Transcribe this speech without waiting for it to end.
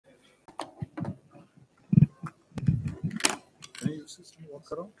system work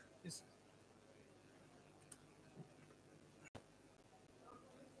around? Yes.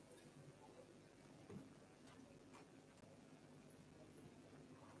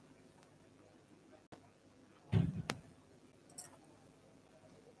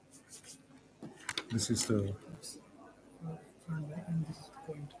 This is the And this is the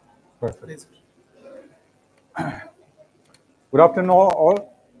point. perfect. Good afternoon, all.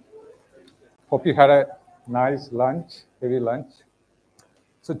 Hope you had a nice lunch, heavy lunch.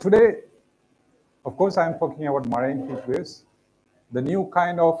 So today, of course, I'm talking about marine heat waves, the new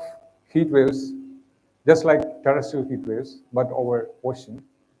kind of heat waves, just like terrestrial heat waves, but over ocean.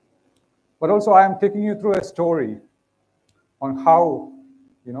 But also, I am taking you through a story on how,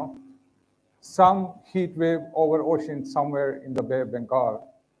 some heat wave over ocean somewhere in the Bay of Bengal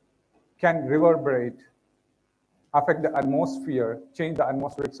can reverberate, affect the atmosphere, change the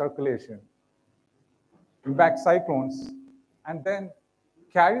atmospheric circulation, impact cyclones, and then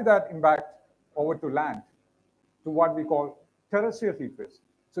carry that impact over to land, to what we call terrestrial heat waves.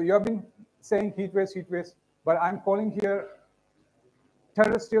 So you have been saying heat waves, but I'm calling here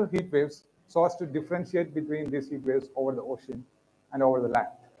terrestrial heat waves so as to differentiate between these heat waves over the ocean and over the land.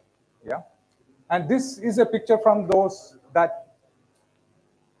 Yeah. And this is a picture from those that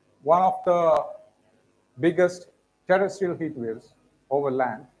one of the biggest terrestrial heat waves over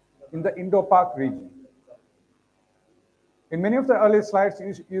land in the Indo-Pak region. In many of the early slides,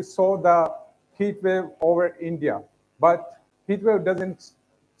 you saw the heat wave over India, but heat wave doesn't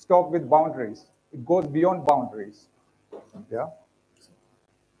stop with boundaries. It goes beyond boundaries. Yeah.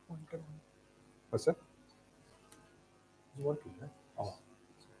 What's that? It's working, right? Oh.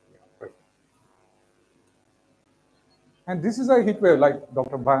 And this is a heat wave, like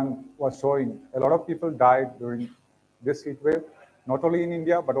Dr. Bhan was showing. A lot of people died during this heat wave, not only in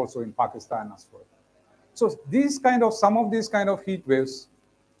India, but also in Pakistan as well. So some of these kind of heat waves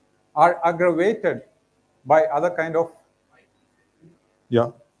are aggravated by other kind of. Yeah.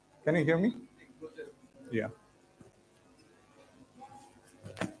 Can you hear me? Yeah.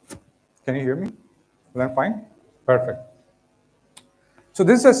 Can you hear me? Well, I'm fine? Perfect. So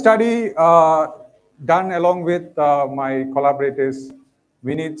this is a study done along with my collaborators,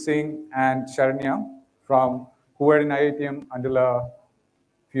 Vineet Singh and Sharanya, who were in IITM until a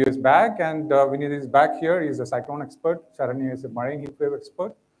few years back. And Vineet is back here. He's a cyclone expert. Sharanya is a marine heat wave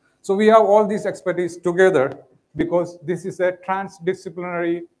expert. So we have all these expertise together because this is a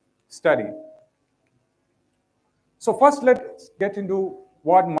transdisciplinary study. So first, let's get into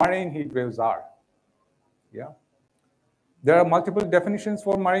what marine heat waves are. Yeah. There are multiple definitions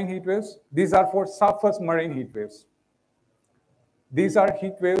for marine heat waves. These are for surface marine heat waves. These are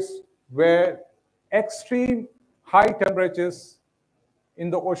heat waves where extreme high temperatures in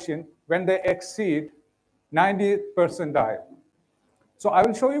the ocean, when they exceed 90th percentile. So I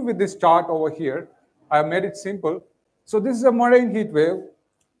will show you with this chart over here. I have made it simple. So this is a marine heat wave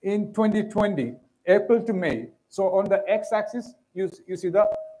in 2020, April to May. So on the x-axis, you see the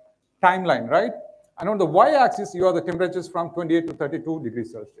timeline, right? And on the y-axis, you have the temperatures from 28 to 32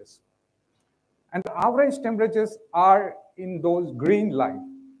 degrees Celsius. And the average temperatures are in those green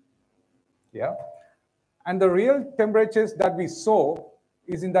line. Yeah. And the real temperatures that we saw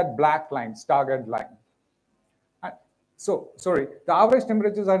is in that black line, staggered line. The average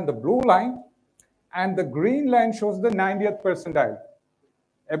temperatures are in the blue line, and the green line shows the 90th percentile,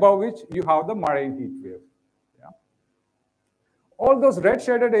 above which you have the marine heat wave. Yeah. All those red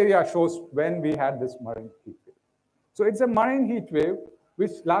shaded area shows when we had this marine heat wave. So it's a marine heat wave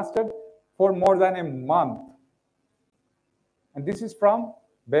which lasted for more than a month. And this is from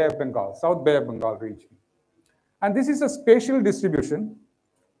Bay of Bengal, South Bay of Bengal region. And this is a spatial distribution.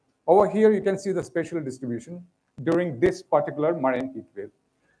 Over here, you can see the spatial distribution during this particular marine heat wave.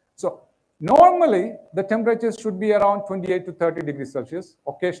 So normally, the temperatures should be around 28 to 30 degrees Celsius,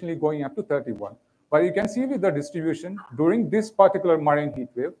 occasionally going up to 31. But you can see with the distribution, during this particular marine heat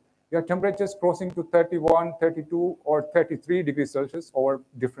wave, you have temperatures crossing to 31, 32, or 33 degrees Celsius over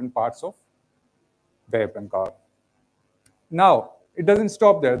different parts of Bay of Bengal. Now, it doesn't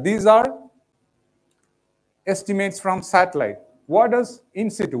stop there. These are estimates from satellite. What does in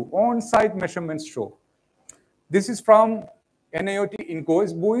situ, on-site measurements show? This is from NIOT in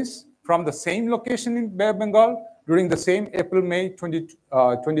buoys from the same location in Bay of Bengal during the same April-May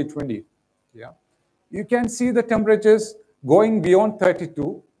 2020. Yeah. You can see the temperatures going beyond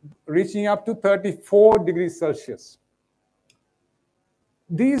 32, reaching up to 34 degrees Celsius.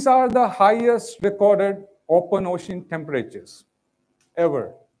 These are the highest recorded open ocean temperatures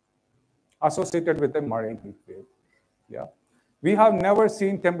ever associated with a marine heat wave. Yeah. We have never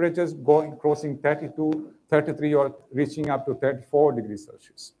seen temperatures crossing 32, 33 or reaching up to 34 degrees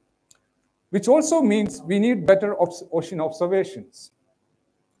Celsius, which also means we need better ocean observations.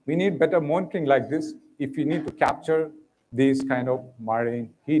 We need better monitoring like this if we need to capture these kind of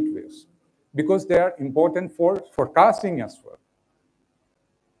marine heat waves, because they are important for forecasting as well.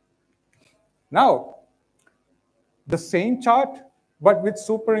 Now, the same chart, but with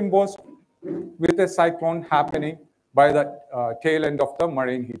superimposed with a cyclone happening by the tail end of the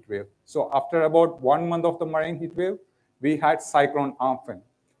marine heat wave. So after about 1 month of the marine heat wave, we had cyclone Amphan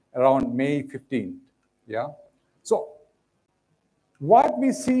around May 15th. Yeah. So what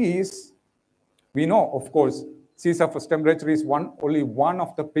we see is, we know, of course, sea surface temperature is only one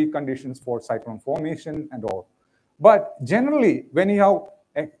of the preconditions for cyclone formation and all. But generally, when you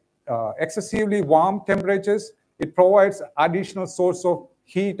have excessively warm temperatures, it provides additional source of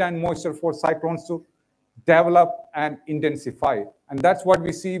heat and moisture for cyclones to develop and intensify. And that's what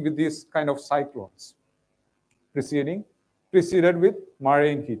we see with these kind of cyclones preceded with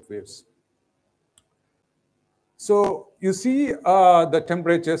marine heat waves. So you see the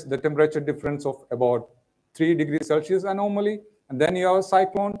temperature difference of about 3 degrees Celsius anomaly, and then you have a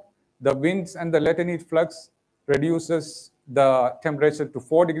cyclone. The winds and the latent heat flux reduces the temperature to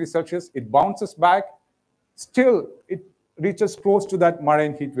 4 degrees Celsius. It bounces back. Still, it reaches close to that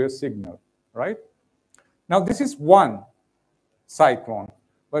marine heat wave signal, right? Now, this is one cyclone,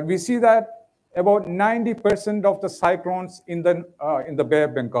 but we see that about 90% of the cyclones in the Bay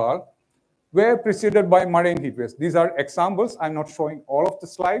of Bengal were preceded by marine heat waves. These are examples. I'm not showing all of the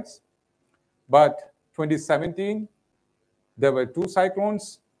slides, but 2017, there were 2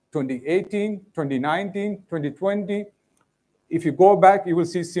 cyclones, 2018, 2019, 2020. If you go back, you will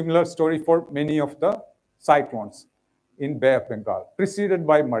see similar story for many of the cyclones in Bay of Bengal, preceded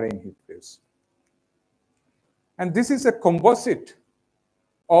by marine heat waves. And this is a composite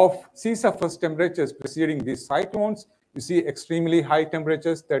of sea surface temperatures preceding these cyclones. You see extremely high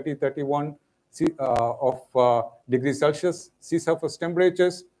temperatures, 30, 31 degrees Celsius sea surface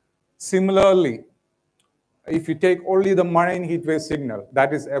temperatures. Similarly, if you take only the marine heat wave signal,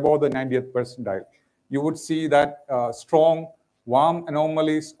 that is above the 90th percentile, you would see that strong warm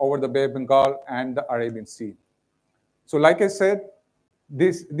anomalies over the Bay of Bengal and the Arabian Sea. So like I said,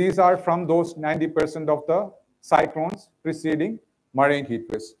 these are from those 90% of the cyclones preceding marine heat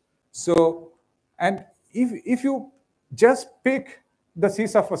waves. So, and if you just pick the sea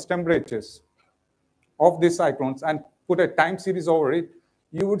surface temperatures of these cyclones and put a time series over it,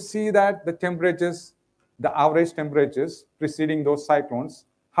 you would see that the temperatures, the average temperatures preceding those cyclones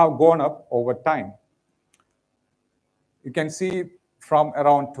have gone up over time. You can see from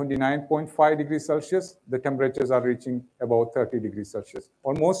around 29.5 degrees Celsius, the temperatures are reaching about 30 degrees Celsius,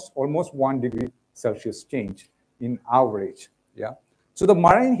 almost 1 degree Celsius change in average. Yeah. So the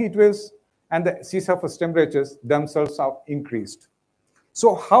marine heat waves and the sea surface temperatures themselves have increased.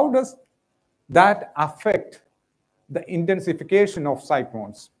 So how does that affect the intensification of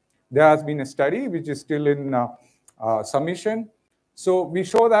cyclones? There has been a study which is still in submission. So we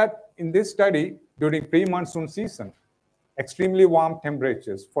show that in this study, during pre-monsoon season, extremely warm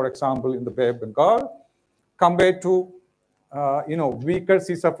temperatures, for example, in the Bay of Bengal, compared to weaker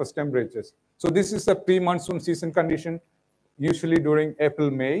sea surface temperatures. So this is a pre-monsoon season condition, usually during April,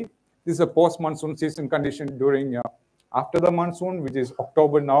 May. This is a post-monsoon season condition during after the monsoon, which is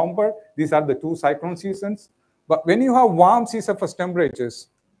October, November. These are the 2 cyclone seasons. But when you have warm sea surface temperatures,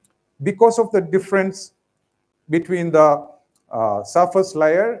 because of the difference between the surface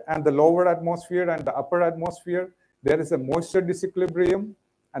layer and the lower atmosphere and the upper atmosphere, there is a moisture disequilibrium,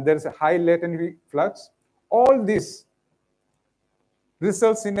 and there is a high latent heat flux. All this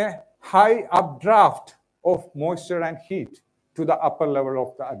results in a high updraft of moisture and heat to the upper level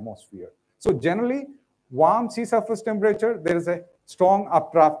of the atmosphere. So generally, warm sea surface temperature, there is a strong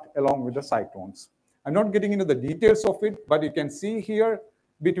updraft along with the cyclones. I'm not getting into the details of it, but you can see here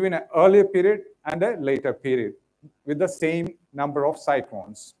between an earlier period and a later period with the same number of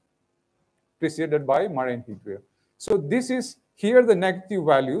cyclones preceded by marine heat wave. So this is here the negative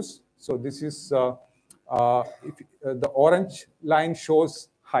values. So this is the orange line shows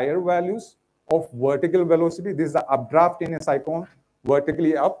higher values of vertical velocity. This is the updraft in a cyclone,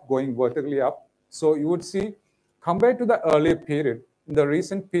 vertically up, going vertically up. So you would see, compared to the earlier period, in the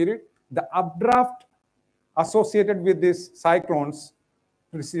recent period, the updraft associated with these cyclones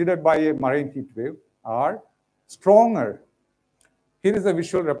preceded by a marine heat wave are stronger. Here is a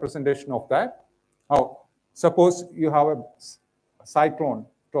visual representation of that. Now, suppose you have a cyclone,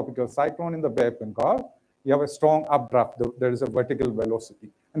 tropical cyclone in the Bay of Bengal. You have a strong updraft. There is a vertical velocity.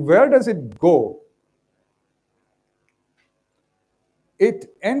 And where does it go?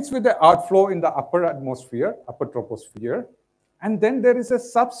 it ends with the outflow in the upper atmosphere, upper troposphere, and then there is a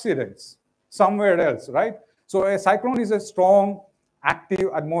subsidence somewhere else, right? So a cyclone is a strong,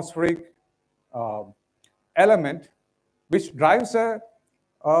 active atmospheric element which drives a,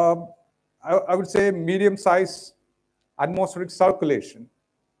 I would say, medium-sized atmospheric circulation.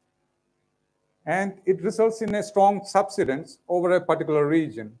 And it results in a strong subsidence over a particular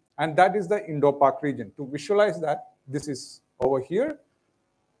region. And that is the Indo-Pak region. To visualize that, this is over here.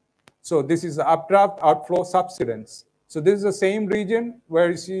 So this is the updraft, outflow, subsidence. So this is the same region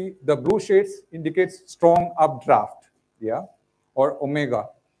where you see the blue shades indicates strong updraft, yeah, or omega.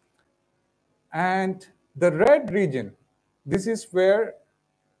 And the red region, this is where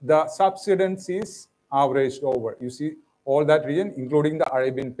the subsidence is averaged over. You see all that region, including the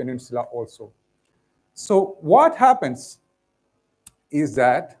Arabian Peninsula also. So what happens is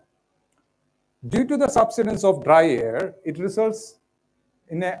that due to the subsidence of dry air, it results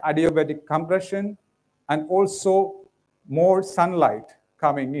in an adiabatic compression and also more sunlight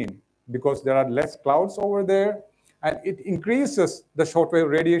coming in because there are less clouds over there, and it increases the shortwave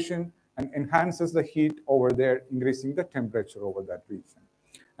radiation and enhances the heat over there, increasing the temperature over that region.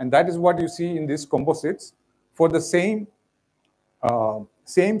 And that is what you see in these composites for the same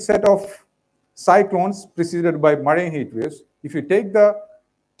set of cyclones preceded by marine heat waves. If you take the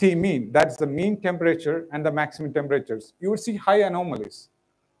T mean, that's the mean temperature and the maximum temperatures, you would see high anomalies.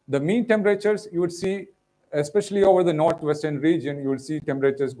 The mean temperatures, you would see, especially over the northwestern region, you will see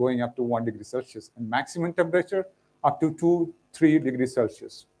temperatures going up to 1 degree Celsius and maximum temperature up to 2-3 degrees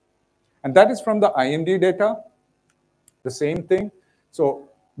Celsius. And that is from the IMD data, the same thing. So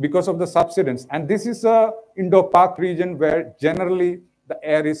because of the subsidence, and this is a Indo-Pak region where generally the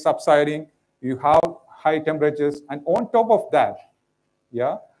air is subsiding, you have high temperatures, and on top of that,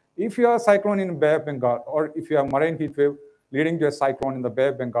 yeah, if you have a cyclone in the Bay of Bengal, or if you have marine heat wave leading to a cyclone in the Bay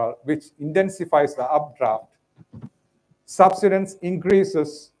of Bengal, which intensifies the updraft, subsidence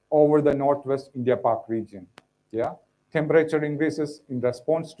increases over the northwest India-Pak region. Yeah, temperature increases in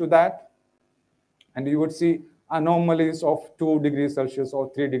response to that, and you would see anomalies of 2 degrees Celsius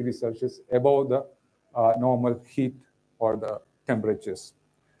or 3 degrees Celsius above the normal heat or the temperatures.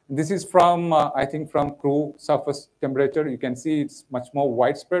 This is from, I think, from crew surface temperature. You can see it's much more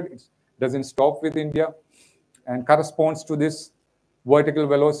widespread. It doesn't stop with India and corresponds to this vertical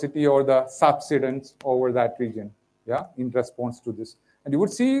velocity or the subsidence over that region, yeah, in response to this. And you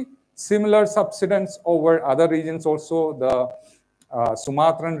would see similar subsidence over other regions also, the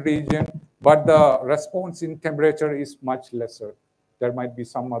Sumatran region, but the response in temperature is much lesser. There might be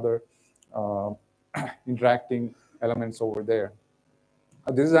some other interacting elements over there.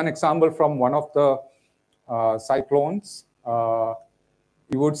 This is an example from one of the cyclones.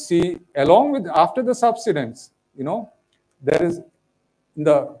 You would see, along with, after the subsidence, you know, there is in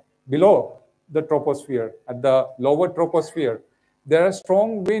the below the troposphere, at the lower troposphere, there are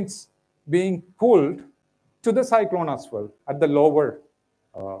strong winds being pulled to the cyclone as well at the lower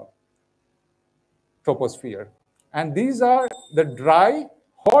troposphere. And these are the dry,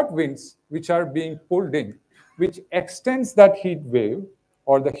 hot winds which are being pulled in, which extends that heat wave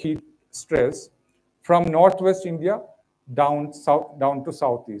or the heat stress from northwest India down to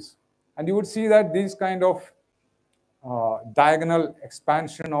southeast. And you would see that these kind of diagonal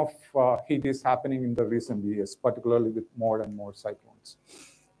expansion of heat is happening in the recent years, particularly with more and more cyclones.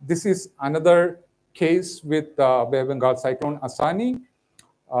 This is another case with Bay of Bengal cyclone Asani.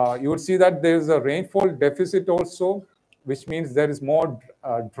 You would see that there is a rainfall deficit also, which means there is more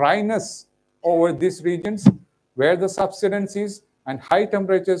dryness over these regions where the subsidence is, and high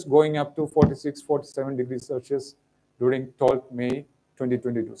temperatures going up to 46, 47 degrees Celsius during 12th May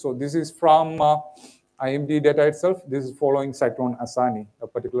 2022. So this is from IMD data itself. This is following Cyclone Asani, a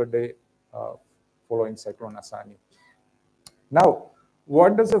particular day following Cyclone Asani. Now,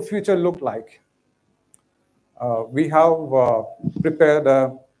 what does the future look like? We have prepared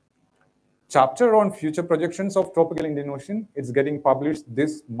a chapter on future projections of tropical Indian Ocean. It's getting published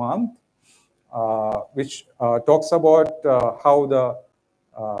this month, which talks about how the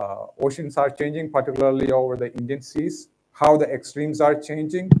oceans are changing, particularly over the Indian seas, how the extremes are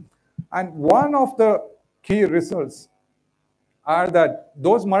changing. And one of the key results are that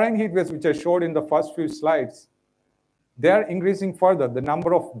those marine heat waves, which I showed in the first few slides, they are increasing further, the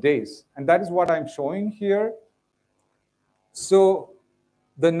number of days. And that is what I'm showing here. So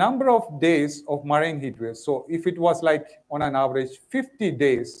the number of days of marine heat waves, so if it was like on an average 50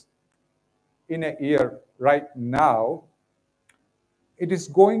 days in a year right now, it is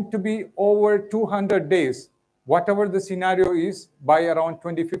going to be over 200 days. Whatever the scenario is, by around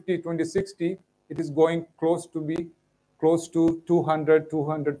 2050, 2060, it is going close to be close to 200,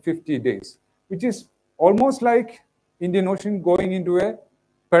 250 days, which is almost like Indian Ocean going into a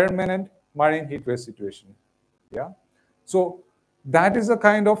permanent marine heat wave situation. Yeah. So that is the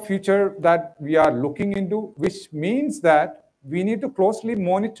kind of future that we are looking into, which means that we need to closely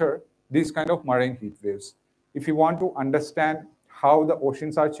monitor these kind of marine heat waves if you want to understand how the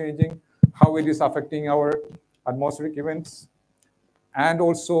oceans are changing, how it is affecting our atmospheric events, and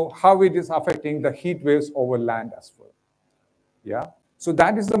also how it is affecting the heat waves over land as well. Yeah. So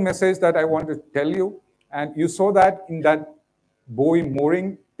that is the message that I want to tell you. And you saw that in that buoy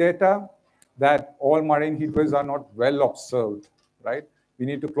mooring data, that all marine heat waves are not well observed, right? We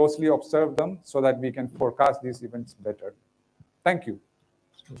need to closely observe them so that we can forecast these events better. Thank you.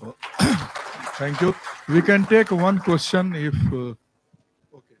 Thank you. We can take one question if,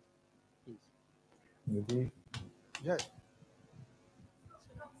 okay, please. Maybe. Yeah.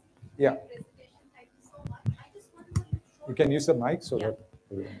 Yeah. You can use the mic so that.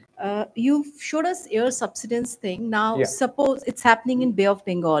 You showed us air subsidence thing. Now, Yeah. suppose it's happening in Bay of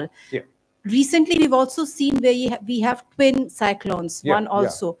Bengal. Yeah. Recently, we've also seen where we have twin cyclones, Yeah, one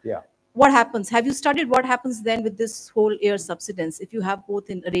also. Yeah. What happens? Have you studied what happens then with this whole air subsidence if you have both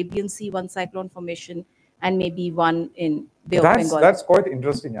in Arabian Sea, one cyclone formation, and maybe one in Bay of Bengal? That's quite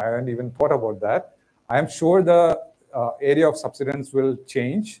interesting. I hadn't even thought about that. I'm sure the area of subsidence will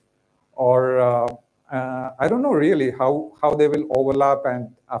change, or I don't know really how they will overlap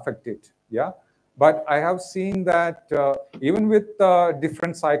and affect it. Yeah, but I have seen that even with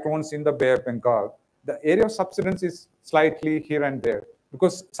different cyclones in the Bay of Bengal, the area of subsidence is slightly here and there,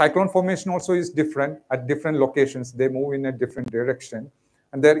 because cyclone formation also is different at different locations. They move in a different direction,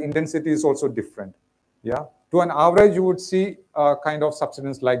 and their intensity is also different. Yeah, to an average, you would see a kind of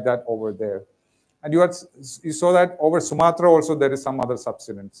subsidence like that over there. And you saw that over Sumatra also there is some other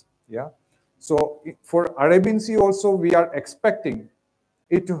subsidence. Yeah. So for Arabian Sea also, we are expecting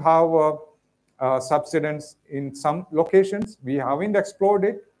it to have a subsidence in some locations. We haven't explored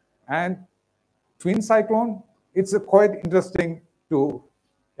it. And twin cyclone, it's quite interesting to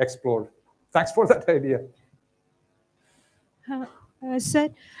explore. Thanks for that idea. Sir,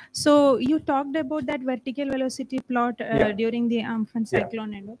 so you talked about that vertical velocity plot Yeah. during the Amphan Yeah.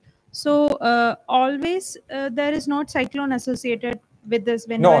 cyclone and all. So always there is not cyclone associated with this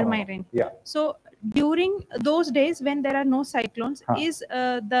when No, we are no. marine. Yeah. So during those days when there are no cyclones, is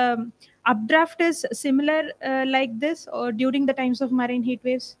the updraft is similar like this, or during the times of marine heat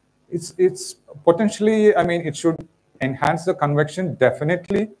waves? It's potentially, I mean, it should enhance the convection,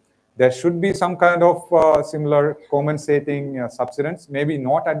 definitely. There should be some kind of similar compensating subsidence, maybe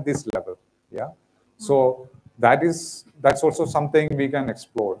not at this level. Yeah. So that's also something we can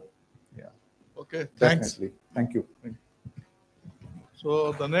explore. Yeah. Okay, thanks. Definitely. Thank you.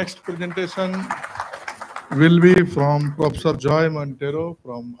 So the next presentation will be from Professor Joy Montero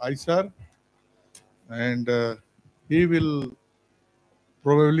from IISER, and he will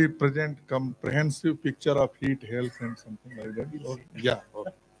probably present comprehensive picture of heat, health, and something like that. Okay. Yeah.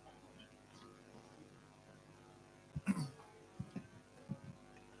 Okay.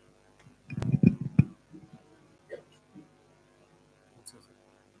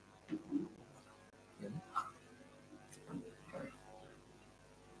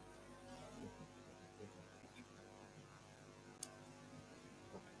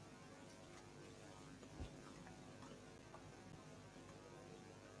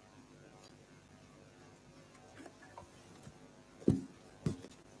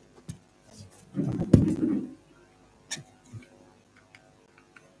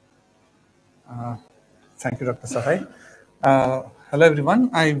 Thank you, Dr. Sahai. Hello,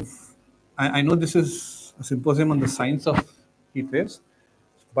 everyone. I know this is a symposium on the science of heat waves,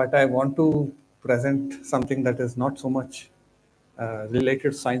 but I want to present something that is not so much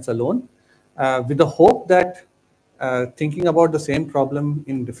related to science alone, with the hope that thinking about the same problem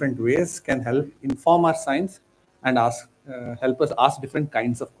in different ways can help inform our science and help us ask different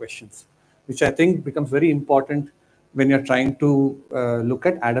kinds of questions, which I think becomes very important when you're trying to look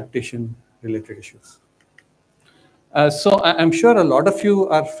at adaptation-related issues. So I'm sure a lot of you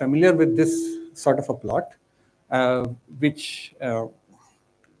are familiar with this sort of a plot, which,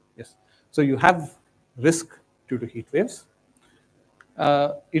 yes. So you have risk due to heat waves.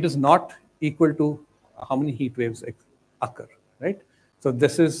 It is not equal to how many heat waves occur, right? So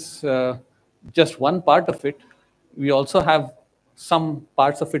this is just one part of it. We also have some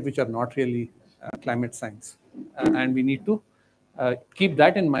parts of it which are not really climate science. And we need to keep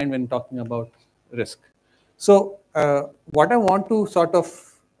that in mind when talking about risk. So what I want to sort of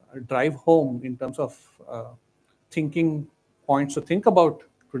drive home in terms of thinking points to think about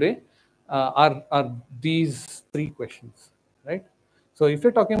today are these three questions, right? So if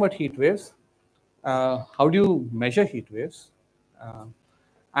you're talking about heat waves, how do you measure heat waves?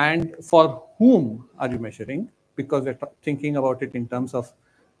 And for whom are you measuring? Because we're thinking about it in terms of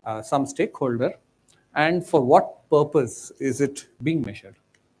some stakeholder. And for what purpose is it being measured?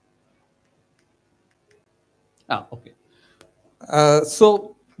 Okay.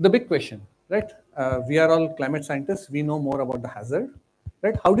 So the big question, right? We are all climate scientists. We know more about the hazard,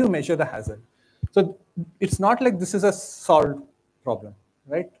 right? How do you measure the hazard? So it's not like this is a solved problem,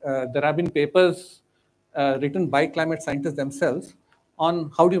 right? There have been papers written by climate scientists themselves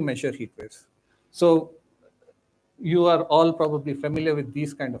on how do you measure heat waves. So you are all probably familiar with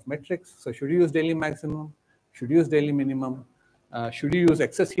these kind of metrics. So should you use daily maximum? Should you use daily minimum? Should you use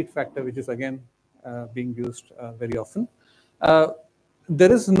excess heat factor, which is again being used very often?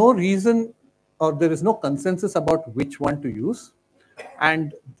 There is no reason or there is no consensus about which one to use.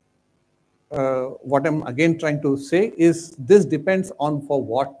 And what I'm again trying to say is this depends on for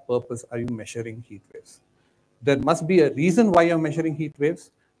what purpose are you measuring heat waves. There must be a reason why you're measuring heat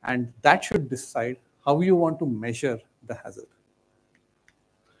waves, and that should decide how you want to measure the hazard.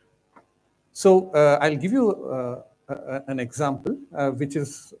 So I'll give you an example, which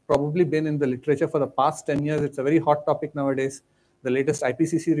has probably been in the literature for the past 10 years. It's a very hot topic nowadays. The latest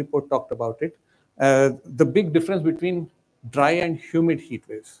IPCC report talked about it. The big difference between dry and humid heat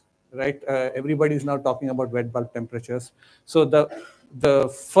waves, right? Everybody is now talking about wet bulb temperatures. So the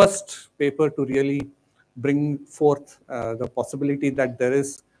first paper to really bring forth the possibility that there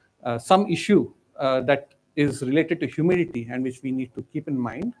is some issue that is related to humidity and which we need to keep in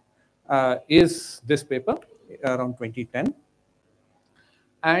mind is this paper around 2010.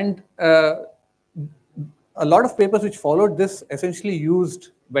 And a lot of papers which followed this essentially used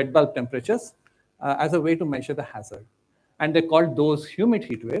wet bulb temperatures as a way to measure the hazard. And they called those humid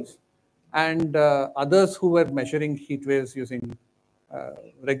heat waves. And others who were measuring heat waves using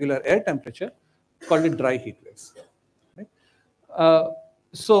regular air temperature called it dry heat waves. Right?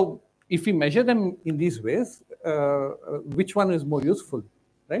 So if we measure them in these ways, which one is more useful,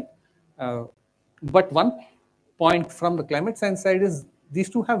 right? But one point from the climate science side is these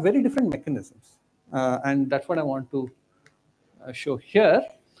two have very different mechanisms. And that's what I want to show here.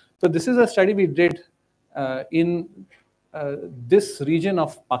 So this is a study we did in this region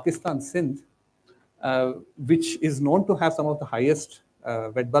of Pakistan, Sindh, which is known to have some of the highest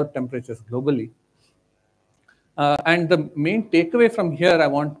wet bulb temperatures globally. And the main takeaway from here I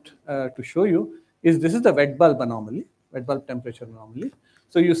want to show you is this is the wet bulb anomaly, wet bulb temperature anomaly.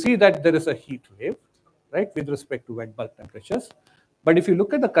 So you see that there is a heat wave, right, with respect to wet bulb temperatures. But if you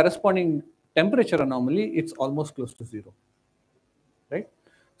look at the corresponding temperature anomaly, it's almost close to zero, right?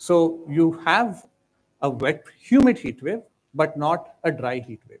 So you have a wet, humid heat wave, but not a dry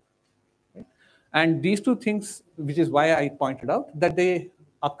heat wave. Right? And these two things, which is why I pointed out that they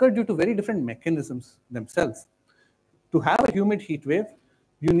occur due to very different mechanisms themselves. To have a humid heat wave,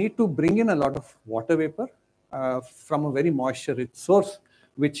 you need to bring in a lot of water vapor from a very moisture-rich source,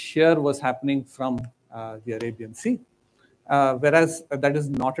 which here was happening from the Arabian Sea, whereas that is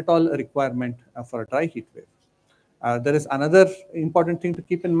not at all a requirement for a dry heat wave. There is another important thing to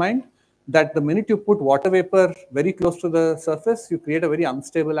keep in mind, that the minute you put water vapor very close to the surface, you create a very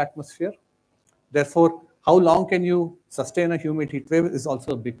unstable atmosphere. Therefore, how long can you sustain a humid heat wave is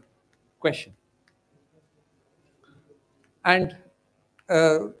also a big question. And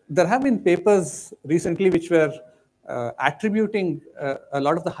there have been papers recently which were attributing a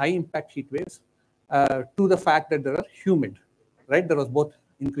lot of the high impact heat waves to the fact that they are humid, right? There was both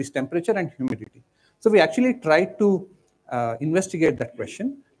increased temperature and humidity. So we actually tried to investigate that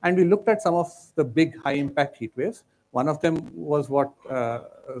question, and we looked at some of the big high impact heat waves. One of them was what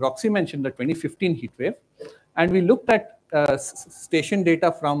Roxy mentioned, the 2015 heat wave. And we looked at station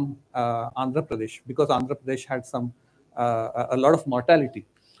data from Andhra Pradesh, because Andhra Pradesh had some a lot of mortality.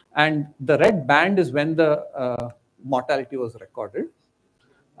 And the red band is when the mortality was recorded.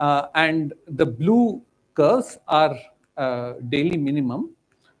 And the blue curves are daily minimum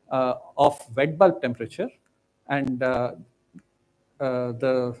of wet bulb temperature. And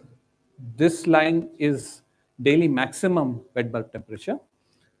this line is daily maximum wet bulb temperature.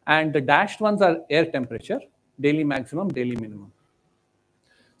 And the dashed ones are air temperature, daily maximum, daily minimum.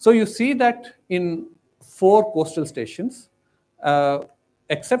 So you see that in 4 coastal stations,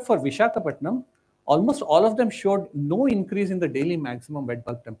 except for Visakhapatnam, almost all of them showed no increase in the daily maximum wet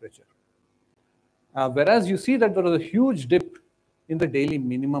bulb temperature. Whereas you see that there was a huge dip in the daily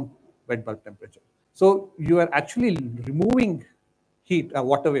minimum wet bulb temperature. So you are actually removing heat,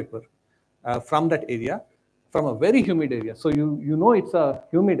 water vapor from that area from a very humid area. So you know it's a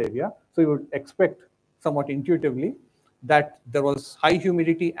humid area, so you would expect somewhat intuitively that there was high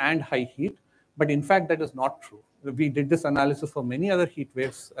humidity and high heat, but in fact that is not true. We did this analysis for many other heat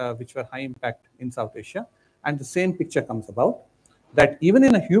waves which were high impact in South Asia, and the same picture comes about, that even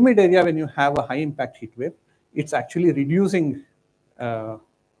in a humid area when you have a high impact heat wave, it's actually reducing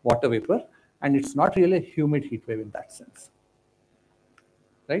water vapor, and it's not really a humid heat wave in that sense,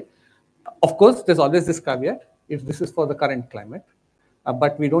 right? Of course, there's always this caveat, if this is for the current climate,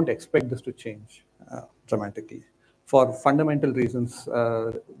 but we don't expect this to change dramatically for fundamental reasons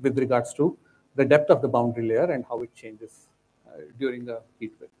with regards to the depth of the boundary layer and how it changes during the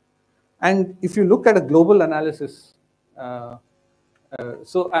heat wave. And if you look at a global analysis,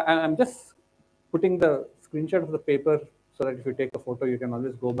 so I'm just putting the screenshot of the paper so that if you take a photo, you can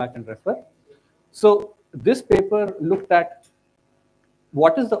always go back and refer. So this paper looked at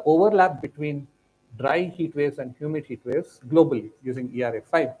what is the overlap between dry heat waves and humid heat waves globally using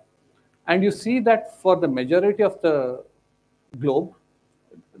ERA5. And you see that for the majority of the globe,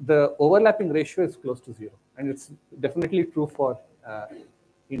 the overlapping ratio is close to 0. And it's definitely true for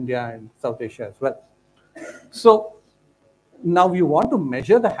India and South Asia as well. So now you want to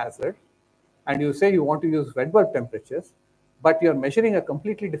measure the hazard, and you say you want to use wet bulb temperatures, but you're measuring a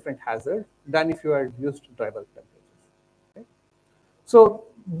completely different hazard than if you had used dry bulb temperatures. Okay? So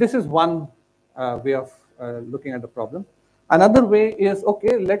this is one way of looking at the problem. Another way is,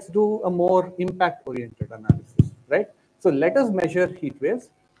 okay, let's do a more impact-oriented analysis, right? So let us measure heat waves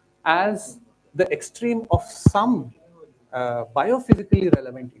as the extreme of some biophysically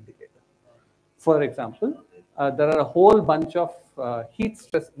relevant indicator. For example, there are a whole bunch of heat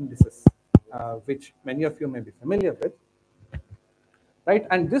stress indices, which many of you may be familiar with, right?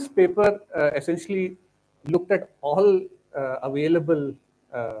 And this paper essentially looked at all available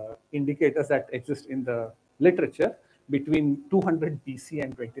indicators that exist in the literature between 200 BC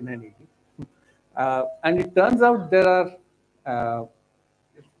and 2980. And it turns out there are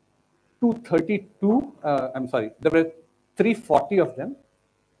 232, there were 340 of them,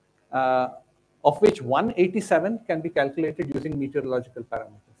 of which 187 can be calculated using meteorological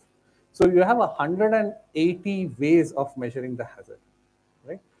parameters. So you have 180 ways of measuring the hazard,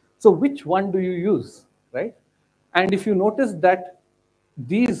 right? So which one do you use, right? And if you notice that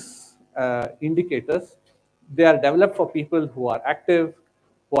these indicators, they are developed for people who are active,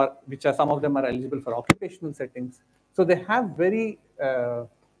 some of them are eligible for occupational settings. So they have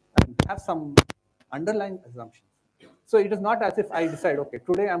have some underlying assumptions. So it is not as if I decide, okay,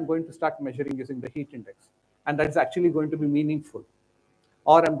 today I'm going to start measuring using the heat index, and that is actually going to be meaningful.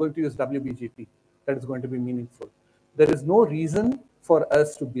 Or I'm going to use WBGP, that is going to be meaningful. There is no reason for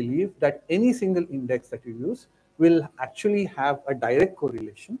us to believe that any single index that you use will actually have a direct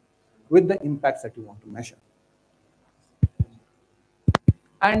correlation with the impacts that you want to measure.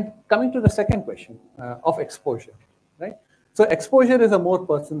 And coming to the second question of exposure, right? So exposure is a more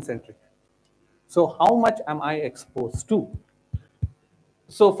person-centric. So how much am I exposed to?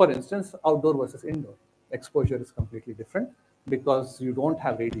 So for instance, outdoor versus indoor, exposure is completely different because you don't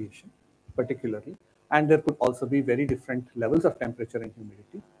have radiation particularly. And there could also be very different levels of temperature and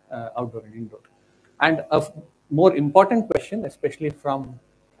humidity, outdoor and indoor. And a more important question, especially from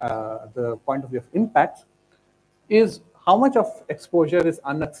the point of view of impacts, is how much of exposure is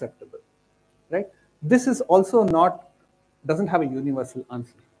unacceptable, right? This is also doesn't have a universal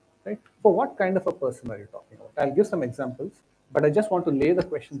answer, right? For what kind of a person are you talking about? I'll give some examples, but I just want to lay the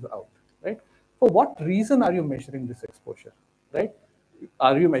questions out, right? For what reason are you measuring this exposure, right?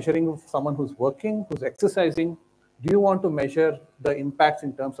 Are you measuring someone who's working, who's exercising? Do you want to measure the impacts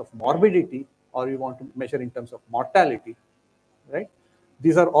in terms of morbidity, or you want to measure in terms of mortality, right?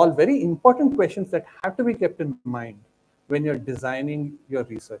 These are all very important questions that have to be kept in mind when you're designing your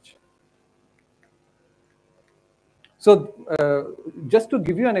research. So just to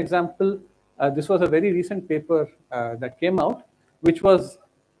give you an example, this was a very recent paper that came out, which was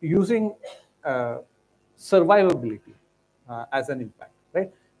using survivability as an impact,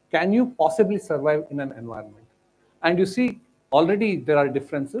 right? Can you possibly survive in an environment? And you see already there are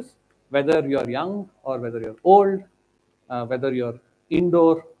differences, whether you're young or whether you're old, whether you're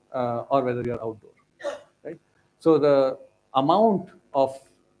indoor or whether you're outdoor, right? So the amount of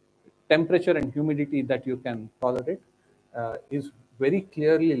temperature and humidity that you can tolerate is very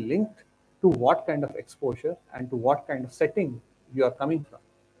clearly linked to what kind of exposure and to what kind of setting you are coming from.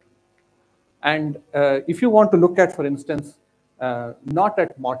 And if you want to look at, for instance, not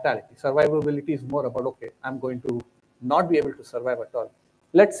at mortality, survivability is more about, okay, I'm going to not be able to survive at all.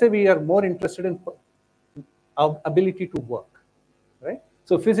 Let's say we are more interested in our ability to work, right?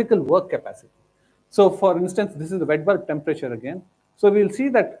 So physical work capacity. So for instance, this is the wet bulb temperature again. So we'll see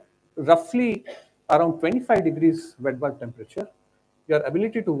that roughly around 25 degrees wet bulb temperature, your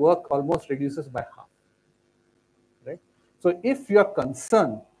ability to work almost reduces by half, right? So if your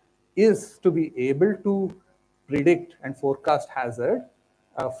concern is to be able to predict and forecast hazard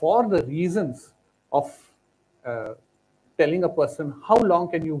for the reasons of telling a person how long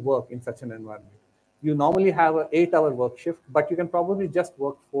can you work in such an environment. You normally have an 8-hour work shift, but you can probably just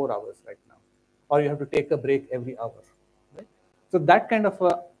work 4 hours right now, or you have to take a break every hour, right? So that kind of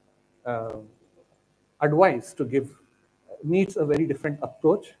advice to give needs a very different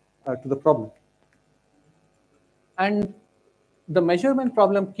approach to the problem. And the measurement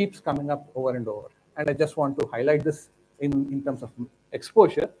problem keeps coming up over and over. And I just want to highlight this in terms of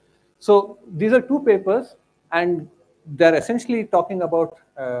exposure. So these are 2 papers, and they're essentially talking about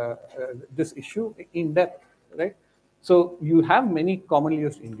this issue in depth, right? So you have many commonly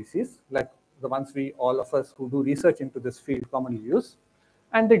used indices, like the ones all of us who do research into this field commonly use,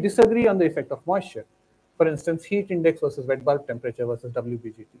 and they disagree on the effect of moisture. For instance, heat index versus wet bulb temperature versus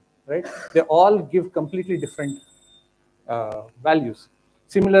WBGT, right? They all give completely different values.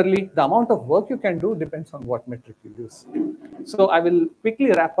 Similarly, the amount of work you can do depends on what metric you use. So I will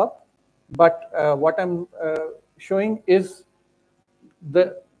quickly wrap up, but what I'm showing is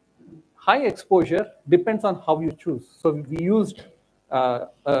the high exposure depends on how you choose. So we used a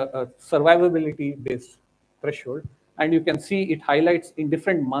survivability based threshold, and you can see it highlights in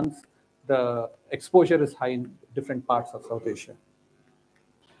different months the exposure is high in different parts of South Asia.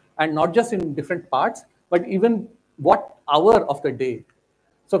 And not just in different parts, but even what hour of the day.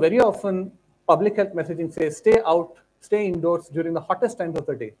 So very often public health messaging says stay indoors during the hottest times of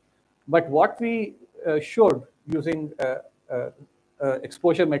the day. But what we showed using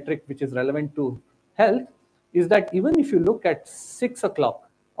exposure metric which is relevant to health is that even if you look at 6 o'clock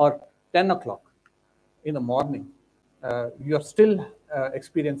or 10 o'clock in the morning, you're still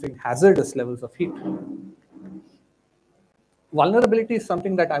experiencing hazardous levels of heat. Vulnerability is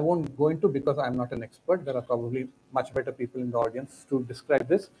something that I won't go into because I'm not an expert. There are probably much better people in the audience to describe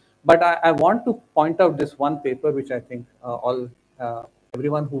this. But I want to point out this one paper, which I think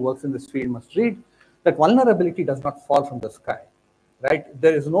everyone who works in this field must read, that vulnerability does not fall from the sky, right?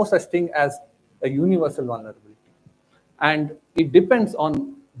 There is no such thing as a universal vulnerability. And it depends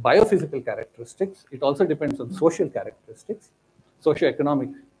on biophysical characteristics. It also depends on social characteristics,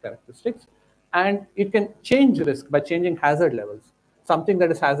 socioeconomic characteristics. And it can change risk by changing hazard levels. Something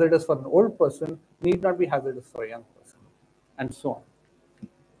that is hazardous for an old person need not be hazardous for a young person, and so on.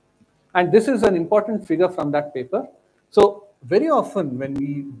 And this is an important figure from that paper. So very often when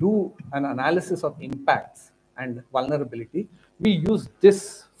we do an analysis of impacts and vulnerability, we use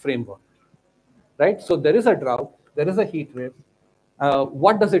this framework, right? So there is a drought, there is a heat wave.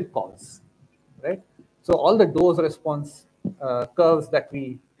 What does it cause, right? So all the dose response curves that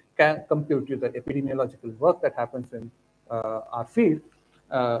we can compute with the epidemiological work that happens in our field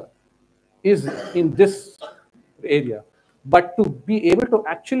is in this area. But to be able to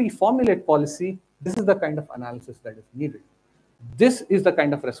actually formulate policy, this is the kind of analysis that is needed. This is the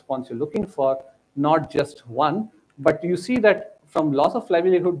kind of response you're looking for, not just one, but you see that from loss of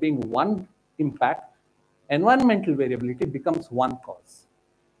livelihood being one impact, environmental variability becomes one cause,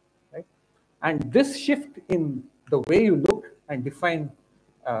 right? And this shift in the way you look and define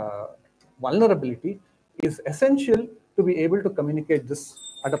vulnerability is essential to be able to communicate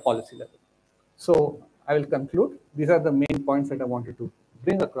this at a policy level. So I will conclude. These are the main points that I wanted to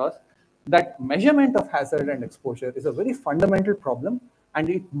bring across, that measurement of hazard and exposure is a very fundamental problem, and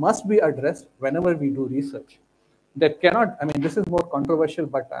it must be addressed whenever we do research. There cannot, I mean, this is more controversial,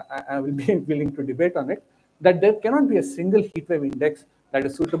 but I will be willing to debate on it, that there cannot be a single heat wave index that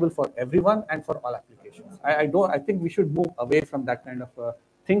is suitable for everyone and for all applications. I think we should move away from that kind of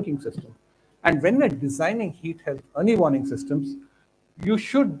thinking system. And when we're designing heat health early warning systems, you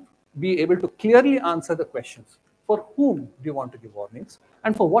should be able to clearly answer the questions. For whom do you want to give warnings,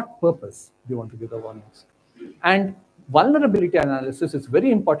 and for what purpose do you want to give the warnings? And vulnerability analysis is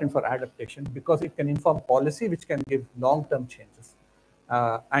very important for adaptation because it can inform policy which can give long-term changes.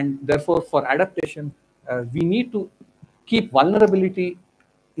 And therefore, for adaptation, we need to keep vulnerability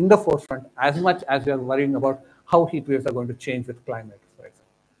in the forefront as much as we are worrying about how heat waves are going to change with climate, for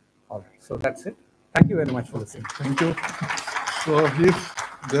example. All right, so that's it. Thank you very much for listening. Thank you. So if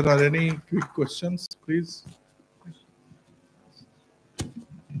there are any quick questions, please.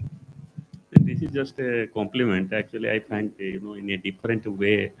 This is just a compliment. Actually, I find, in a different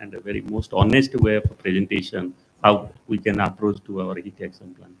way and a very most honest way of presentation, how we can approach to our heat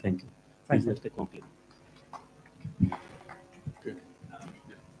action plan. Thank you. It's just a compliment. Okay.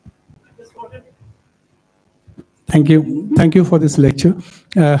 Just wanted Thank you. Thank you for this lecture.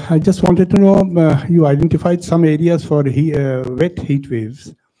 I just wanted to know, you identified some areas for wet heat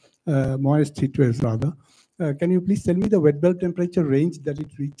waves, moist heat waves rather. Can you please tell me the wet bulb temperature range that it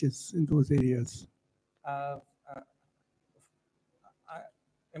reaches in those areas? I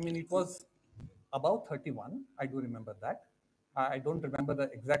mean, it was about 31. I do remember that. I don't remember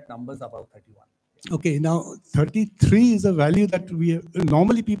the exact numbers about 31. Okay, now 33 is a value that we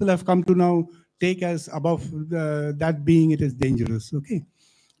normally people have come to now take as above that being it is dangerous. Okay,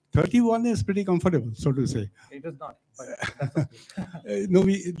 31 is pretty comfortable, so to say. It is not, but that's okay. No,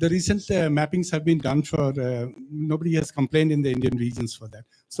 the recent mappings have been done for, nobody has complained in the Indian regions for that.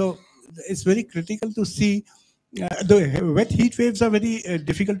 So it's very critical to see, the wet heat waves are very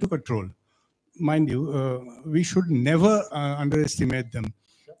difficult to control. Mind you, we should never underestimate them,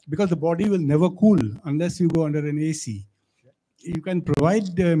 because the body will never cool unless you go under an AC. You can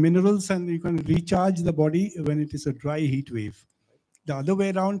provide minerals and you can recharge the body when it is a dry heat wave. The other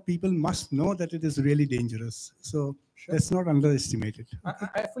way around, people must know that it is really dangerous. So let's not underestimate it. Okay?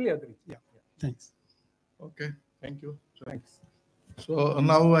 I fully agree. Yeah. Thanks. Okay, thank you. Thanks. So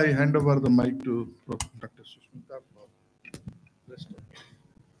now I hand over the mic to Dr. Susmita.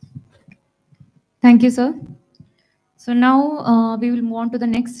 Thank you, sir. So now we will move on to the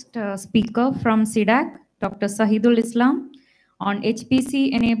next speaker from CDAC, Dr. Sahidul Islam, on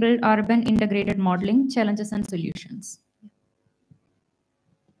HPC-enabled urban integrated modeling, challenges and solutions.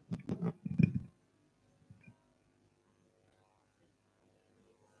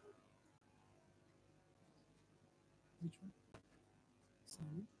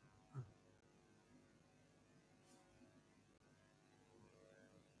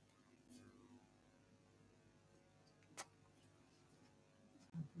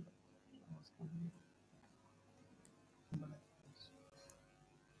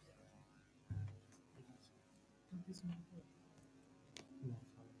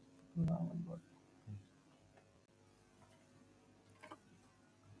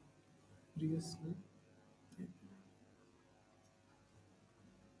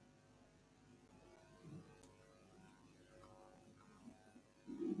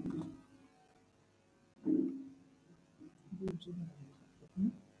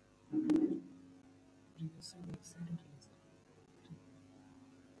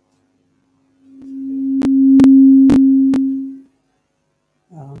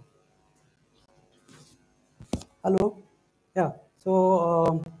 Hello. Yeah.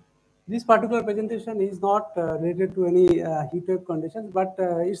 So this particular presentation is not related to any heat wave conditions, but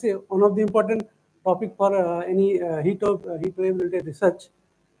it's one of the important topic for any heat wave related research.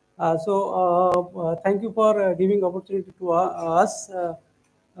 Thank you for giving opportunity to us.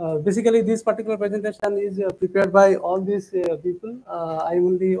 Basically, this particular presentation is prepared by all these people. I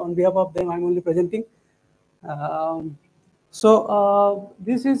only, on behalf of them, I'm only presenting.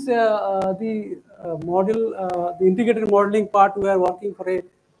 This is the model, the integrated modeling part. We are working for a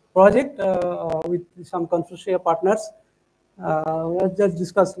project with some consortia partners. Let's just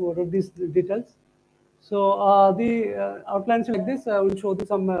discuss what are these details. So the outlines like this. I will show you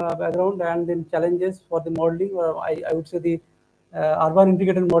some background and then challenges for the modeling. I would say the urban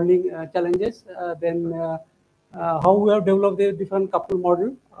integrated modeling challenges. Then how we have developed the different couple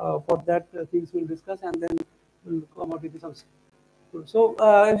model. For that, things we'll discuss, and then we'll come out with some. So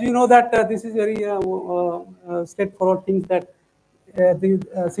as you know that this is very straightforward things that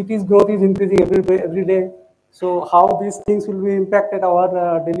the city's growth is increasing every day. So how these things will be impacted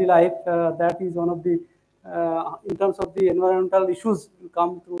our daily life, that is one of the, in terms of the environmental issues will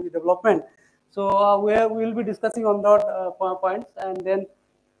come through the development. So we will be discussing on that points, and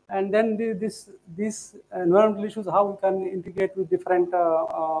then these environmental issues, how we can integrate with different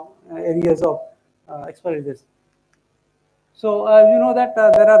areas of expertise. So you know that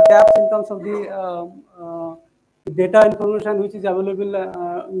there are gaps in terms of the data information which is available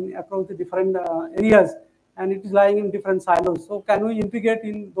across the different areas, and it is lying in different silos. So can we integrate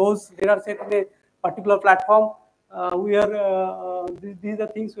in those data set in a particular platform? These are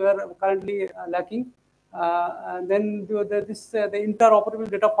things we are currently lacking. And then the interoperable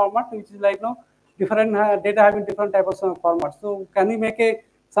data format, which is like different data having different types of formats. So can we make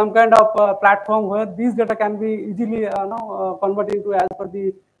some kind of platform where these data can be easily converted into as per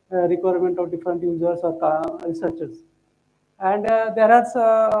the requirement of different users or researchers? And there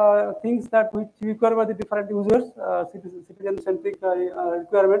are things that which require by the different users, citizen-centric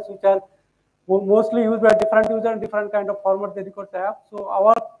requirements, which are mostly used by different users and different kind of format they require to have. So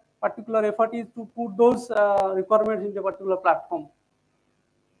our particular effort is to put those requirements in a particular platform,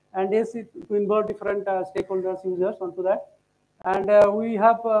 and yes, to involve different stakeholders, users onto that. And we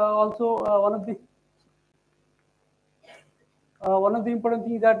have also one of the one of the important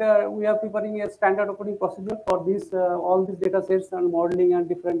things that we are preparing a standard operating procedure for this all these data sets and modeling and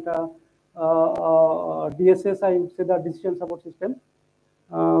different DSS, I would say, the decision support system,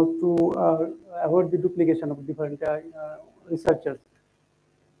 to avoid the duplication of different researchers.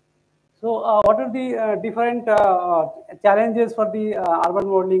 So what are the different challenges for the urban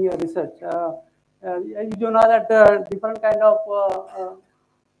modeling research? You know that different kind of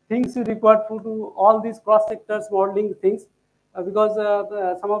things is required to do all these cross sectors modeling things, because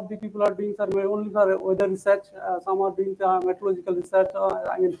some of the people are doing only for weather research, some are doing meteorological research,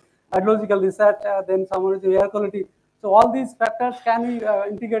 I mean hydrological research, then some are doing air quality. So all these factors can be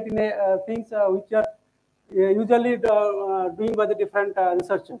integrated in things which are usually doing by the different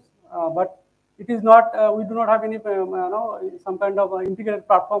researchers, but it is not. We do not have any some kind of integrated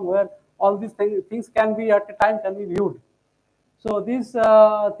platform where all these things can be at a time can be viewed. So these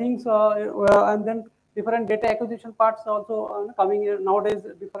things, and then different data acquisition parts also coming in nowadays.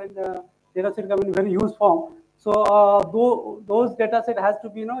 Different data set coming in very huge form. So those data set has to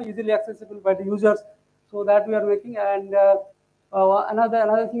be easily accessible by the users. So that we are making. And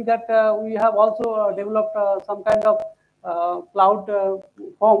another thing that we have also developed some kind of cloud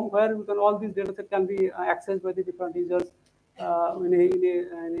form where we can, all these data set can be accessed by the different users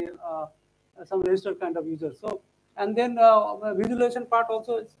in some registered kind of users. So, and then visualization part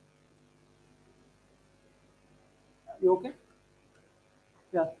also is, you okay?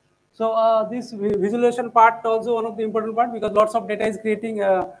 Yeah. So this visualization part also one of the important part, because lots of data is creating.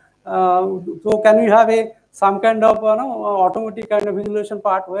 So can we have some kind of automatic kind of visualization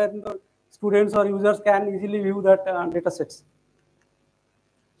part where the students or users can easily view that data sets?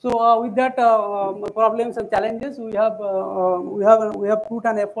 So with that problems and challenges, we have put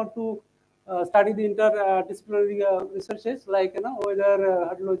an effort to study the interdisciplinary researches like weather,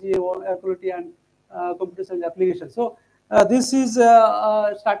 hydrology, air quality, and computer science applications. So this is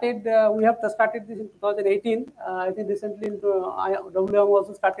started. We have started this in 2018. I think recently WM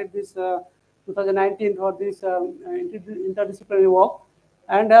also started this 2019 for this interdisciplinary work.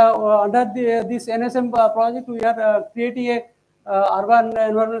 And under this NSM project, we are creating a urban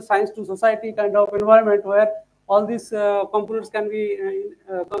environmental science to society kind of environment where all these components can be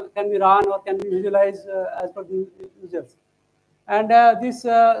run or can be visualized as per the users. And this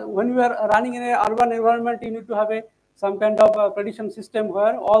when we are running in an urban environment, you need to have some kind of prediction system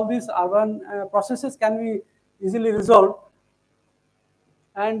where all these urban processes can be easily resolved.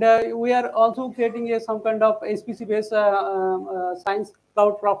 And we are also creating some kind of HPC-based science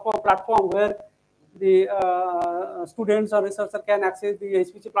cloud platform where the students or researchers can access the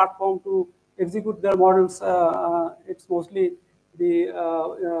HPC platform to execute their models. It's mostly the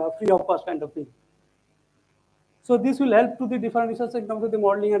free of cost kind of thing. So this will help to the different research in terms of the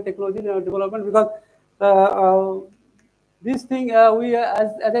modeling and technology development, because this thing we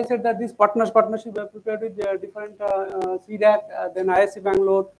as I said that this partnership we have prepared with different CDAC, then IISER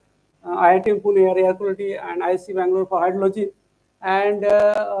Bangalore, IITM Pune air quality, and IISER Bangalore for hydrology, and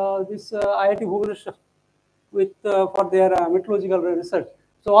this IIT Bhubaneswar with for their meteorological research.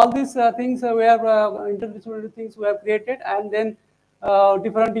 So all these things we have interdisciplinary things we have created, and then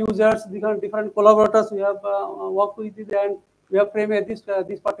different users, different collaborators we have worked with it, and we have framed this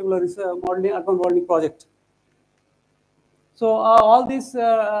particular modeling urban modeling project. So all these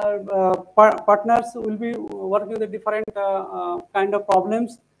partners will be working with the different kind of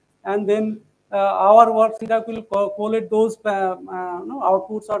problems, and then our work CDAC will collate those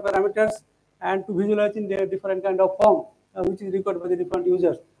outputs or parameters and to visualize in their different kind of form, which is required by the different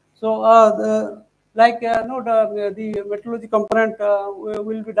users. So the meteorology component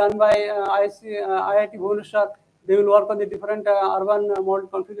will be done by IIT Bhubaneswar. They will work on the different urban model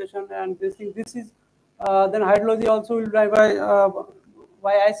configuration and this thing. This is then hydrology also will be by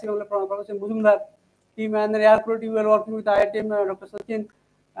IISER Professor Muzumdar team, and then air quality we are working with IITM Dr. Sachin,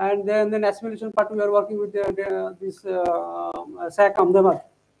 and then assimilation part we are working with this SAC Ahmedabad.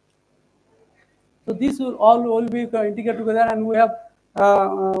 So these will be integrated together, and we have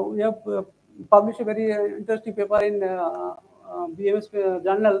published a very interesting paper in BMS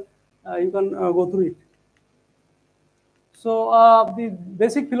journal. You can go through it. So the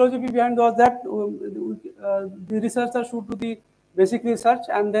basic philosophy behind was that the researchers should do the basic research,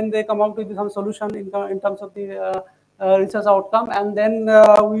 and then they come out with some solution in terms of the research outcome, and then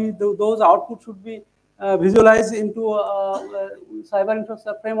those outputs should be visualized into cyber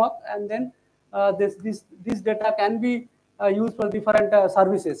infrastructure framework, and then this data can be used for different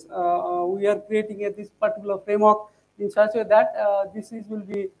services. We are creating this particular framework in such a way that this will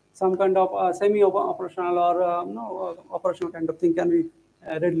be some kind of semi-operational or operational kind of thing can be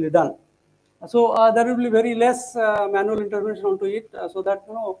readily done. So there will be very less manual intervention onto it, so that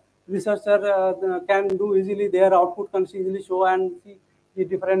researcher can do easily, their output can easily show and see the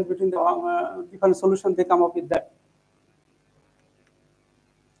difference between the different solutions they come up with that.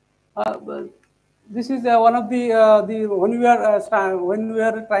 This is one of the when we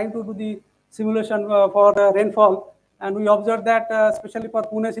are trying to do the simulation for rainfall, and we observed that especially for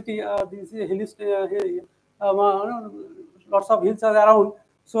Pune city, this lots of hills are around.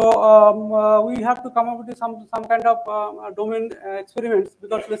 So we have to come up with some kind of domain experiments,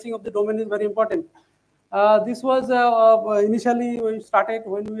 because placing of the domain is very important. This was initially we started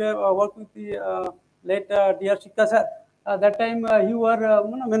when we worked with the late Dr. Shikha sir. That time you were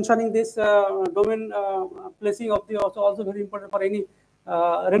mentioning this domain placing of the also very important for any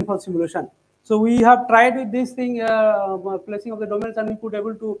rainfall simulation. So we have tried with this thing placing of the domains, and we could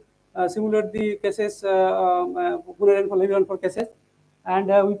able to simulate the cases, rainfall, heavy rainfall cases, and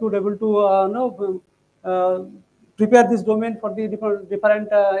we could able to prepare this domain for the different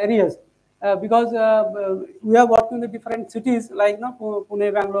areas. Because we are working in the different cities like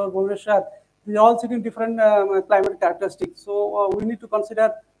Pune, Bangalore, Bhubaneswar. They all sit in different climate characteristics. So we need to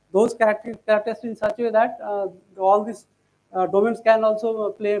consider those characteristics in such a way that all these domains can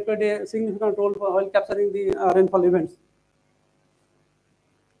also play a significant role while capturing the rainfall events.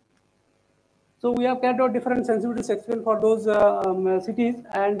 So we have carried out different sensitivity experiments for those cities,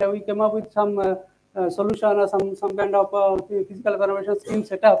 and we came up with some solution or some kind of physical information scheme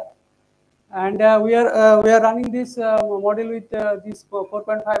setup. And we are running this model with this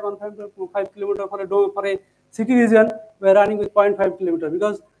 4.5, 1.5 kilometer for a city region. We are running with 0.5 kilometer,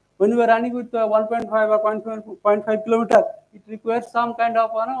 because when we are running with 1.5 or 0.5 kilometer, it requires some kind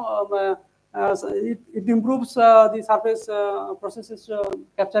of it improves the surface processes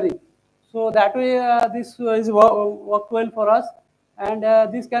capturing. So that way this is work well for us, and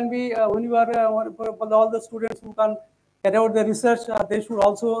this can be when you are for all the students who can carry out the research, they should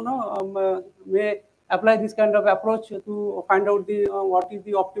also may apply this kind of approach to find out the what is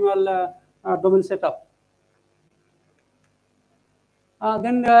the optimal domain setup.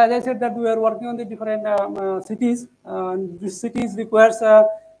 Then, as I said, that we are working on the different cities. These cities requires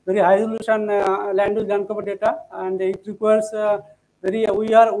very high resolution land use land cover data, and it requires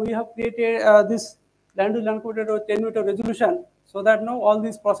we have created this land use land cover data with 10-meter resolution, so that all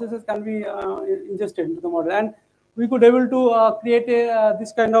these processes can be ingested into the model, and we could able to create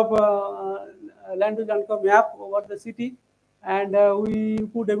this kind of land use land cover map over the city, and we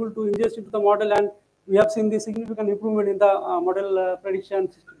could able to ingest into the model, and we have seen the significant improvement in the model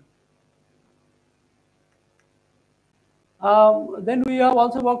prediction system. Then we have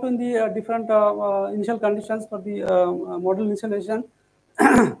also worked on the different initial conditions for the model initialization.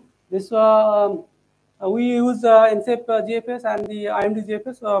 This we use NCEP GFS and the IMD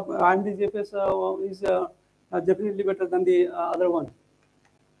GFS. IMD GFS is definitely better than the other one.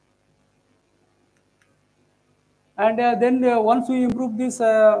 And then once we improve this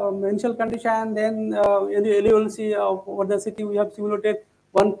initial condition, then in the LULC over the city, we have simulated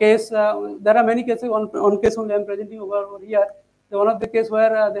one case. There are many cases. One case only I am presenting over here. So one of the case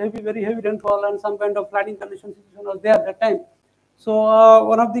where there will be very heavy rainfall and some kind of flooding condition situation was there at that time. So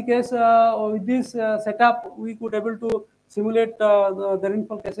one of the case with this setup, we could able to simulate the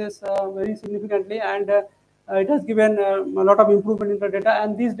rainfall cases very significantly, and it has given a lot of improvement in the data.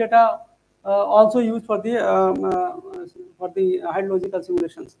 And this data also used for the hydrological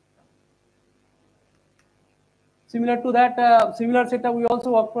simulations. Similar to that, similar setup we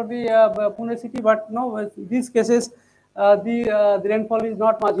also work for the Pune city, but no, in these cases the rainfall is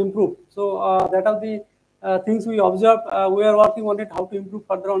not much improved. So that are the things we observe. We are working on it, how to improve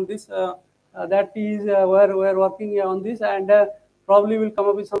further on this. That is where we are working on this, and probably will come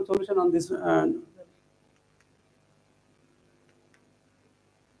up with some solution on this.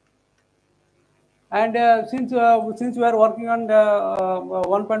 And since we are working on the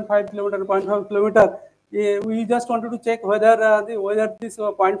 1.5 kilometer, 0.5 kilometer, we just wanted to check whether whether this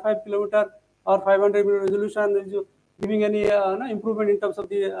 0.5 kilometer or 500 meter resolution is giving any improvement in terms of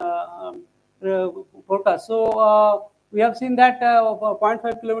the forecast. So we have seen that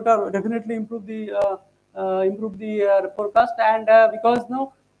 0.5 kilometer definitely improve the forecast, and because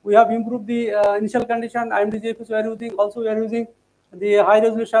now we have improved the initial condition, IMDGFS we are using. Also we are using the high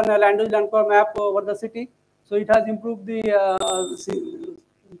resolution land use land cover map over the city, so it has improved the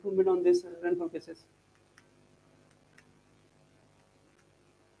improvement on this rainfall cases.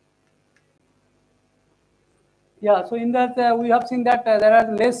 Yeah, so in that we have seen that there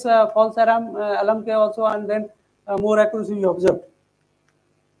are less false alarm also, and then more accuracy we observed.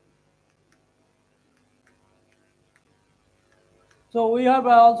 So we have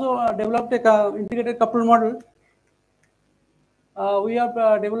also developed a integrated coupled model. We have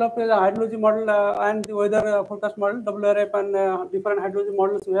developed a hydrology model and the weather forecast model, WRF, and different hydrology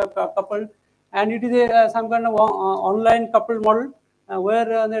models we have coupled. And it is some kind of online coupled model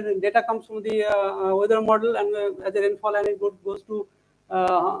where the data comes from the weather model, and as a rainfall, and it goes to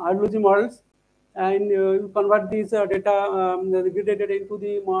hydrology models. And you convert these data, the grid data, into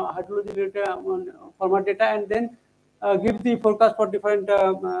the hydrology data format data, and then give the forecast for different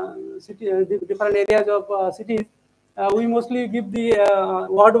different areas of cities. We mostly give the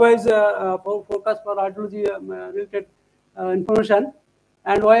ward-wise forecast for hydrology related information.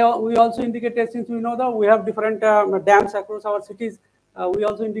 And we also indicated, since we know that we have different dams across our cities, we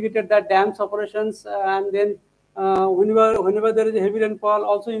also indicated that dams operations, and then whenever there is a heavy rainfall,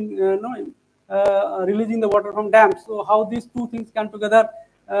 also in releasing the water from dams. So how these two things come together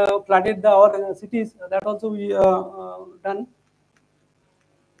flooded our cities, that also we done.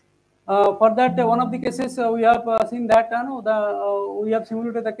 For that, one of the cases we have seen that we have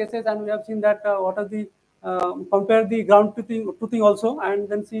simulated the cases, and we have seen that what are the compare the ground truthing also, and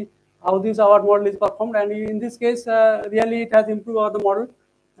then see how this our model is performed. And in this case, really it has improved the model.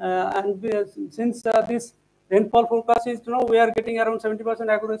 Since this rainfall forecast is, we are getting around 70%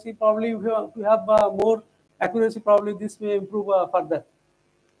 accuracy. Probably if we have more accuracy, probably this may improve further.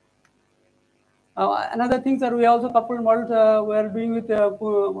 Another things that we also coupled models we are doing with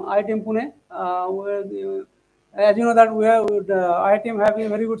IITM Pune. As you know that we have IITM having a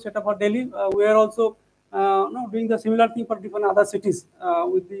very good setup for Delhi. We are also doing the similar thing for different other cities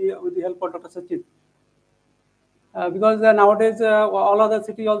with the help of Dr. Sachin. Because nowadays all other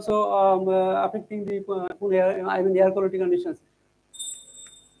cities also affecting the Pune, air quality conditions.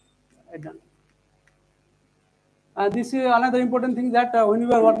 This is another important thing, that when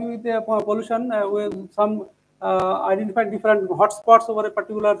we are working with pollution, with some identify different hotspots over a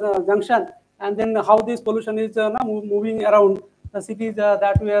particular junction, and then how this pollution is moving around the cities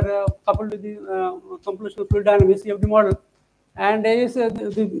that we are coupled with the computational fluid dynamics CFD model. And the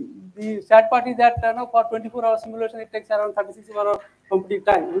sad part is that for 24-hour simulation, it takes around 36 hours of computing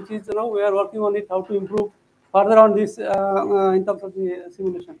time, which is we are working on it, how to improve further on this in terms of the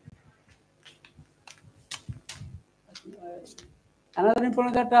simulation. Another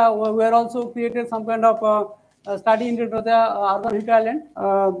important that we are also created some kind of study into the urban heat island.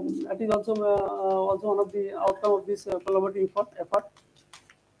 That is also one of the outcome of this collaborative effort.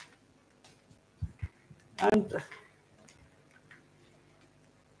 And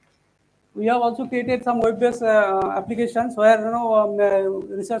we have also created some web-based applications where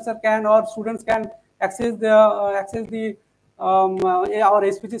researcher can, or students can access the our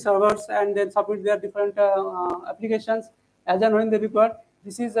HPC servers, and then submit their different applications as and when they require.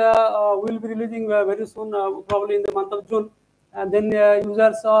 This is we'll be releasing very soon, probably in the month of June. And then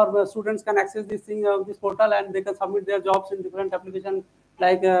users or students can access this thing, this portal, and they can submit their jobs in different applications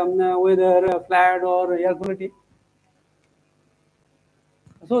like weather, flood, or air quality.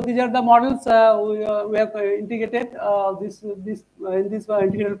 So these are the models we have integrated in this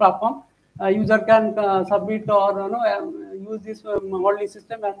integrated platform. User can submit or use this modeling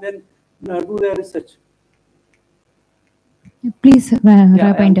system, and then do their research. Please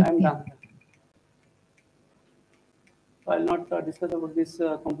wrap I'm up. done. So I'll not discuss about this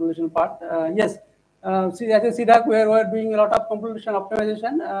computation part. Yes, see, as a CDAC, we are doing a lot of computation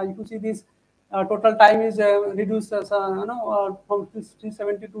optimization. You can see this total time is reduced from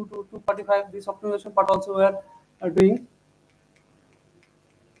 372 to 245. This optimization part also we are doing.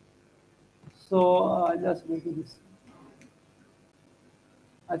 So I'll just go to this.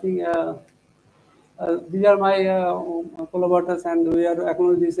 I think these are my collaborators, and we are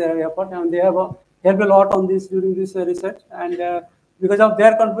acknowledging this effort, and they have helped a lot on this during this research, and because of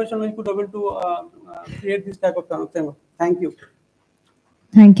their contribution, we could able to create this type of framework. Thank you.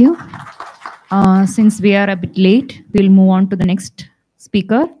 Thank you. Since we are a bit late, we'll move on to the next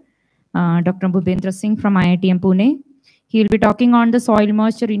speaker, Dr. Bhupendra Singh from IITM Pune. He will be talking on the soil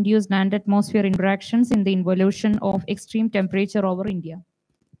moisture-induced land atmosphere interactions in the evolution of extreme temperature over India.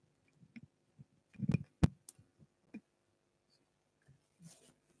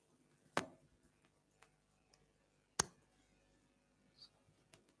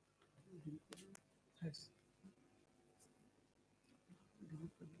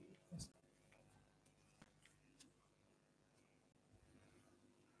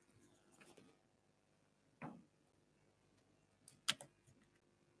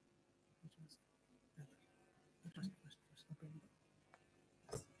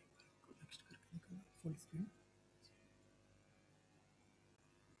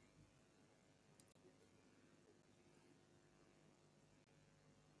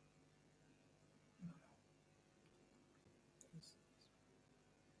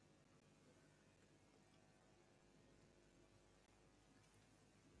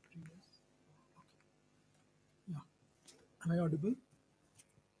 Am I audible?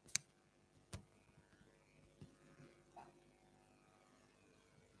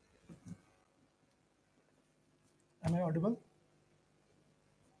 Am I audible?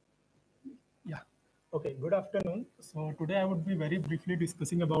 Yeah. Okay, good afternoon. So today I would be very briefly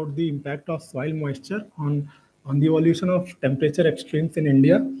discussing about the impact of soil moisture on the evolution of temperature extremes in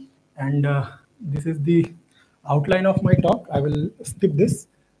India. And this is the outline of my talk. I will skip this.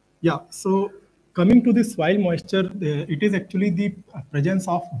 Yeah, so coming to the soil moisture, it is actually the presence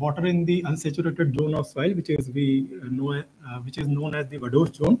of water in the unsaturated zone of soil, which is known as the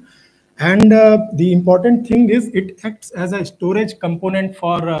Vadose zone. And the important thing is it acts as a storage component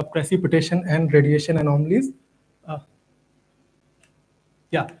for precipitation and radiation anomalies.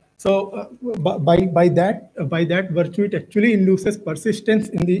 Yeah. So by that virtue, it actually induces persistence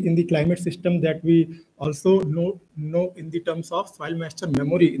in the climate system that we also know in the terms of soil moisture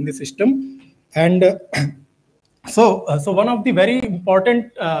memory in the system. And so one of the very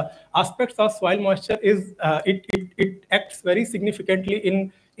important aspects of soil moisture is it acts very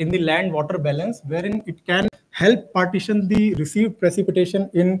significantly in the land water balance, wherein it can help partition the received precipitation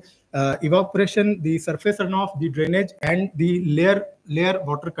in evaporation, the surface runoff, the drainage, and the layer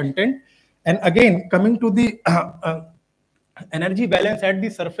water content. And again, coming to the energy balance at the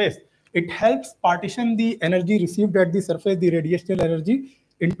surface, it helps partition the energy received at the surface, the radiational energy,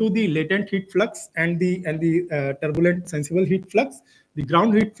 into the latent heat flux and the turbulent sensible heat flux, the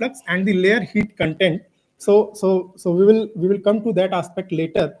ground heat flux, and the layer heat content. So we will come to that aspect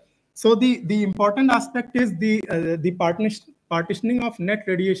later. So the important aspect is the partitioning of net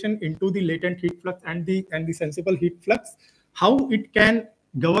radiation into the latent heat flux and the sensible heat flux, how it can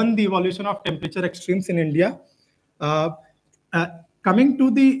govern the evolution of temperature extremes in India. Coming to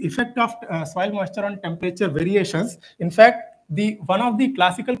the effect of soil moisture on temperature variations, in fact, one of the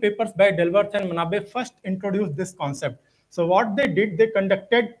classical papers by Delworth and Manabe first introduced this concept. So what they did, they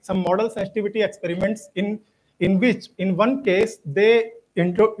conducted some model sensitivity experiments in which, in one case, they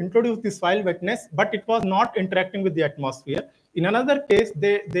introduced the soil wetness, but it was not interacting with the atmosphere. In another case,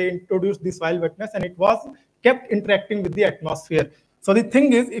 they introduced the soil wetness and it was kept interacting with the atmosphere. So the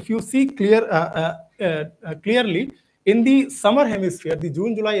thing is, if you see clearly, in the summer hemisphere, the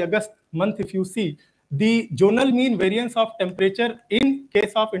June, July, August month, if you see, the zonal mean variance of temperature in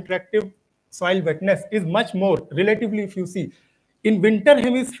case of interactive soil wetness is much more, relatively, if you see. In winter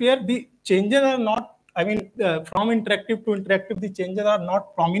hemisphere, the changes are not, from interactive to interactive, the changes are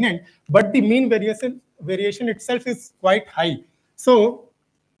not prominent, but the mean variation itself is quite high. So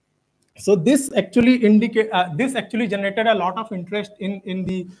this actually generated a lot of interest in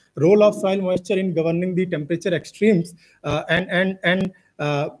the role of soil moisture in governing the temperature extremes,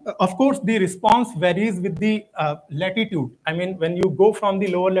 of course, the response varies with the latitude. I mean, when you go from the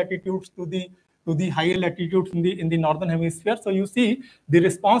lower latitudes to the higher latitudes in the northern hemisphere, so you see the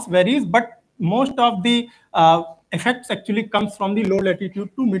response varies, but most of the effects actually comes from the low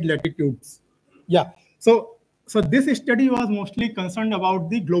latitude to mid latitudes. Yeah. So this study was mostly concerned about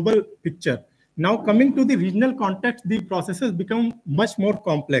the global picture. Now coming to the regional context, the processes become much more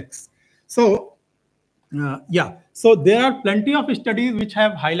complex. So so there are plenty of studies which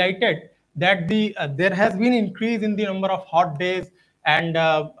have highlighted that there has been increase in the number of hot days, and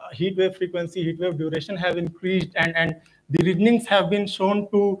heat wave frequency, heat wave duration have increased, and the reasonings have been shown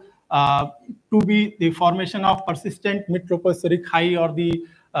to be the formation of persistent mid-tropospheric high, or the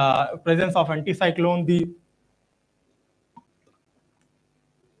presence of anticyclone, the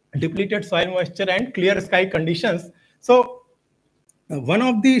depleted soil moisture, and clear sky conditions. So one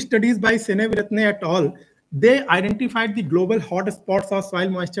of the studies by Seneviratne et al., they identified the global hot spots of soil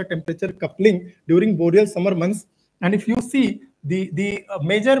moisture temperature coupling during boreal summer months. And if you see, the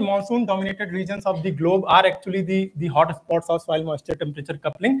major monsoon dominated regions of the globe are actually the hot spots of soil moisture temperature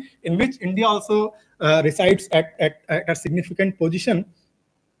coupling, in which India also resides at a significant position.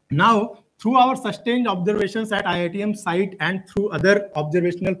 Now, through our sustained observations at IITM site and through other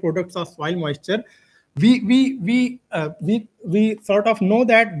observational products of soil moisture, we sort of know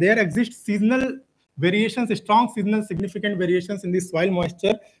that there exists seasonal variations, strong seasonal significant variations in the soil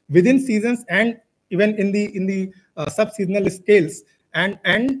moisture within seasons and even in the sub-seasonal scales. And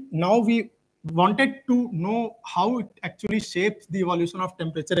now we wanted to know how it actually shapes the evolution of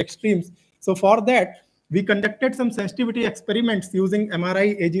temperature extremes. So for that, we conducted some sensitivity experiments using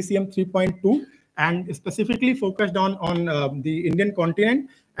MRI AGCM 3.2 and specifically focused on the Indian continent.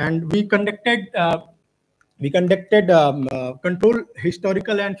 And we conducted control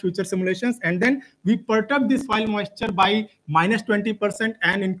historical and future simulations, and then we perturbed the soil moisture by -20%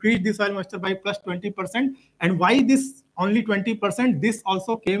 and increased the soil moisture by +20%. And why this only 20%, this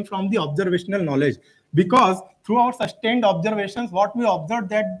also came from the observational knowledge, because through our sustained observations, what we observed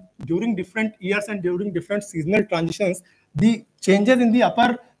that during different years and during different seasonal transitions, the changes in the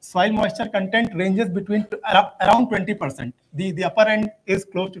upper soil moisture content ranges between around 20%. The upper end is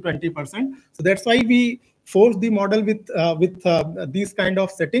close to 20%. So that's why we force the model with these kind of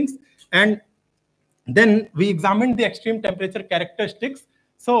settings. And then we examined the extreme temperature characteristics.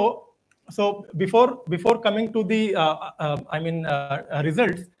 So before coming to the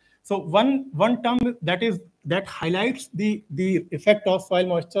results, so one term that highlights the effect of soil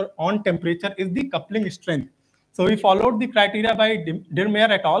moisture on temperature is the coupling strength. So we followed the criteria by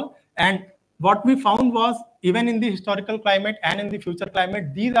Dirmeyer et al. And what we found was, even in the historical climate and in the future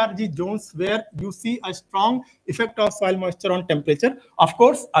climate, these are the zones where you see a strong effect of soil moisture on temperature. Of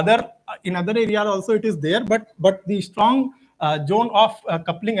course, in other areas also it is there, but the strong zone of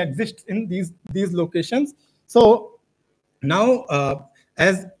coupling exists in these locations. So now,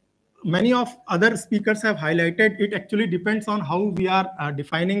 as many of other speakers have highlighted, it actually depends on how we are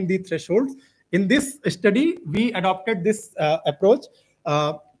defining the thresholds. In this study, we adopted this approach.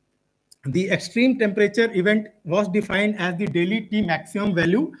 The extreme temperature event was defined as the daily T maximum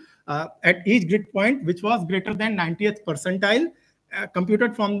value at each grid point, which was greater than 90th percentile,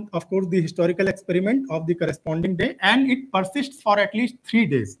 computed from, of course, the historical experiment of the corresponding day, and it persists for at least 3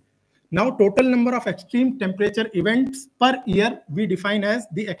 days. Now, total number of extreme temperature events per year, we define as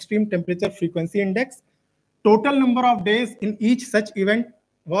the extreme temperature frequency index. Total number of days in each such event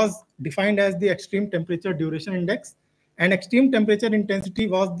was defined as the extreme temperature duration index. And extreme temperature intensity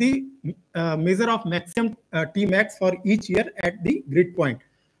was the measure of maximum Tmax for each year at the grid point.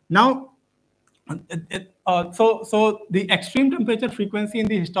 Now, so the extreme temperature frequency in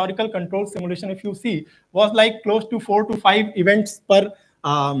the historical control simulation, if you see, was like close to 4 to 5 events per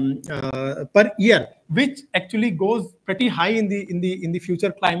year, which actually goes pretty high in the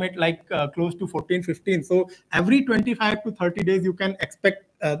future climate, like close to 14, 15. So every 25 to 30 days, you can expect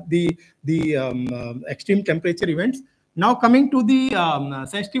the extreme temperature events. Now coming to the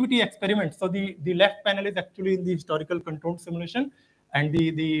sensitivity experiment. So the left panel is actually in the historical control simulation, and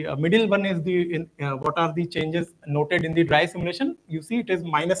the middle one is what are the changes noted in the dry simulation. You see it is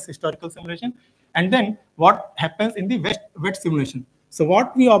minus historical simulation. And then what happens in the wet simulation. So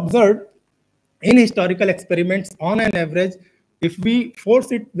what we observed in historical experiments, on an average, if we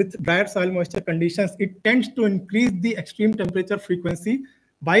force it with drier soil moisture conditions, it tends to increase the extreme temperature frequency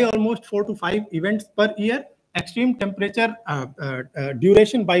by almost 4 to 5 events per year, extreme temperature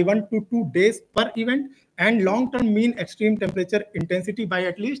duration by 1 to 2 days per event, and long-term mean extreme temperature intensity by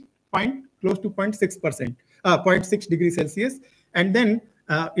at least close to 0.6 degrees Celsius. And then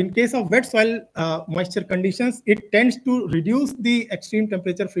in case of wet soil moisture conditions, it tends to reduce the extreme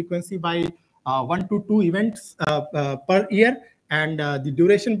temperature frequency by 1 to 2 events per year, and the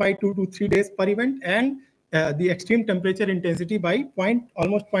duration by 2 to 3 days per event, and the extreme temperature intensity by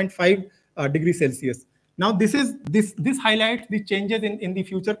almost 0.5 degrees Celsius. Now, this highlights the changes in the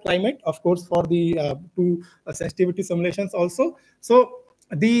future climate, of course, for the two sensitivity simulations also. So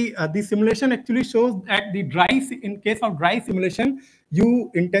the simulation actually shows that in case of dry simulation,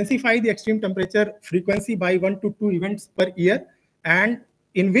 you intensify the extreme temperature frequency by 1 to 2 events per year, and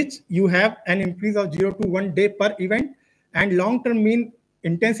in which you have an increase of 0 to 1 day per event, and long-term mean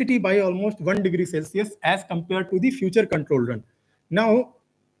intensity by almost 1 degree Celsius as compared to the future control run. Now,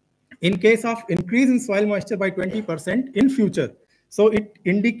 in case of increase in soil moisture by 20% in future, so it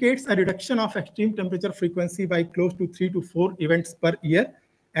indicates a reduction of extreme temperature frequency by close to 3 to 4 events per year,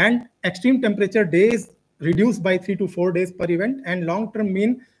 and extreme temperature days reduced by 3 to 4 days per event, and long-term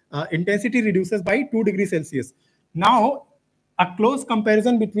mean intensity reduces by 2 degrees Celsius. Now, a close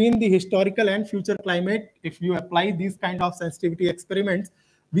comparison between the historical and future climate, if you apply these kind of sensitivity experiments,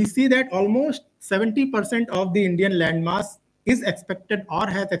 we see that almost 70% of the Indian landmass is expected or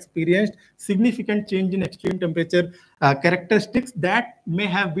has experienced significant change in extreme temperature characteristics that may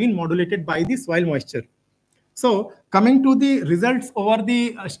have been modulated by the soil moisture. So coming to the results over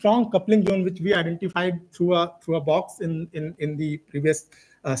the strong coupling zone, which we identified through a box in the previous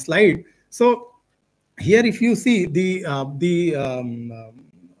slide. So here, if you see the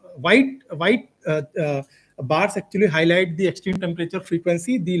white bars actually highlight the extreme temperature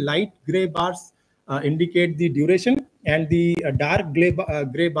frequency, the light gray bars indicate the duration, and the dark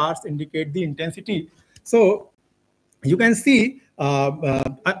gray bars indicate the intensity. So you can see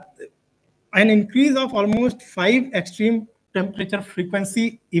an increase of almost 5 extreme temperature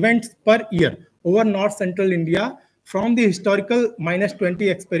frequency events per year over north central India from the historical -20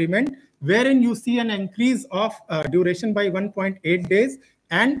 experiment, wherein you see an increase of duration by 1.8 days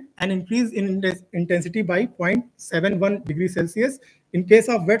and an increase in intensity by 0.71 degrees Celsius. In case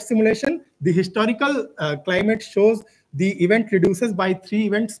of wet simulation, the historical climate shows the event reduces by 3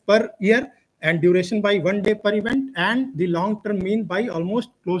 events per year and duration by 1 day per event, and the long-term mean by almost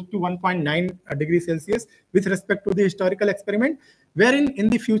close to 1.9 degrees Celsius with respect to the historical experiment, wherein in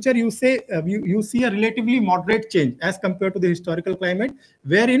the future you say you see a relatively moderate change as compared to the historical climate,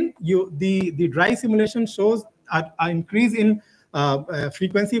 wherein the dry simulation shows an increase in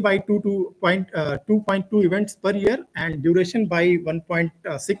frequency by 2.2 events per year and duration by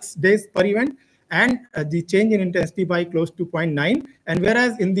 1.6 days per event, and the change in intensity by close to 0.9. And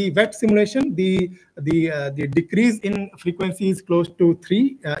whereas in the wet simulation, the decrease in frequency is close to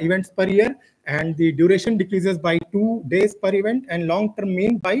 3 events per year, and the duration decreases by 2 days per event, and long-term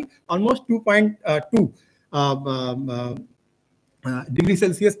mean by almost 2.2 degrees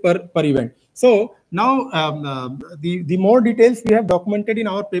Celsius per event. So now the more details we have documented in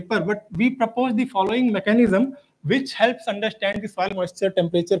our paper, but we propose the following mechanism which helps understand the soil moisture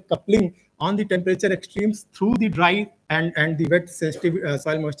temperature coupling on the temperature extremes through the dry and the wet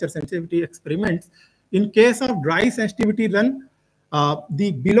soil moisture sensitivity experiments. In case of dry sensitivity run,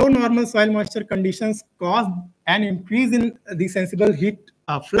 the below normal soil moisture conditions cause an increase in the sensible heat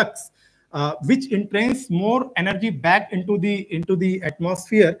flux, which entrains more energy back into the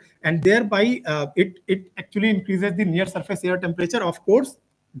atmosphere, and thereby it actually increases the near surface air temperature, of course,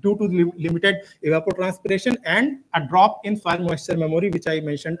 due to limited evapotranspiration and a drop in soil moisture memory, which I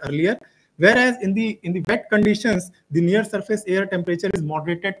mentioned earlier. Whereas in the wet conditions, the near surface air temperature is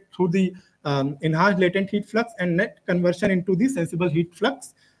moderated through the enhanced latent heat flux and net conversion into the sensible heat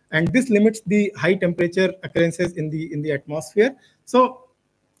flux, and this limits the high temperature occurrences in the atmosphere. So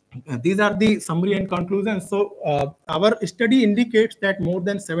these are the summary and conclusions. So our study indicates that more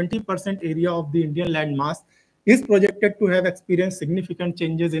than 70% area of the Indian land mass is projected to have experienced significant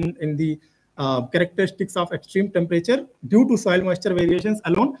changes in the characteristics of extreme temperature due to soil moisture variations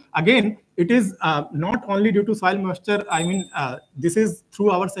alone. Again, it is not only due to soil moisture. I mean, this is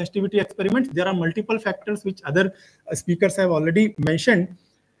through our sensitivity experiments. There are multiple factors which other speakers have already mentioned.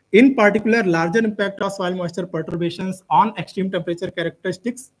 In particular, larger impact of soil moisture perturbations on extreme temperature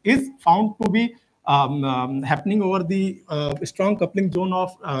characteristics is found to be happening over the strong coupling zone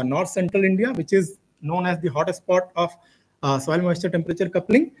of north central India, which is known as the hotspot of soil moisture temperature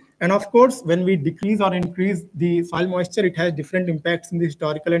coupling. And of course, when we decrease or increase the soil moisture, it has different impacts in the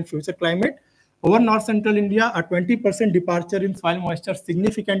historical and future climate. Over north central India, a 20% departure in soil moisture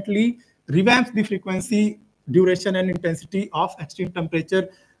significantly revamps the frequency, duration, and intensity of extreme temperature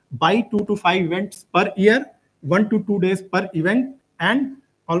by 2 to 5 events per year, 1 to 2 days per event, and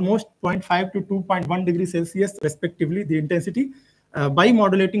almost 0.5 to 2.1 degrees Celsius respectively, the intensity, by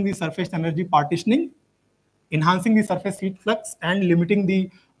modulating the surface energy partitioning, enhancing the surface heat flux, and limiting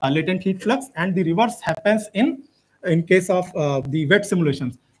the latent heat flux. And the reverse happens in case of the wet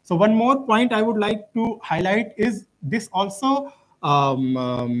simulations. So one more point I would like to highlight is this also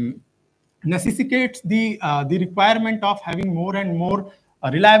necessitates the requirement of having more and more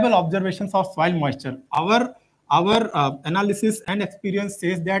reliable observations of soil moisture. Our analysis and experience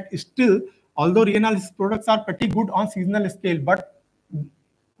says that still, although reanalysis products are pretty good on seasonal scale, but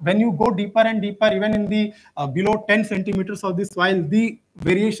when you go deeper and deeper, even in the below 10 centimeters of the soil, the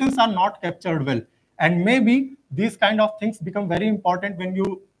variations are not captured well. And maybe these kind of things become very important when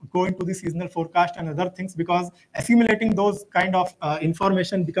you go into the seasonal forecast and other things, because assimilating those kind of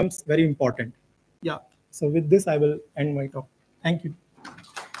information becomes very important. Yeah. So with this, I will end my talk. Thank you.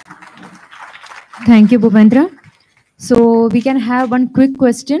 Thank you, Bhupendra. So we can have one quick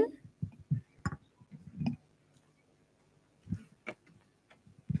question.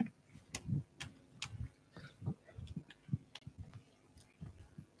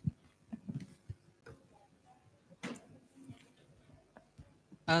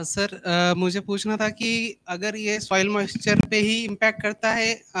 Sir मुझे पूछना था कि अगर ये soil moisture पे ही impact करता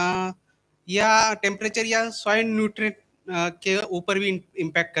है या टेम्परेचर या सॉइल न्यूट्रिएंट के ऊपर भी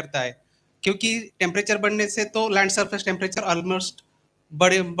इम्पैक्ट करता है, क्योंकि टेम्परेचर बढ़ने से तो लैंड सरफेस टेम्परेचर ऑलमोस्ट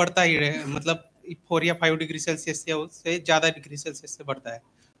बढ़ता ही रहे, मतलब 4 या 5 डिग्री सेल्सियस या उससे ज़्यादा डिग्री सेल्सियस से बढ़ता है,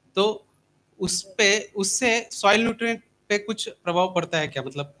 तो उससे सॉइल न्यूट्रिएंट पे कुछ प्रभाव पड़ता है क्या,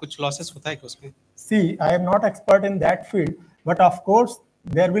 मतलब कुछ लॉसेस होता है क्या उसमें? See, I am not expert in that field, but of course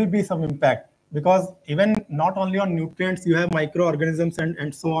there will be some impact, because even not only on nutrients, you have microorganisms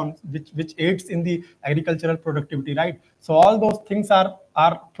and so on, which aids in the agricultural productivity, right? So all those things are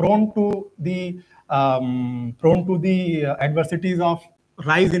prone to the adversities of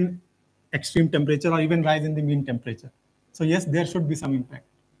rise in extreme temperature or even rise in the mean temperature. So yes, there should be some impact.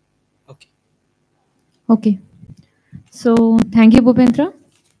 Okay. Okay. So thank you, Bhupendra.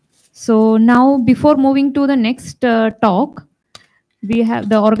 So now, before moving to the next talk,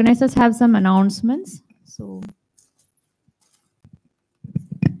 the organizers have some announcements. So.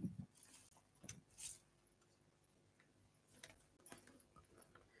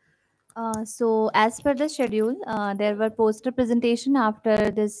 So as per the schedule, there were poster presentation after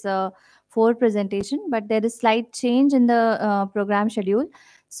this 4 presentation, but there is slight change in the program schedule.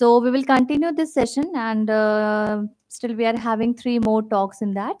 So we will continue this session, and still we are having 3 more talks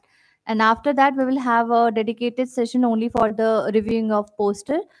in that. And after that, we will have a dedicated session only for the reviewing of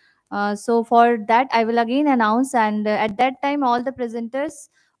poster. So for that, I will again announce, and at that time, all the presenters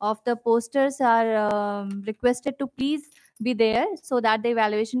of the posters are requested to please be there so that the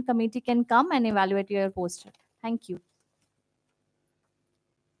evaluation committee can come and evaluate your poster. Thank you.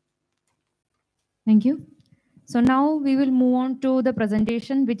 Thank you. So now we will move on to the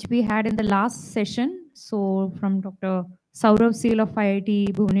presentation which we had in the last session. So from Dr. Saurav Seal of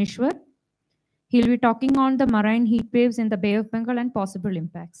IIT Bhubaneswar. He'll be talking on the marine heat waves in the Bay of Bengal and possible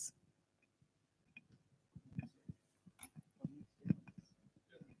impacts.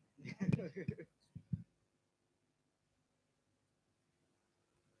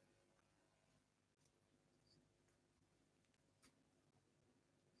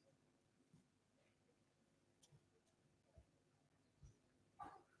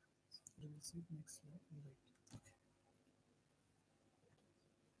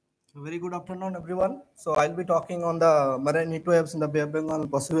 Very good afternoon, everyone. So I'll be talking on the marine heat waves in the Bay of Bengal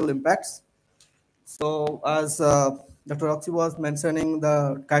and possible impacts. So as Dr. Roxy was mentioning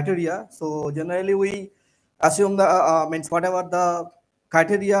the criteria, so generally we assume the means whatever the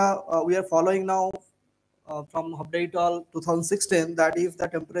criteria we are following now from Hubday et al. 2016, that if the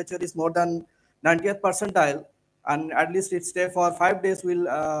temperature is more than 90th percentile and at least it stay for 5 days, we'll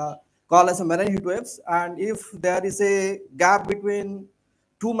call as a marine heat waves. And if there is a gap between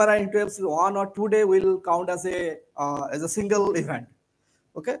 2 marine heat waves, 1 or 2 day will count as a single event.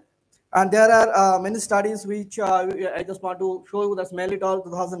 Okay. And there are many studies which I just want to show you. That's mainly all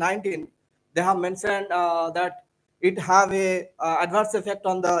 2019. They have mentioned that it have a adverse effect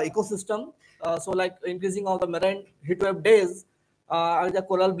on the ecosystem. So like increasing of the marine heat wave days, the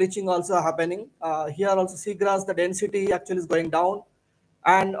coral bleaching also happening. Here also seagrass, the density actually is going down,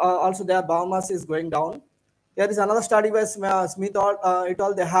 and also their biomass is going down. There is another study by Smith et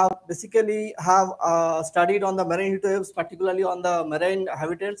al. They have basically studied on the marine heat waves, particularly on the marine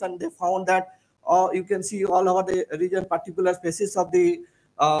habitats, and they found that you can see all over the region, particular species of the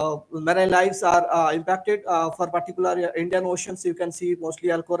marine lives are impacted. For particular Indian oceans, you can see mostly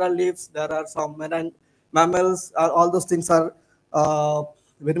coral reefs. There are some marine mammals. All those things are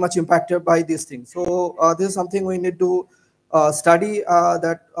very much impacted by these things. So this is something we need to study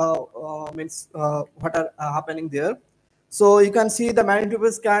that means what are happening there. So you can see the marine heat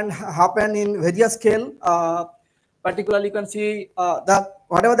waves can happen in various scale. Particularly, you can see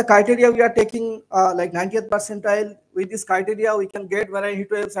whatever the criteria we are taking, like 90th percentile. With this criteria, we can get marine heat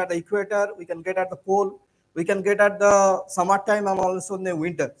waves at the equator. We can get at the pole. We can get at the summertime and also in the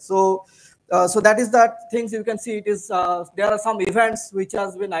winter. So, so that is that things you can see. It is there are some events which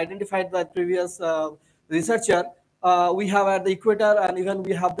has been identified by previous researcher. We have at the equator, and even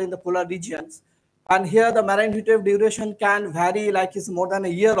we have in the polar regions. And here the marine heat wave duration can vary, like it's more than a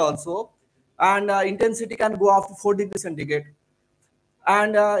year also, and intensity can go up to 4 degrees centigrade.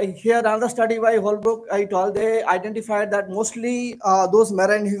 And here another study by Holbrook et al. They identified that mostly those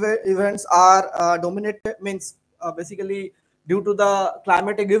marine events are dominated, means basically due to the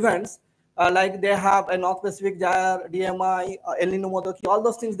climatic events, like they have a North Pacific gyre, DMI, El Nino Modoki, all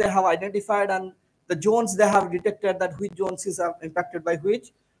those things they have identified, and the zones they have detected that which zones is impacted by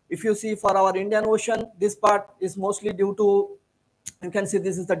which. If you see for our Indian Ocean, this part is mostly due to, you can see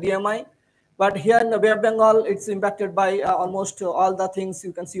this is the DMI. But here in the Bay of Bengal, it's impacted by almost all the things.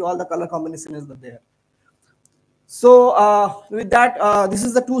 You can see all the color combination is there. So with that, this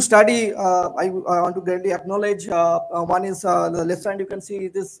is the 2 study I want to greatly acknowledge. One is the left side, you can see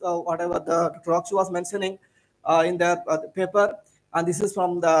this whatever the Roxy was mentioning in the paper, and this is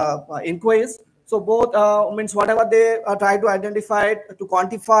from the inquiries. So both means whatever they try to identify, to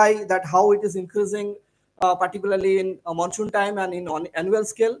quantify that how it is increasing, particularly in monsoon time and in on annual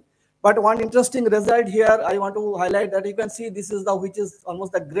scale. But one interesting result here I want to highlight, that you can see this is the, which is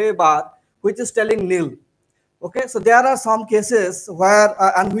almost the gray bar, which is telling nil. Okay, so there are some cases where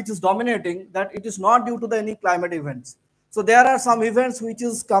and which is dominating, that it is not due to the any climate events. So there are some events which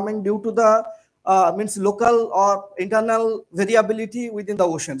is coming due to the means local or internal variability within the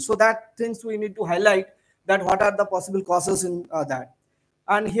ocean. So that things we need to highlight, that what are the possible causes in that.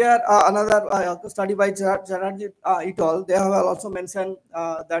 And here another study by Chatterjee et al. They have also mentioned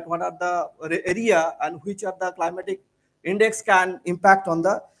that what are the area and which are the climatic index can impact on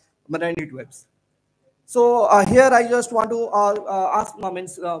the marine heat waves. So here I just want to ask,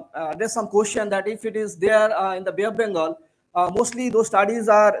 address some question that if it is there in the Bay of Bengal, mostly those studies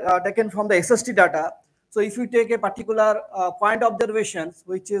are taken from the SST data. So if you take a particular point observations,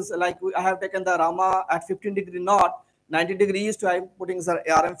 which is like I have taken the Rama at 15 degree north, 90 degree east, I'm putting the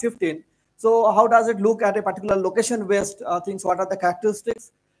RM15. So how does it look at a particular location based things? What are the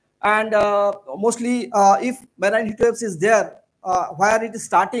characteristics? And mostly if marine heat waves is there, where it is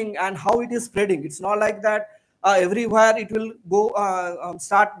starting and how it is spreading. It's not like that everywhere it will go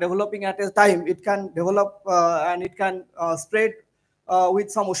start developing at a time. It can develop and it can spread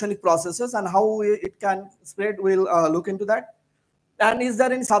with some oceanic processes, and how it can spread, we'll look into that. And is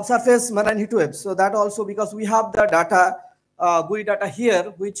there any subsurface marine heat waves? So that also, because we have the data, GUI data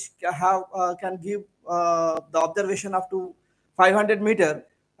here, which have can give the observation up to 500 meter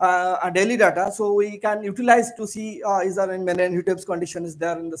daily data. So we can utilize to see is there any marine heat waves condition is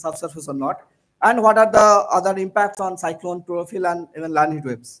there in the subsurface or not, and what are the other impacts on cyclone profile and even land heat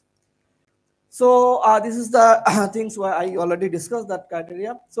waves. So this is the things where I already discussed that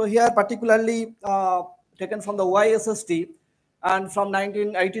criteria. So here particularly taken from the YSST, and from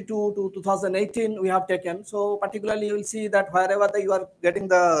 1982 to 2018 we have taken. So particularly you will see that wherever you are getting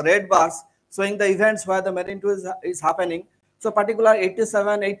the red bars showing the events where the marine heat is happening. So particular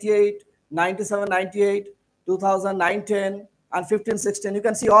 87, 88, 97, 98, 2009, 10, and 15, 16. You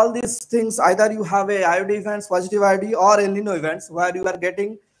can see all these things. Either you have a IOD events, positive IOD, or El Nino events where you are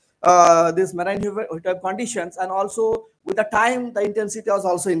getting this marine heat wave conditions, and also with the time the intensity was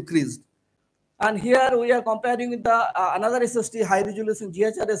also increased. And here we are comparing with the another SST, high resolution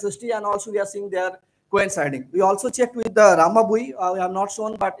GHR SST, and also we are seeing their coinciding. We also checked with the Rama buoy. We have not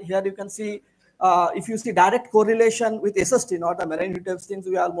shown, but here you can see if you see direct correlation with SST, not the marine heat waves things,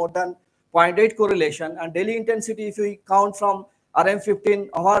 we are more than 0.8 correlation. And daily intensity, if we count from RM15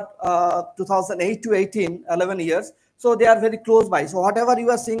 or 2008 to 18, 11 years, so they are very close by. So whatever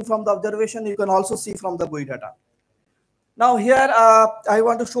you are seeing from the observation, you can also see from the buoy data. Now here I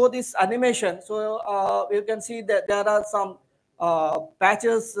want to show this animation. So you can see that there are some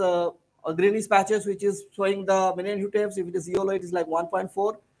patches, greenish patches, which is showing the marine heat waves. If it is yellow, it is like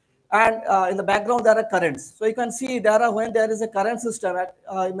 1.4. And in the background, there are currents. So you can see there are, when there is a current system,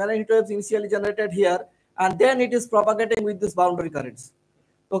 marine heat waves initially generated here, and then it is propagating with this boundary currents.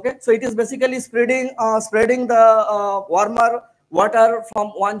 Okay, so it is basically spreading the warmer water from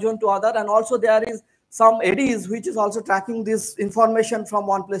one zone to other, and also there is some eddies which is also tracking this information from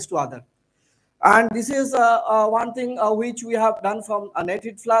one place to other. And this is one thing which we have done from a net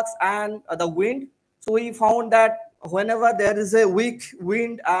heat flux and the wind. So we found that whenever there is a weak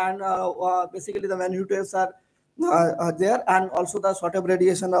wind and basically the marine heat waves are there, and also the short wave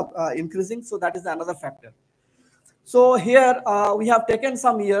radiation of increasing. So that is another factor. So here we have taken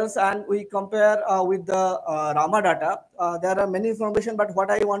some years and we compare with the Rama data. There are many information, but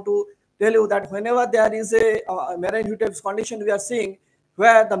what I want to tell you that whenever there is a marine heat waves condition, we are seeing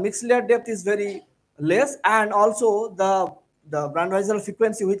where the mixed layer depth is very less, and also the Brandweiser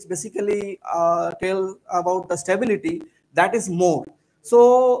frequency, which basically tell about the stability, that is more.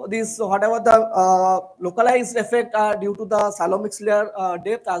 So this, whatever the localized effect are due to the shallow mixed layer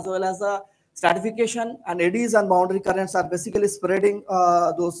depth, as well as the stratification and eddies and boundary currents are basically spreading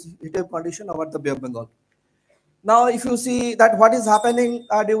those heat wave condition over the Bay of Bengal. Now, if you see that what is happening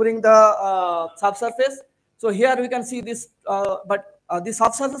during the subsurface, so here we can see this, but the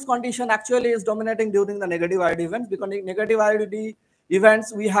subsurface condition actually is dominating during the negative IOD events, because in negative IOD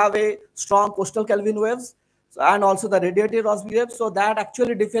events we have a strong coastal Kelvin waves, and also the radiative Rossby waves. So that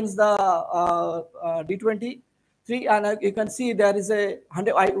actually defends the D23, and you can see there is a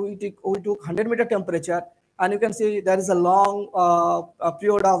 100. We took 100-meter temperature, and you can see there is a long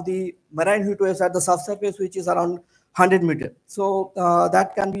period of the marine heat waves at the subsurface, which is around 100 meters. So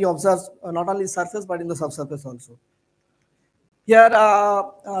that can be observed not only surface but in the subsurface also. Here,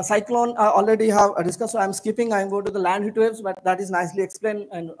 cyclone already have discussed, so I'm skipping. I'm going to the land heat waves, but that is nicely explained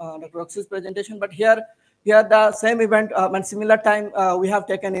in Dr. Roxy's presentation. But here the same event and similar time we have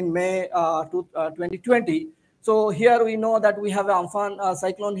taken in May 2020. So here we know that we have an Amphan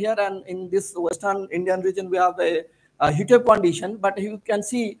cyclone here, and in this western Indian region we have a heat wave condition. But you can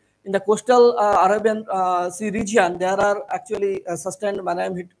see in the coastal Arabian Sea region, there are actually a sustained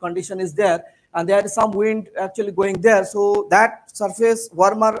marine heat condition is there, and there is some wind actually going there. So that surface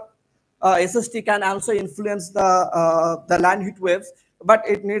warmer SST can also influence the land heat waves, but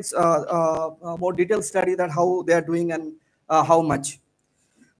it needs more detailed study that how they are doing and how much.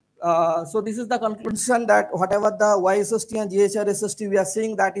 So this is the conclusion that whatever the YSST and GHRSST we are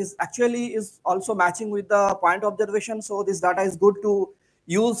seeing, that is actually is also matching with the point observation. So this data is good to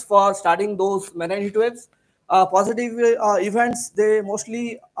use for studying those marine heat waves. Positive events, they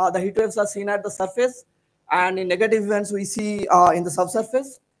mostly the heat waves are seen at the surface, and in negative events we see in the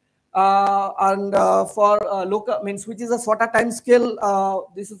subsurface. For local means, which is a shorter time scale,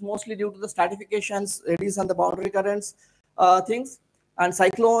 this is mostly due to the stratifications, eddies, and the boundary currents things. And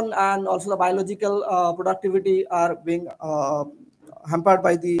cyclone and also the biological productivity are being hampered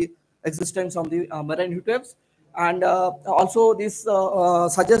by the existence of the marine heat waves. And also this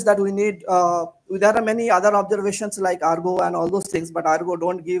suggests that we need, there are many other observations like Argo and all those things, but Argo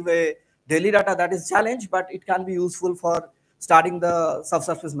don't give a daily data, that is challenge, but it can be useful for studying the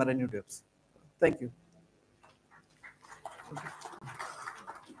subsurface marine heat waves. Thank you.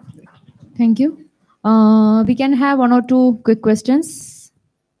 Thank you. We can have 1 or 2 quick questions.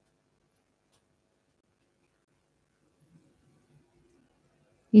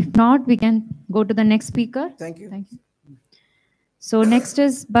 If not, we can go to the next speaker. Thank you. Thank you. So next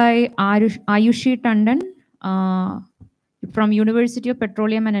is by Aayushi Tandon from University of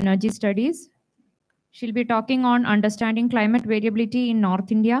Petroleum and Energy Studies. She'll be talking on understanding climate variability in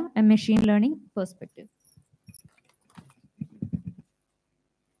North India, a machine learning perspective.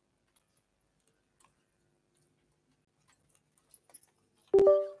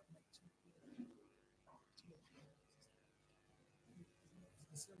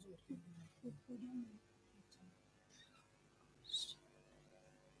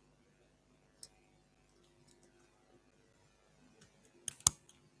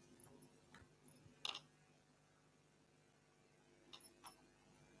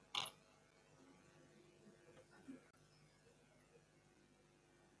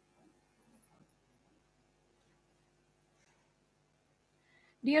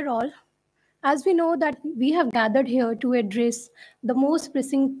 Dear all, as we know that we have gathered here to address the most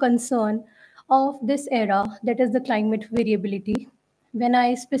pressing concern of this era, that is the climate variability. When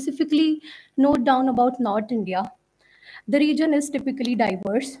I specifically note down about North India, the region is typically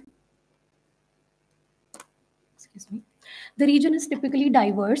diverse. Excuse me. The region is typically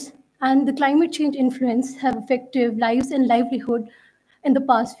diverse, and the climate change influence have affected lives and livelihood in the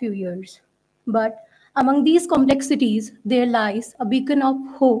past few years. But among these complexities, there lies a beacon of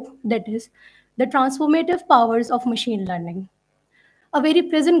hope, that is, the transformative powers of machine learning. A very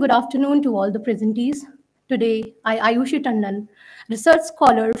pleasant good afternoon to all the presentees. Today, Aayushi Tandon, research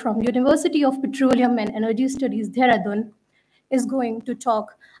scholar from University of Petroleum and Energy Studies, Dehradun, is going to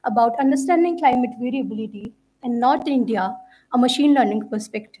talk about understanding climate variability in North India, a machine learning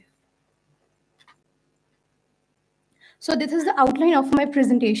perspective. So this is the outline of my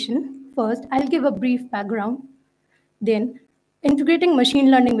presentation. First, I'll give a brief background. Then, integrating machine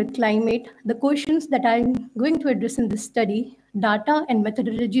learning with climate, the questions that I'm going to address in this study, data and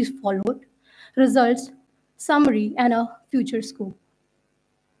methodologies followed, results, summary, and a future scope.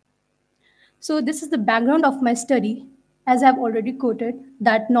 So this is the background of my study. As I've already quoted,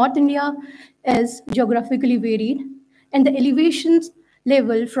 that North India is geographically varied, and the elevations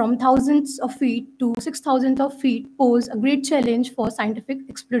level from thousands of feet to 6,000 of feet pose a great challenge for scientific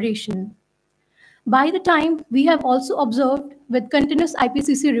exploration. By the time, we have also observed with continuous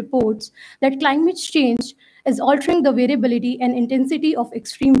IPCC reports that climate change is altering the variability and intensity of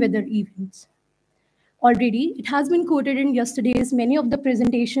extreme weather events. Already, it has been quoted in yesterday's many of the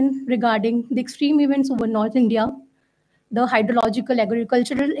presentation regarding the extreme events over North India, the hydrological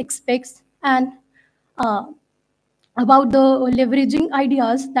agricultural aspects, and about the leveraging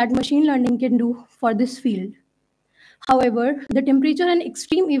ideas that machine learning can do for this field. However, the temperature and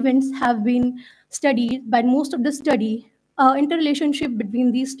extreme events have been studied by most of the study. Interrelationship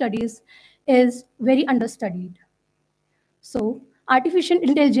between these studies is very understudied. So, artificial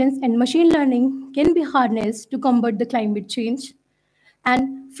intelligence and machine learning can be harnessed to combat the climate change.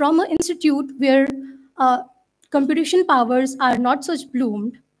 And from an institute where computation powers are not such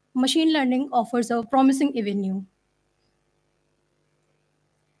bloomed, machine learning offers a promising avenue.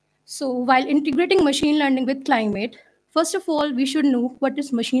 So while integrating machine learning with climate, first of all, we should know what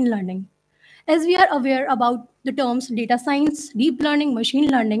is machine learning. As we are aware about the terms data science, deep learning, machine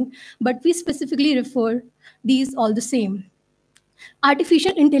learning, but we specifically refer these all the same.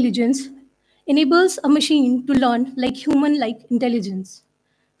 Artificial intelligence enables a machine to learn like human-like intelligence.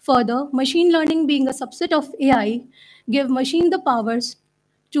 Further, machine learning being a subset of AI give machine the powers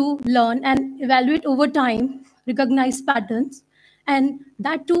to learn and evaluate over time, recognize patterns, and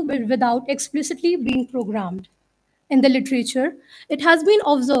that too without explicitly being programmed. In the literature, it has been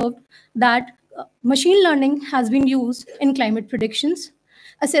observed that machine learning has been used in climate predictions,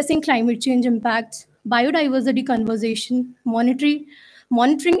 assessing climate change impacts, biodiversity conservation,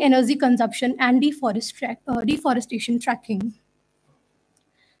 monitoring energy consumption, and deforestation tracking.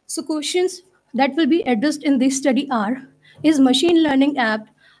 So questions that will be addressed in this study are, is machine learning apt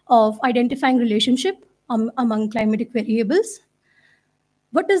of identifying relationship among climatic variables?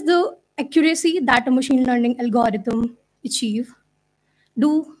 What is the accuracy that a machine learning algorithm achieve?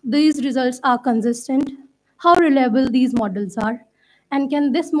 Do these results are consistent? How reliable these models are? And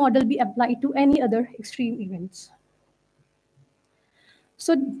can this model be applied to any other extreme events?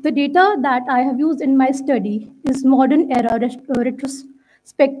 So the data that I have used in my study is modern era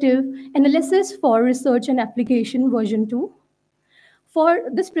retrospective analysis for research and application version 2. For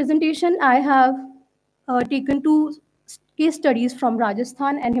this presentation, I have taken two case studies from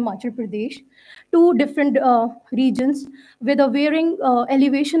Rajasthan and Himachal Pradesh, two different regions with a varying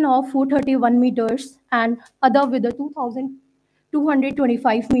elevation of 431 meters and other with a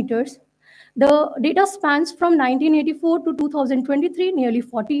 2,225 meters. The data spans from 1984 to 2023, nearly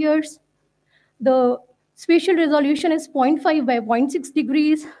 40 years. The spatial resolution is 0.5 by 0.6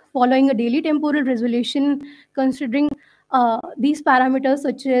 degrees, following a daily temporal resolution, considering these parameters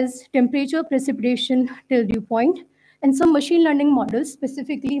such as temperature, precipitation, till dew point, and some machine learning models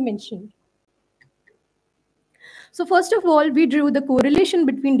specifically mentioned. So first of all, we drew the correlation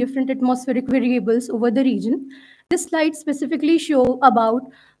between different atmospheric variables over the region. This slide specifically shows about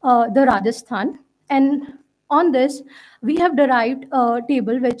the Rajasthan. And on this, we have derived a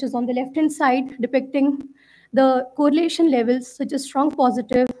table which is on the left-hand side depicting the correlation levels such as strong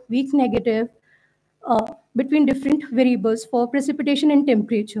positive, weak negative between different variables for precipitation and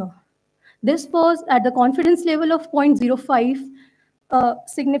temperature. This was at the confidence level of 0.05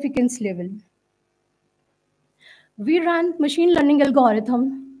 significance level. We ran machine learning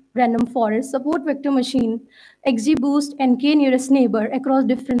algorithm, random forest, support vector machine, XGBoost, and K nearest neighbor across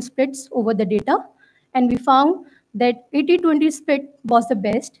different splits over the data. And we found that 80-20 split was the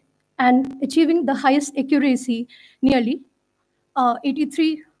best and achieving the highest accuracy, nearly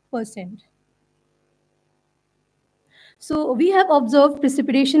 83%. So we have observed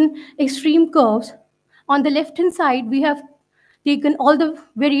precipitation extreme curves. On the left-hand side, we have taken all the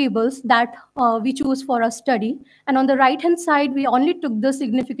variables that we choose for our study. And on the right-hand side, we only took the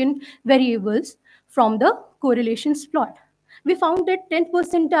significant variables from the correlations plot. We found that 10th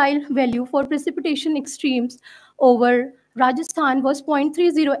percentile value for precipitation extremes over Rajasthan was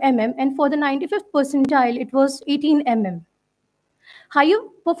 0.30 mm, and for the 95th percentile, it was 18 mm. Higher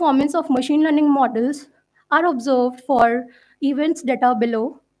performance of machine learning models are observed for events that are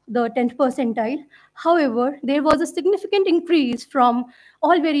below the 10th percentile. However, there was a significant increase from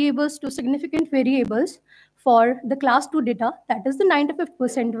all variables to significant variables for the class 2 data, that is the 95th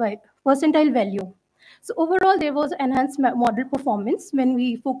percentile value. So overall, there was enhanced model performance when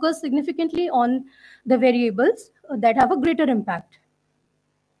we focus significantly on the variables that have a greater impact.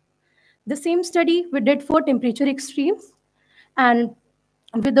 The same study we did for temperature extremes, and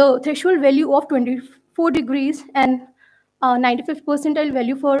with a threshold value of 24 degrees and 95th percentile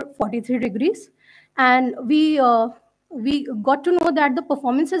value for 43 degrees. And we got to know that the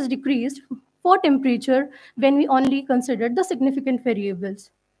performance has decreased for temperature when we only considered the significant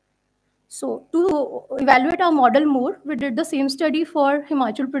variables. So to evaluate our model more, we did the same study for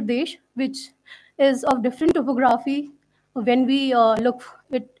Himachal Pradesh, which is of different topography when we look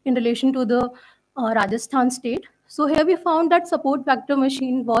at in relation to the Rajasthan state. So here we found that support vector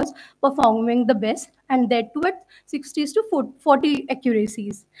machine was performing the best, and that too at 60 to 40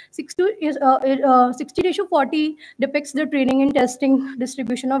 accuracies. 60:40 depicts the training and testing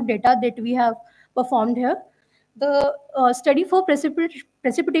distribution of data that we have performed here. The study for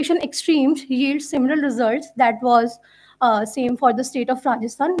precipitation extremes yields similar results that was same for the state of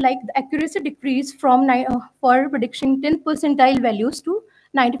Rajasthan, like the accuracy decreased from for prediction 10th percentile values to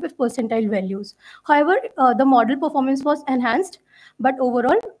 95th percentile values. However, the model performance was enhanced, but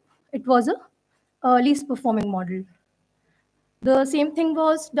overall, it was a least performing model. The same thing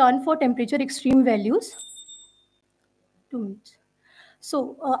was done for temperature extreme values. 2 minutes.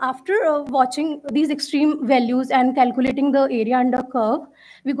 So after watching these extreme values and calculating the area under curve,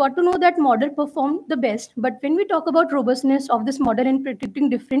 we got to know that model performed the best. But when we talk about robustness of this model in predicting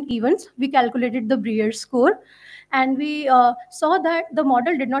different events, we calculated the Brier score. And we saw that the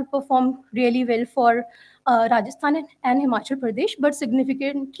model did not perform really well for Rajasthan and Himachal Pradesh, but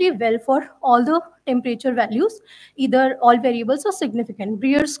significantly well for all the temperature values, either all variables or significant.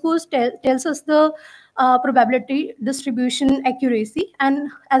 Brier scores tells us the probability distribution accuracy, and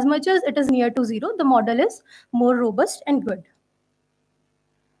as much as it is near to 0, the model is more robust and good.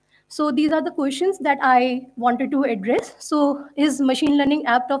 So these are the questions that I wanted to address. So is machine learning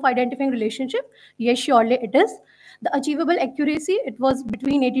apt of identifying relationship? Yes, surely it is. The achievable accuracy, it was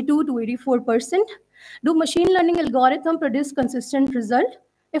between 82 to 84%. Do machine learning algorithm produce consistent result?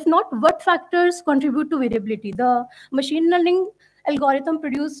 If not, what factors contribute to variability? The machine learning algorithm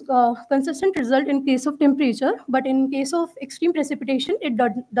produce consistent result in case of temperature, but in case of extreme precipitation, it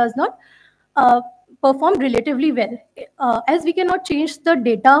does not perform relatively well. As we cannot change the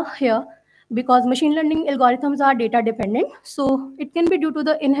data here, because machine learning algorithms are data dependent, so it can be due to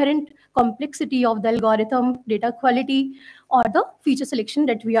the inherent complexity of the algorithm, data quality, or the feature selection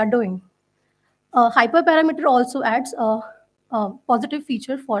that we are doing. Hyperparameter also adds a positive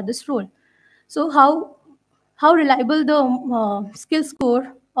feature for this role. So how reliable the skill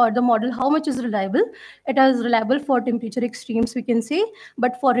score or the model, how much is reliable? It is reliable for temperature extremes, we can say,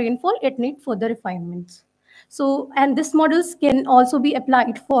 but for rainfall, it needs further refinements. So, and these models can also be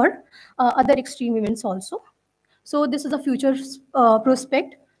applied for other extreme events also. So this is a future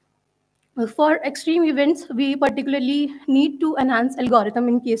prospect. For extreme events, we particularly need to enhance algorithm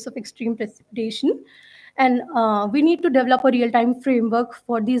in case of extreme precipitation. And we need to develop a real-time framework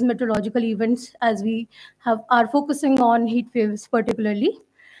for these meteorological events, as we are focusing on heat waves particularly.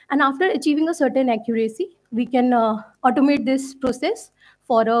 And after achieving a certain accuracy, we can automate this process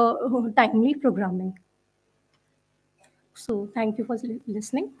for a timely programming. So thank you for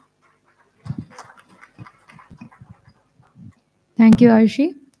listening. Thank you,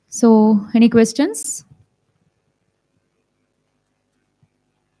 Aayushi. So, any questions?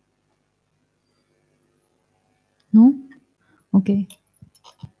 No? Okay.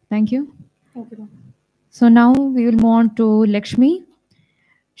 Thank you. Thank you. So now we will move on to Lekshmi.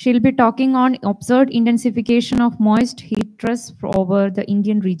 She'll be talking on observed intensification of moist heat stress over the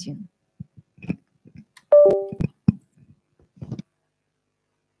Indian region.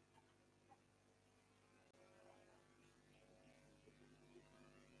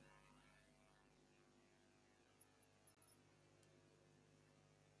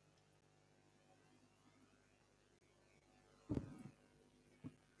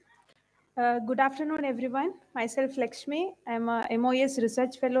 Good afternoon, everyone. Myself, Lekshmi. I'm a MOS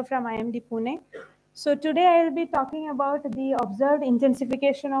Research Fellow from IIMD Pune. So today I will be talking about the observed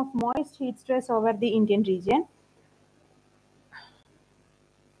intensification of moist heat stress over the Indian region.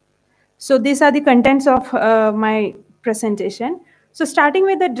 So these are the contents of my presentation. So starting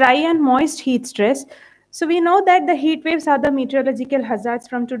with the dry and moist heat stress. So we know that the heat waves are the meteorological hazards.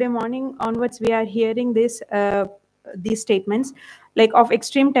 From today morning onwards, we are hearing this these statements like of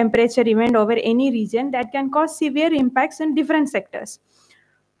extreme temperature event over any region that can cause severe impacts in different sectors.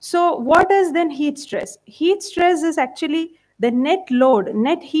 So what is then heat stress? Heat stress is actually the net load,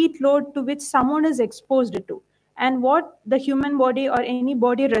 net heat load to which someone is exposed to. And what the human body or any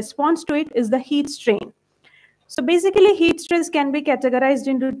body responds to it is the heat strain. So basically heat stress can be categorized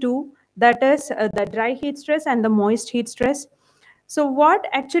into two, that is the dry heat stress and the moist heat stress. So what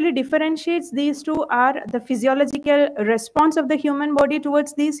actually differentiates these two are the physiological response of the human body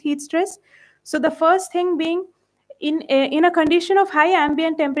towards these heat stress. So the first thing being in a condition of high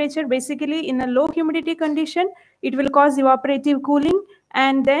ambient temperature, basically in a low humidity condition, it will cause evaporative cooling,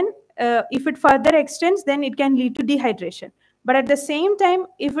 and then if it further extends, then it can lead to dehydration. But at the same time,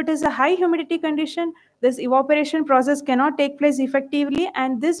 if it is a high humidity condition, this evaporation process cannot take place effectively,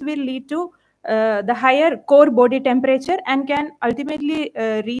 and this will lead to the higher core body temperature and can ultimately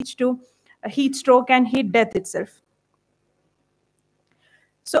reach to heat stroke and heat death itself.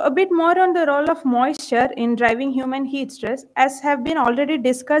 So a bit more on the role of moisture in driving human heat stress, as have been already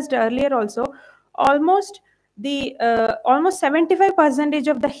discussed earlier also, almost 75%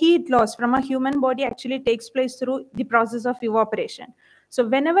 of the heat loss from a human body actually takes place through the process of evaporation. So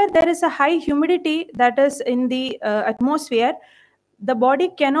whenever there is a high humidity that is in the atmosphere, the body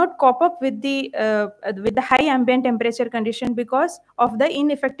cannot cope up with the high ambient temperature condition because of the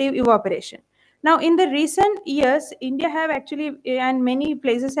ineffective evaporation. Now, in the recent years, India have actually, and many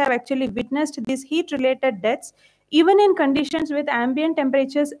places have actually witnessed these heat-related deaths, even in conditions with ambient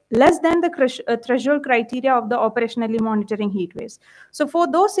temperatures less than the threshold criteria of the operationally monitoring heat waves. So for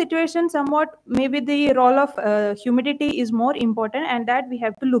those situations, somewhat maybe the role of humidity is more important, and that we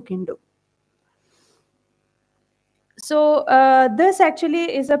have to look into. So this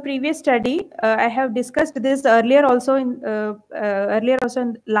actually is a previous study. I have discussed this earlier also in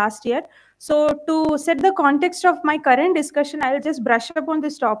last year. So to set the context of my current discussion, I'll just brush up on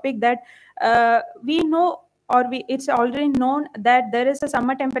this topic that we know, or it's already known that there is a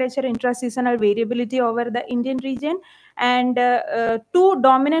summer temperature intra-seasonal variability over the Indian region, and two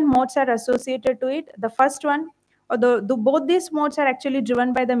dominant modes are associated to it. The first one, both these modes are actually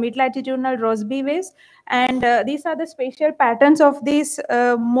driven by the mid-latitudinal Rossby waves, and these are the spatial patterns of these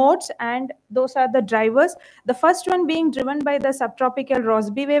modes, and those are the drivers. The first one being driven by the subtropical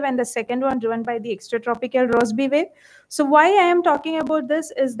Rossby wave, and the second one driven by the extratropical Rossby wave. So why I am talking about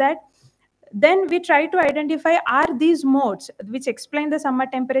this is that then we try to identify, are these modes which explain the summer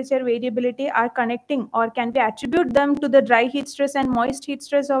temperature variability are connecting, or can we attribute them to the dry heat stress and moist heat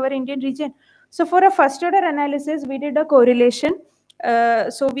stress over Indian region? So for a first order analysis, we did a correlation.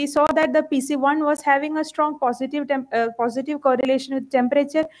 So we saw that the PC1 was having a strong positive correlation with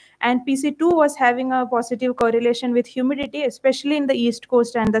temperature, and PC2 was having a positive correlation with humidity, especially in the east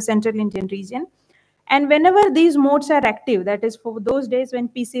coast and the central Indian region. And whenever these modes are active, that is for those days when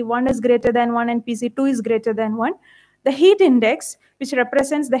PC1 is greater than 1 and PC2 is greater than 1, the heat index, which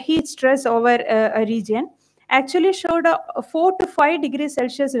represents the heat stress over a region, actually showed a 4 to 5 degrees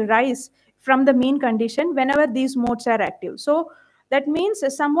Celsius rise from the mean condition whenever these modes are active. So that means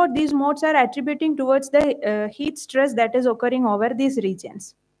somewhat these modes are attributing towards the heat stress that is occurring over these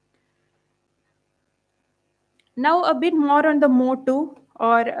regions. Now a bit more on the mode 2,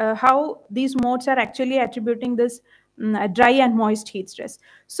 or how these modes are actually attributing this dry and moist heat stress.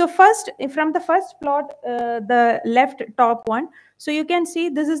 So first, from the first plot, the left top one, so you can see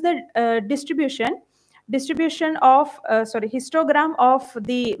this is the distribution of, histogram of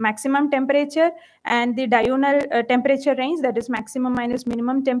the maximum temperature and the diurnal temperature range, that is maximum minus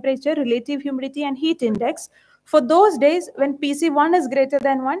minimum temperature, relative humidity and heat index for those days when PC1 is greater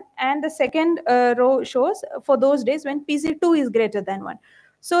than 1, and the second row shows for those days when PC2 is greater than 1.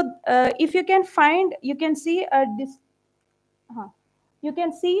 So if you can find, you can see a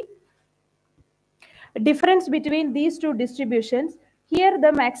difference between these two distributions. Here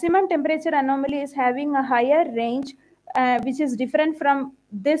the maximum temperature anomaly is having a higher range, which is different from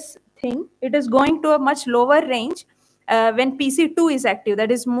this thing. It is going to a much lower range when PC2 is active, that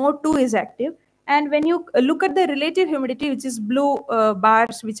is mode 2 is active. And when you look at the relative humidity, which is blue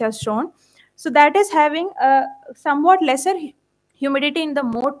bars which are shown, so that is having a somewhat lesser humidity in the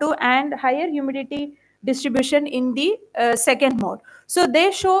mode 2 and higher humidity distribution in the second mode. So they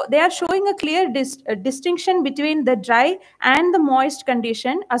are showing a clear distinction between the dry and the moist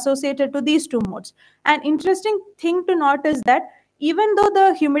condition associated to these two modes. An interesting thing to note is that even though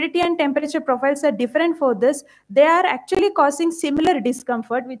the humidity and temperature profiles are different for this, they are actually causing similar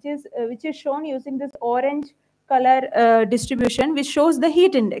discomfort, which is shown using this orange color distribution, which shows the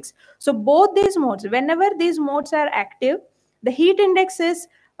heat index. So both these modes, whenever these modes are active, the heat index is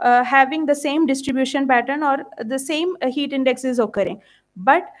having the same distribution pattern, or the same heat index is occurring,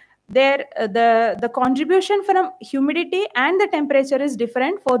 but the contribution from humidity and the temperature is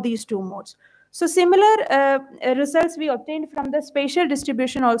different for these two modes. So similar results we obtained from the spatial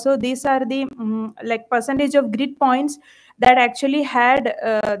distribution also. These are the like percentage of grid points that actually had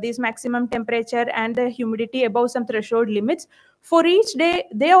this maximum temperature and the humidity above some threshold limits. For each day,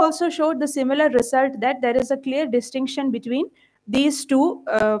 they also showed the similar result, that there is a clear distinction between these two,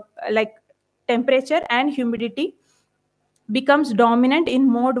 like temperature and humidity becomes dominant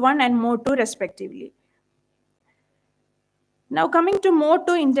in mode 1 and mode 2 respectively. Now coming to mode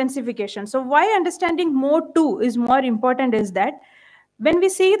 2 intensification. So why understanding mode 2 is more important is that when we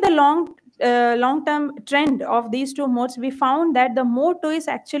see the long-term trend of these two modes, we found that the mode 2 is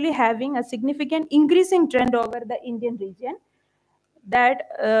actually having a significant increasing trend over the Indian region. That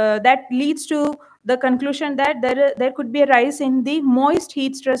leads to the conclusion that there could be a rise in the moist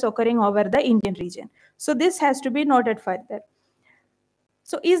heat stress occurring over the Indian region. So this has to be noted further.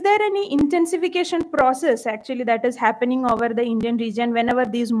 So is there any intensification process actually that is happening over the Indian region whenever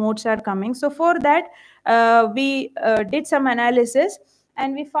these modes are coming? So for that, we did some analysis,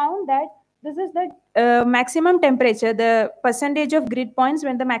 and we found that this is the maximum temperature, the percentage of grid points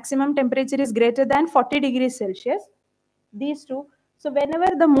when the maximum temperature is greater than 40 degrees Celsius, these two. So whenever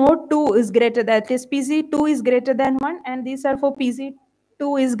the mode 2 is greater, that is PC2 is greater than 1, and these are for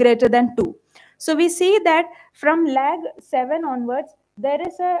PC2 is greater than 2. So we see that from lag 7 onwards, there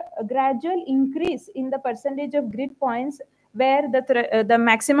is a gradual increase in the percentage of grid points where the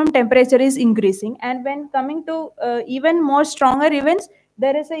maximum temperature is increasing. And when coming to even more stronger events,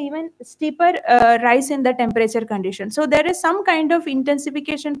 there is an even steeper rise in the temperature condition. So there is some kind of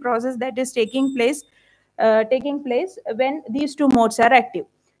intensification process that is taking place when these two modes are active.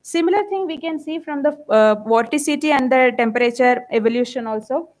 Similar thing we can see from the vorticity and the temperature evolution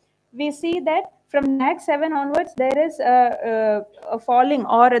also. We see that from lag 7 onwards, there is a falling,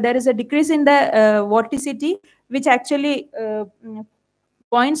 or there is a decrease in the vorticity, which actually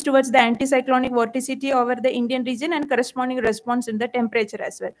points towards the anticyclonic vorticity over the Indian region and corresponding response in the temperature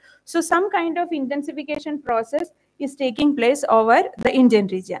as well. So some kind of intensification process is taking place over the Indian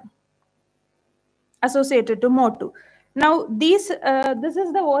region associated to mode 2. Now, this is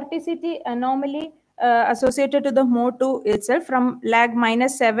the vorticity anomaly associated to the mode 2 itself from lag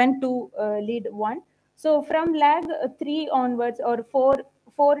 -7 to lead 1. So from lag 3 onwards, or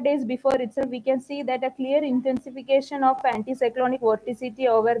 4 days before itself, we can see that a clear intensification of anticyclonic vorticity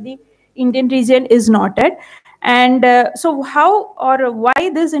over the Indian region is noted. And so how or why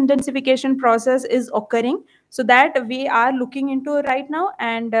this intensification process is occurring, so that we are looking into right now,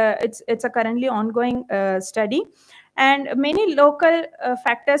 and it's a currently ongoing study. And many local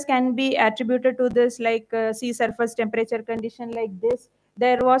factors can be attributed to this, like sea surface temperature condition like this.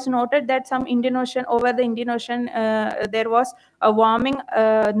 There was noted that some Indian Ocean, over the Indian Ocean, there was a warming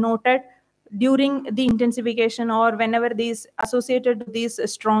noted during the intensification, or whenever these associated to these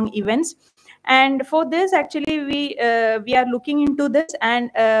strong events. And for this, actually, we are looking into this,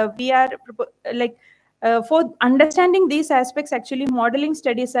 and we are like for understanding these aspects, actually modeling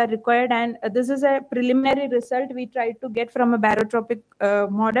studies are required, and this is a preliminary result we tried to get from a barotropic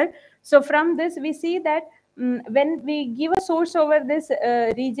model. So from this, we see that when we give a source over this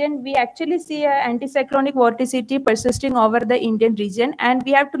region, we actually see an anticyclonic vorticity persisting over the Indian region, and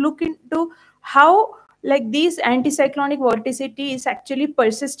we have to look into how like these anticyclonic vorticity is actually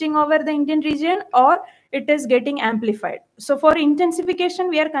persisting over the Indian region, or it is getting amplified. So for intensification,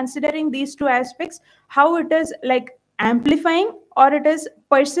 we are considering these two aspects, how it is like amplifying or it is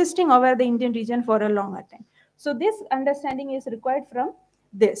persisting over the Indian region for a longer time. So this understanding is required from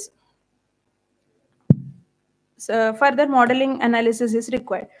this. So further modeling analysis is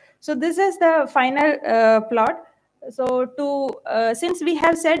required. So this is the final plot. So to since we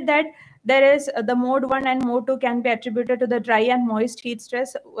have said that there is the mode 1 and mode 2 can be attributed to the dry and moist heat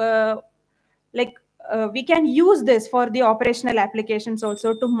stress, we can use this for the operational applications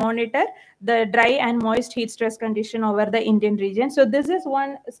also to monitor the dry and moist heat stress condition over the Indian region. So this is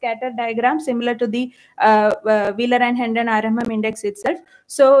one scatter diagram similar to the Wheeler and Hendon RMM index itself.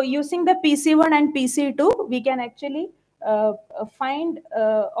 So using the PC1 and PC2, we can actually find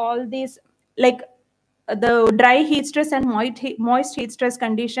all these like the dry heat stress and moist heat stress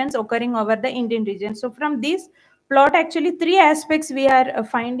conditions occurring over the Indian region. So from this plot, actually 3 aspects we are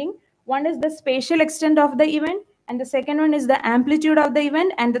finding. One is the spatial extent of the event, and the second one is the amplitude of the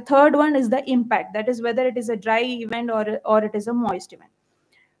event, and the third one is the impact, that is whether it is a dry event or it is a moist event.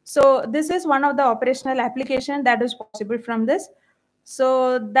 So this is one of the operational application that is possible from this.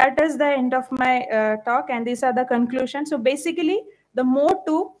 So that is the end of my talk, and these are the conclusions. So basically the mode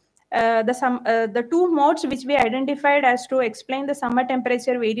 2, the 2 modes which we identified as to explain the summer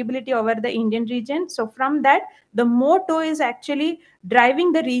temperature variability over the Indian region. So from that, the mode 2 is actually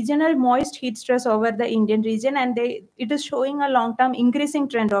driving the regional moist heat stress over the Indian region, and it is showing a long-term increasing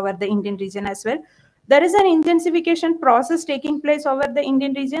trend over the Indian region as well. There is an intensification process taking place over the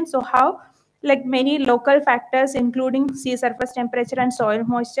Indian region. So how like many local factors, including sea surface temperature and soil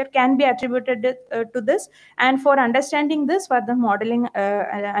moisture, can be attributed to this. And for understanding this, further modeling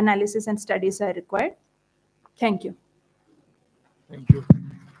analysis and studies are required. Thank you. Thank you.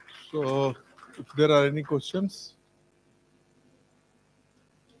 So, if there are any questions?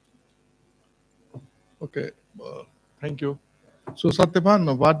 Okay, thank you. So,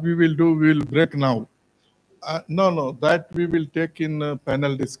 Satyapan, what we will do, we will break now. No, that we will take in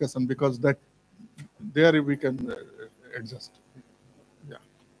panel discussion, because that there we can adjust. Yeah.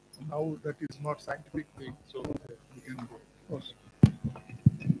 Now that is not scientific thing, so we can go.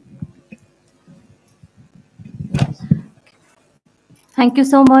 Thank you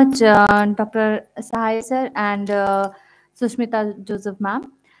so much, Dr. Sahai sir and Sushmita Joseph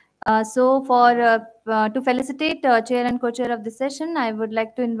ma'am. So to felicitate chair and co-chair of the session, I would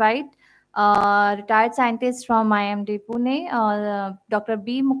like to invite retired scientist from IIMD Pune, Dr.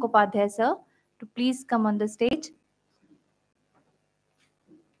 B. Mukhopadhyay sir, to please come on the stage.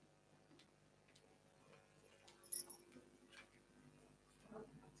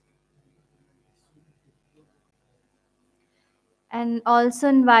 And also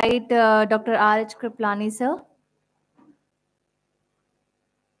invite Dr. R.H. Kriplani sir.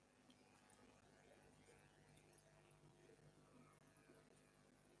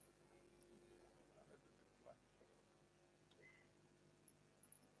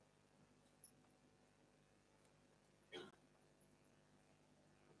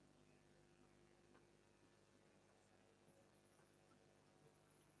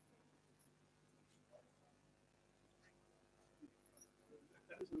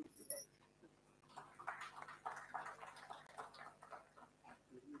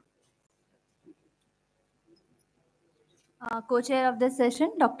 Co-chair of this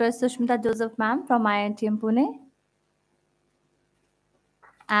session, Dr. Sushmita Joseph ma'am from IITM Pune.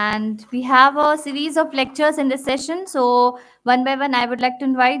 And we have a series of lectures in this session. So one by one, I would like to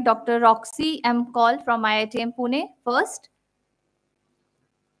invite Dr. Roxy M. Koll from IITM Pune first.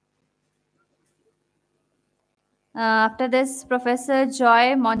 After this, Professor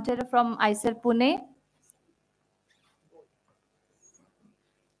Joy Montero from IISER Pune.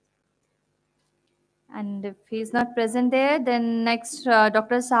 And if he's not present there, then next,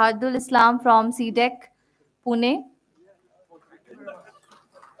 Dr. Sahidul Islam from CDAC Pune.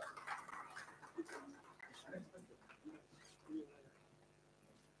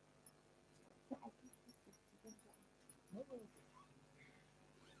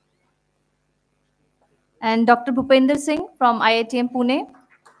 And Dr. Bhupendra Singh from IITM Pune.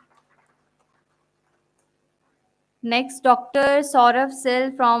 Next, Dr. Saurav Sil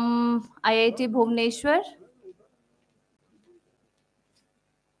from IIT Bhubaneswar.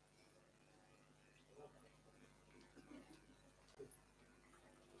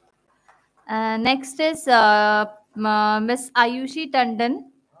 Next is Miss Aayushi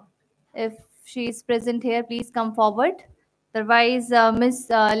Tandon. If she is present here, please come forward. Otherwise, Miss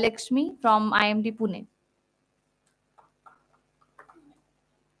Lekshmi from IMD Pune.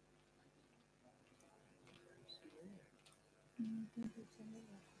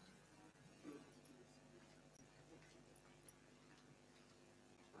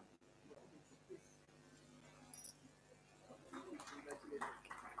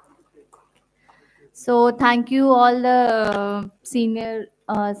 So thank you all the senior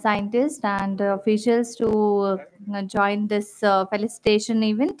scientists and officials to join this felicitation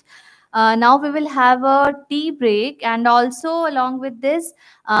event. Now we will have a tea break, and also along with this,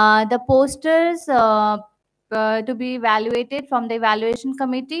 the posters to be evaluated from the evaluation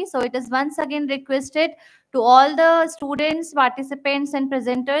committee. So it is once again requested to all the students, participants and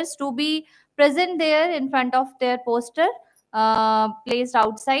presenters to be present there in front of their poster placed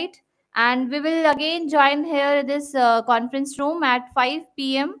outside. And we will again join here this conference room at 5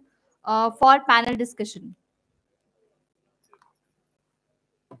 p.m. For panel discussion.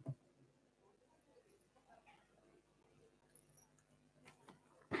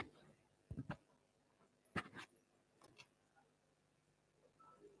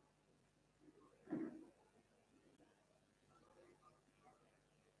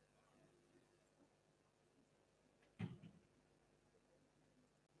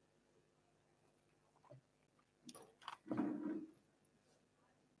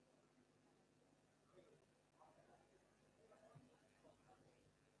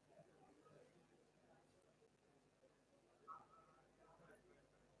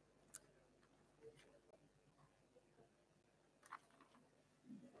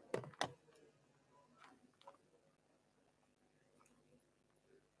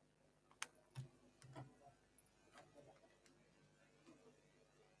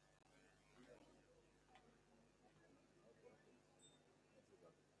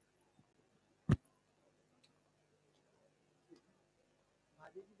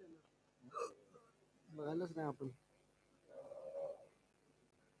 बघायलाच नाही आपण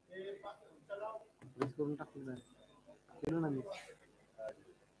press करून टाकलं केलं ना मी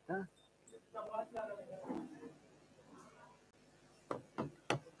हा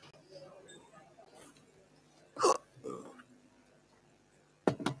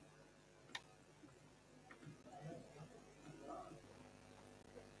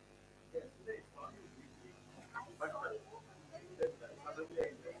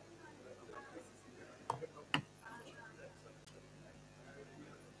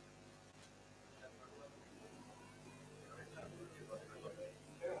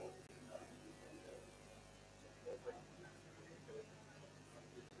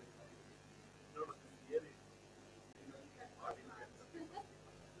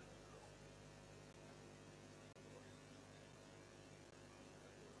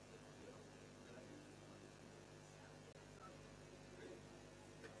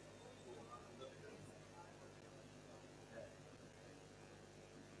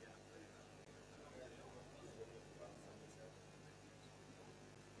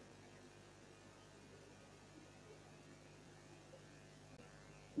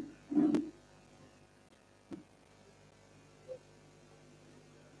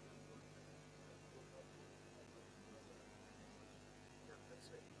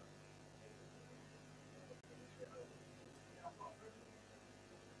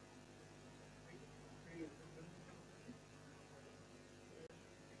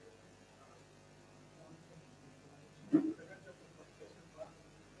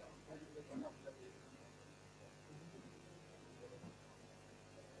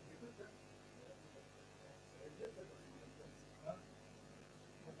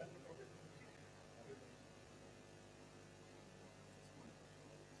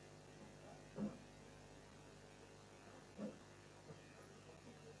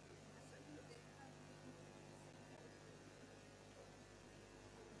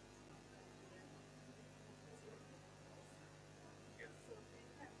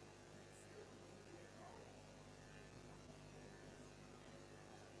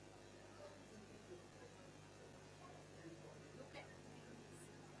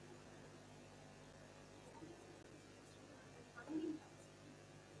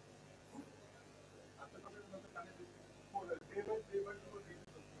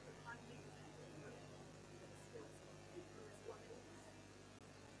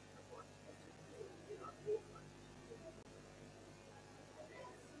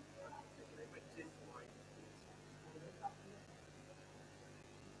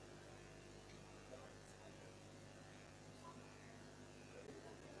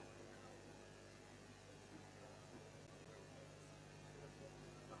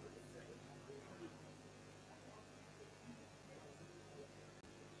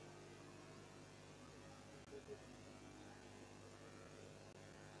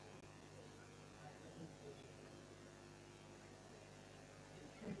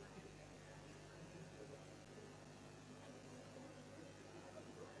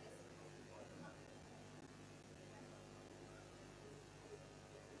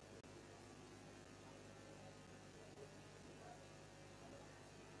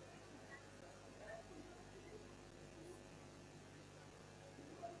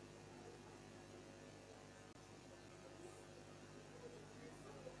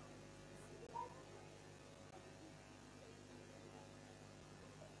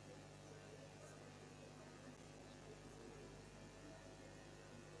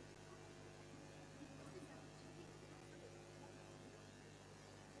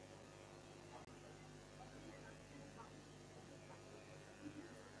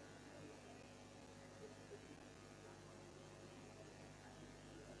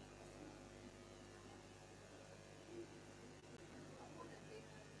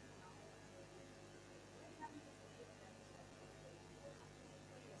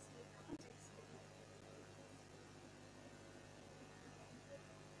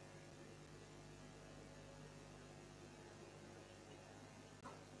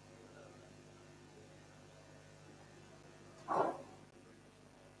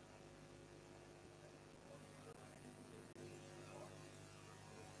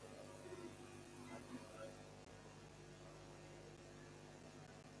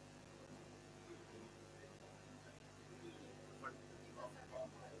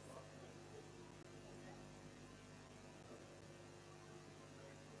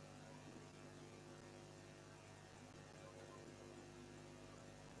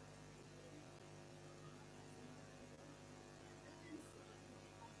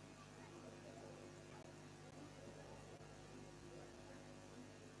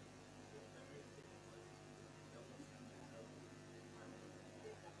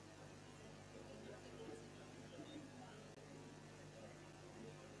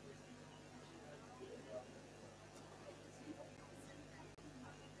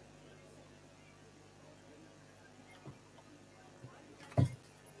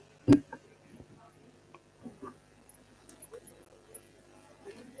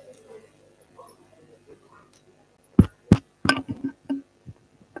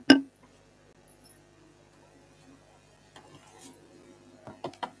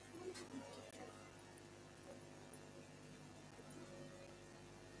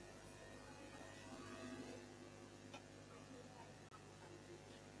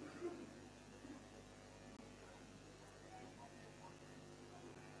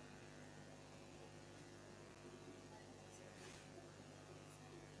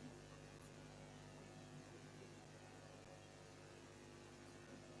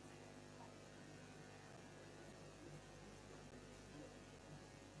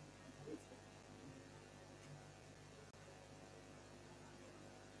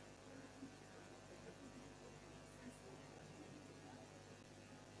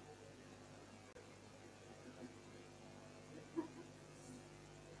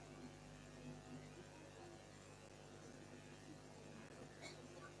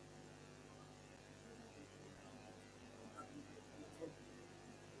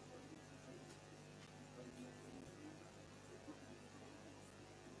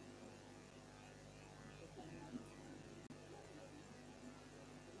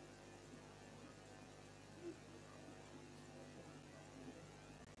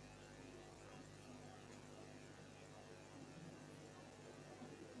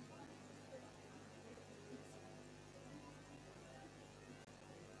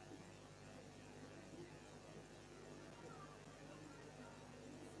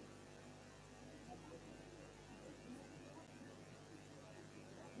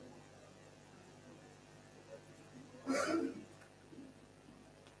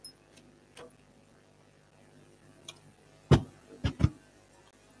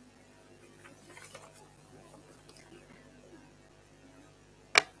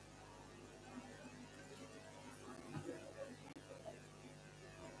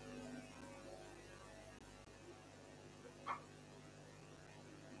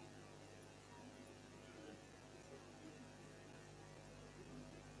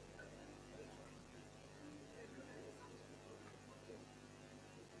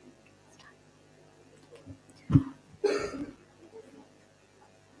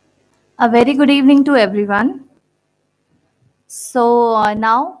A very good evening to everyone. So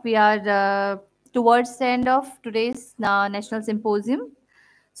now we are towards the end of today's National Symposium.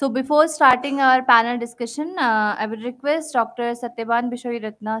 So before starting our panel discussion, I would request Dr. Satyavan Bishoy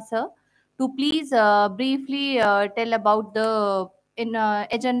Ratna sir to please briefly tell about the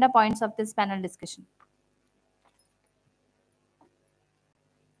agenda points of this panel discussion.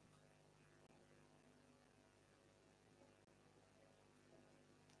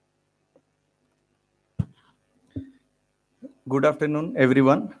 Good afternoon,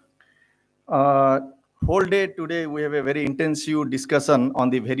 everyone. Whole day today, we have a very intensive discussion on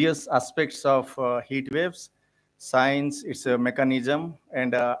the various aspects of heat waves, science, its mechanism,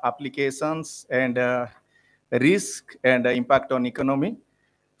 and applications, and risk and impact on economy.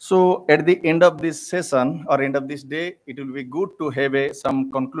 So at the end of this session or end of this day, it will be good to have some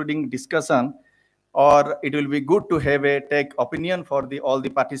concluding discussion, or it will be good to have a take opinion for all the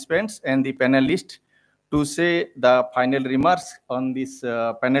participants and the panelists to say the final remarks on this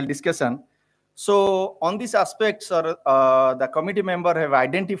panel discussion. So on these aspects, the committee member have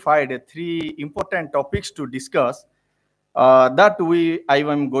identified 3 important topics to discuss that I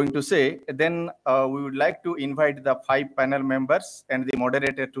am going to say. Then we would like to invite the 5 panel members and the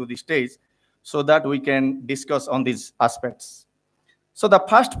moderator to the stage so that we can discuss on these aspects. So the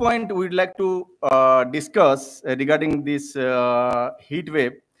first point we would like to discuss regarding this heat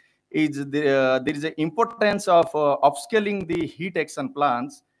wave is there is an importance of upscaling the heat action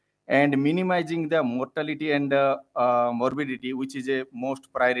plans and minimizing the mortality and morbidity, which is a most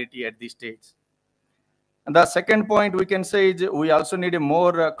priority at this stage. And the second point we can say is we also need a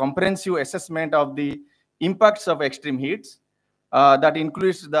more comprehensive assessment of the impacts of extreme heats. That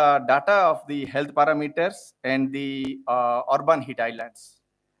includes the data of the health parameters and the urban heat islands.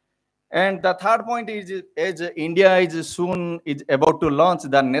 And the third point is, as India is about to launch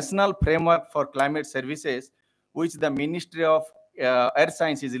the National Framework for Climate Services, which the Ministry of Earth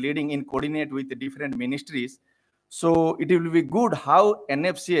Science is leading in coordinate with the different ministries. So it will be good how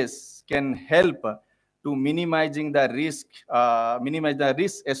NFCS can help to minimize the risk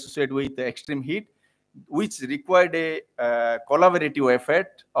associated with the extreme heat, which required a collaborative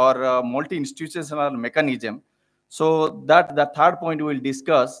effort or a multi-institutional mechanism. So that the third point we will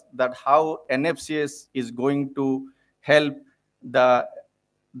discuss, that how NFCS is going to help the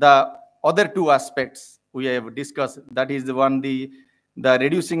other 2 aspects we have discussed. That is the one, the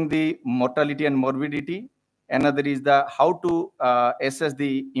reducing the mortality and morbidity. Another is the how to assess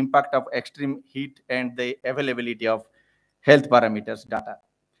the impact of extreme heat and the availability of health parameters data.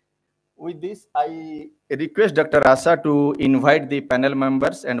 With this, I request Dr. Asa to invite the panel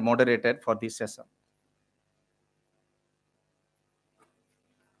members and moderator for this session.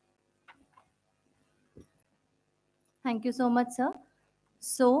 Thank you so much, sir.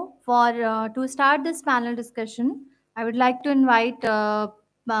 So for to start this panel discussion, I would like to invite our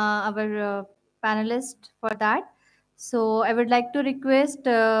panelist for that. So I would like to request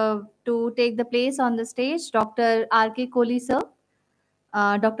to take the place on the stage, Dr. R.K. Kohli, sir,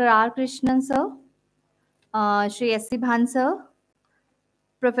 Dr. R. Krishnan, sir, Shri S.C. Bhan, sir,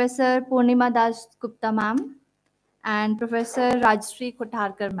 Professor Purnima Das Gupta, ma'am, and Professor Rajshri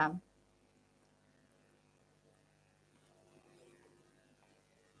Kotharkar, ma'am.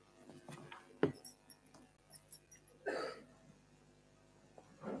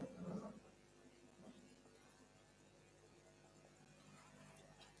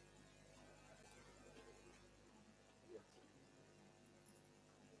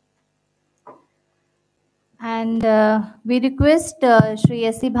 And we request Shri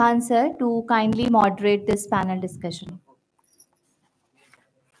S.C. Bhan sir to kindly moderate this panel discussion.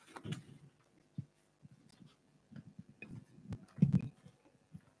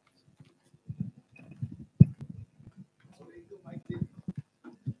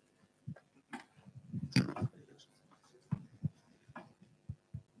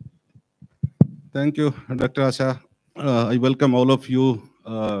 Thank you, Dr. Asha. I welcome all of you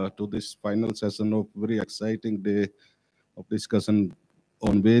to this final session of very exciting day of discussion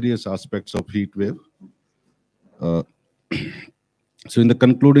on various aspects of heat wave. So in the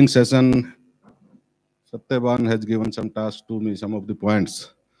concluding session, Satyavan has given some tasks to me, some of the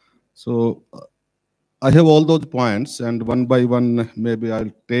points. So I have all those points, and one by one, maybe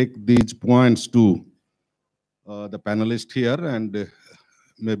I'll take these points to the panelists here, and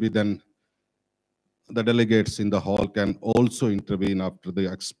maybe then the delegates in the hall can also intervene after the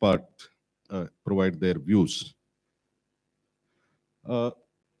expert provide their views.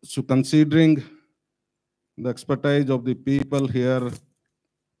 So considering the expertise of the people here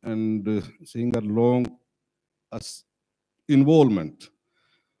and seeing a long involvement,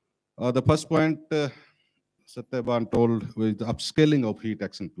 The first point Satyaban told with the upscaling of heat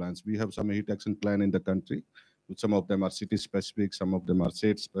action plans. We have some heat action plan in the country. Some of them are city specific, some of them are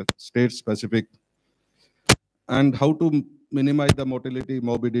state specific. And how to minimize the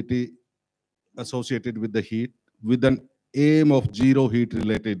morbidity associated with the heat with an aim of zero heat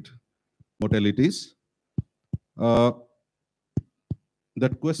related mortalities. That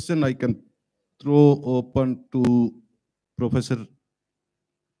question I can throw open to Professor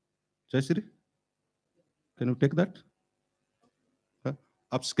Jayashree. Can you take that?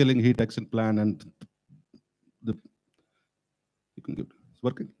 Upscaling heat action plan and you can give it. It's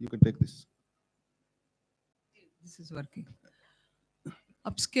working. You can take this. This is working.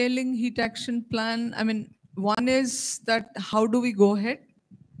 Upscaling heat action plan. I mean, one is that how do we go ahead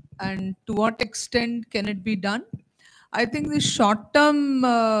and to what extent can it be done? I think the short-term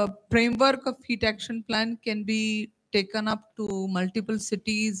framework of heat action plan can be taken up to multiple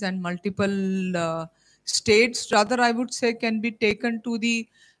cities and multiple states. Rather, I would say can be taken to the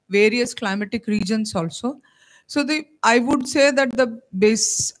various climatic regions also. So I would say that the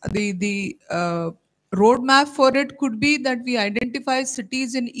roadmap for it could be that we identify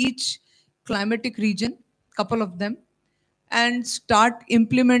cities in each climatic region, couple of them, and start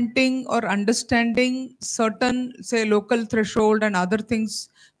implementing or understanding certain, say, local threshold and other things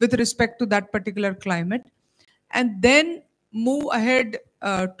with respect to that particular climate, and then move ahead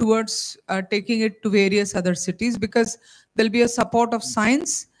towards taking it to various other cities, because there'll be a support of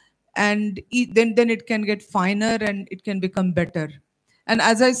science, and then it can get finer and it can become better. And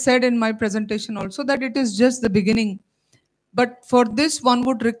as I said in my presentation also, that it is just the beginning. But for this, one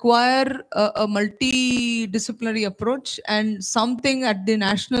would require a multi-disciplinary approach and something at the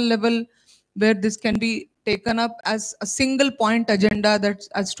national level where this can be taken up as a single point agenda, that's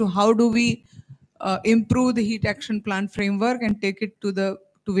as to how do we improve the heat action plan framework and take it to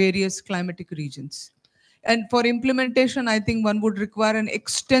various climatic regions. And for implementation, I think one would require an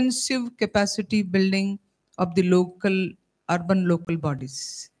extensive capacity building of the urban local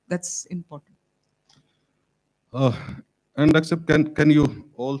bodies. That's important. And accept, can you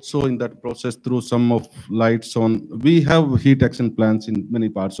also in that process throw some of lights on, we have heat action plans in many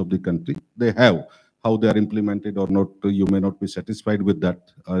parts of the country. They have, how they are implemented or not, you may not be satisfied with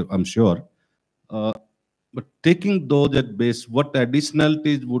that, I'm sure. But taking those at base, what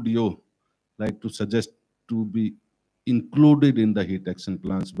additionalities would you like to suggest to be included in the heat action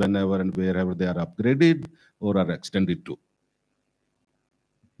plans whenever and wherever they are upgraded or are extended to?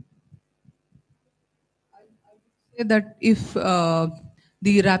 That if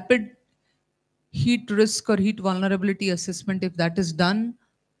the rapid heat risk or heat vulnerability assessment, if that is done,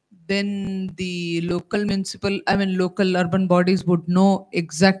 then the local urban bodies would know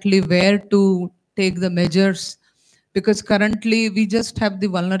exactly where to take the measures, because currently we just have the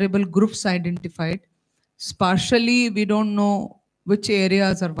vulnerable groups identified. Partially, we don't know which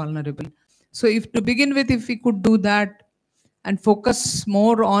areas are vulnerable. So if to begin with, if we could do that and focus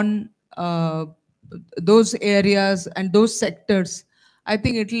more on those areas and those sectors, I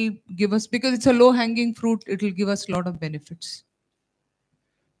think it will give us, because it's a low-hanging fruit, it will give us a lot of benefits.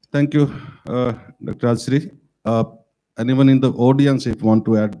 Thank you, Dr. Ajshree. Anyone in the audience, if you want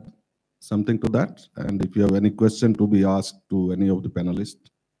to add something to that, and if you have any question to be asked to any of the panelists.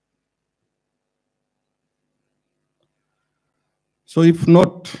 So if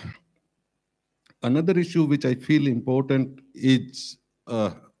not, another issue which I feel important is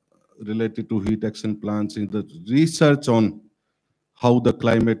related to heat action plans in the research on how the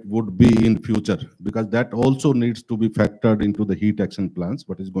climate would be in future, because that also needs to be factored into the heat action plans,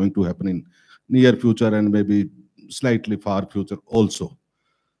 what is going to happen in near future and maybe slightly far future also.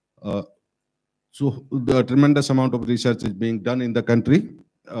 So the tremendous amount of research is being done in the country,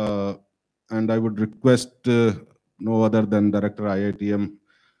 and I would request no other than Director IITM,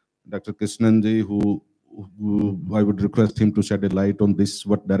 Dr. Krishnanji, who I would request him to shed a light on this,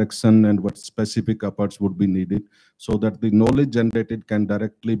 what direction and what specific efforts would be needed so that the knowledge generated can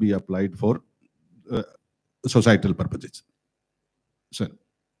directly be applied for societal purposes. So.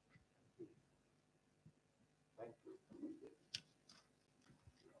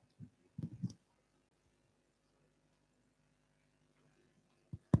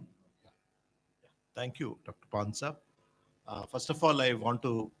 Thank you, Dr. Pansab. First of all, I want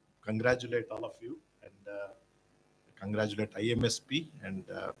to congratulate all of you and congratulate IMSP and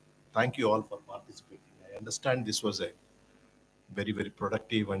thank you all for participating. I understand this was a very, very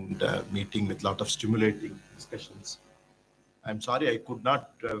productive and meeting with a lot of stimulating discussions. I'm sorry I could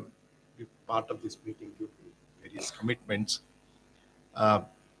not be part of this meeting due to various commitments.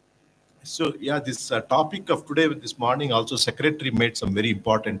 So yeah, this topic of today, this morning, also Secretary made some very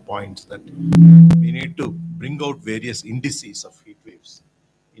important points that we need to bring out various indices of heat waves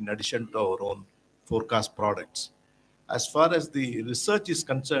in addition to our own forecast products. As far as the research is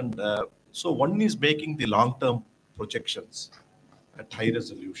concerned, so one is making the long-term projections at high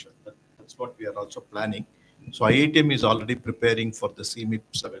resolution. That's what we are also planning. So IITM is already preparing for the CMIP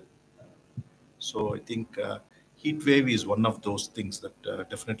 7. So I think heat wave is one of those things that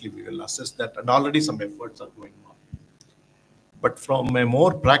definitely we will assess that, and already some efforts are going on. But from a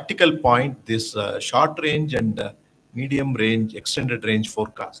more practical point, this short range and medium range, extended range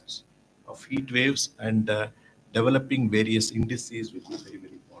forecasts of heat waves and developing various indices will be very,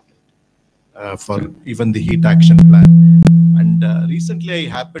 very important for even the heat action plan. And recently I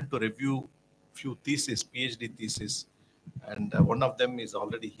happened to review few theses, PhD theses, and one of them is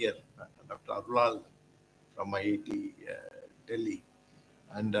already here, Dr. Arulal from IIT Delhi.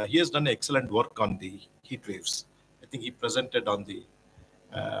 And he has done excellent work on the heat waves. I think he presented on the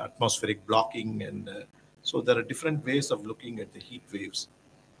atmospheric blocking, and so there are different ways of looking at the heat waves.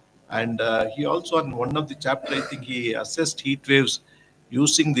 And he also, on one of the chapters, I think he assessed heat waves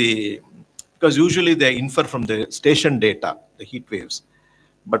using because usually they infer from the station data, the heat waves.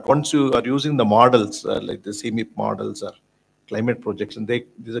 But once you are using the models, like the CMIP models or climate projection,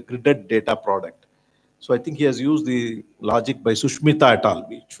 there's a gridded data product. So I think he has used the logic by Sushmita et al.,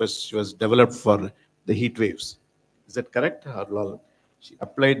 which was developed for the heat waves. Is that correct? She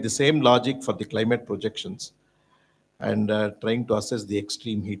applied the same logic for the climate projections and trying to assess the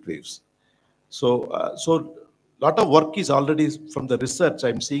extreme heat waves. So a lot of work is already from the research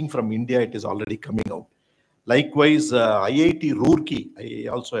I'm seeing from India, it is already coming out. Likewise, IIT Roorkee, I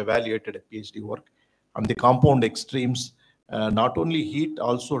also evaluated a PhD work on the compound extremes, not only heat,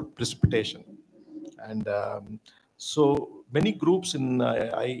 also precipitation. And so many groups in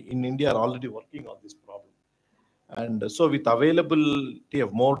India are already working on this problem. And so with availability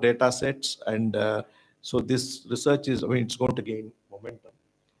of more data sets, and so this research is, it's going to gain momentum.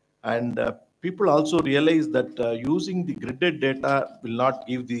 And people also realize that using the gridded data will not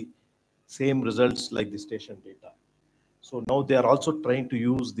give the same results like the station data. So now they are also trying to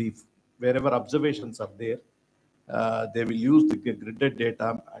use wherever observations are there, they will use the gridded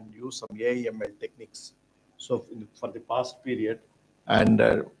data and use some AIML techniques. So for the past period,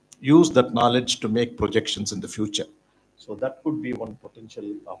 and use that knowledge to make projections in the future. So that could be one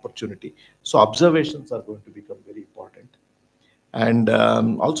potential opportunity. So observations are going to become very important. And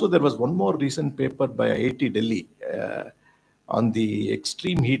also there was one more recent paper by IIT Delhi on the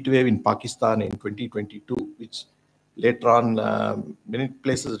extreme heat wave in Pakistan in 2022, which later on many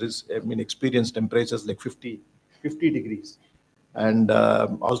places experienced temperatures like 50 degrees, and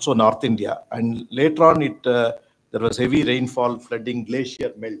also North India. And later on there was heavy rainfall, flooding,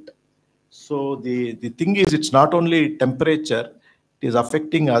 glacier melt. So the thing is, it's not only temperature, it is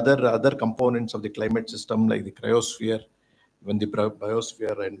affecting other components of the climate system like the cryosphere, even the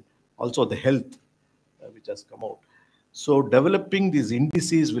biosphere, and also the health which has come out. So developing these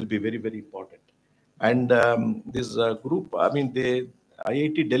indices will be very, very important. And this group, the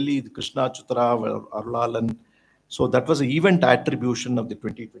IIT Delhi, Krishna Chutra, Arulalan, so that was an event attribution of the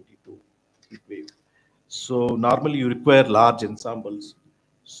 2022 heat wave. So normally you require large ensembles.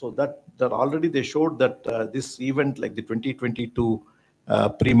 So that already they showed that this event, like the 2022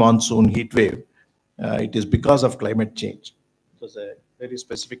 pre-monsoon heat wave, it is because of climate change. It was a very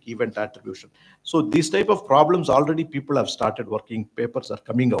specific event attribution. So these type of problems already people have started working, papers are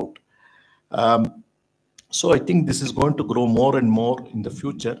coming out. So I think this is going to grow more and more in the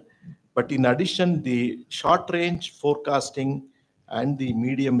future. But in addition, the short range forecasting and the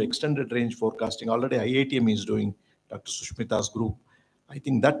medium extended range forecasting, already IITM is doing, Dr. Sushmita's group. I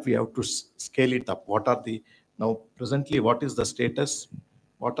think that we have to scale it up. Now presently, what is the status?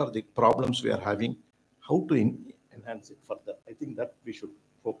 What are the problems we are having? How to enhance it further? I think that we should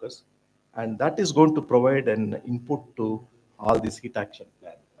focus. And that is going to provide an input to all this heat action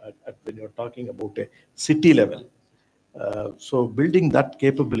plan. When you're talking about a city level. So building that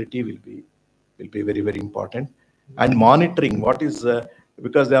capability will be very, very important. And monitoring what is,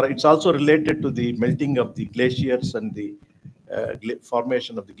 because it's also related to the melting of the glaciers and the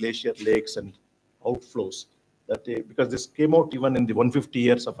formation of the glacier lakes and outflows. Because this came out even in the 150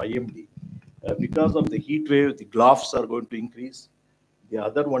 years of IMD. Because of the heat wave, the GLOFs are going to increase. The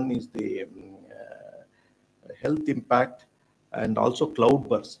other one is the health impact and also cloud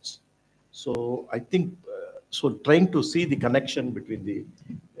bursts. So I think, trying to see the connection between the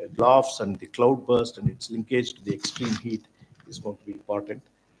GLOFs and the cloud burst and its linkage to the extreme heat is going to be important.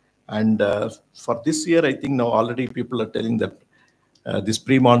 And for this year, I think now already people are telling that This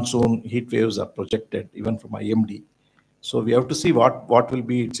pre-monsoon heat waves are projected even from IMD. So we have to see what will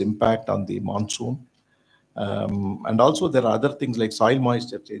be its impact on the monsoon. And also there are other things like soil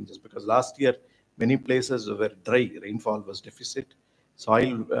moisture changes, because last year many places were dry, rainfall was deficit,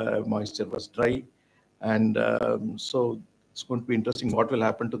 soil moisture was dry, and so it's going to be interesting what will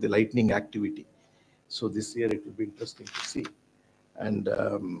happen to the lightning activity. So this year it will be interesting to see. And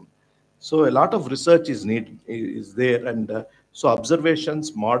so a lot of research is there, and so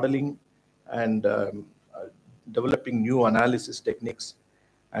observations, modeling, and developing new analysis techniques,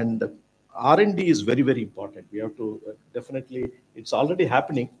 and R&D is very, very important. We have to definitely, it's already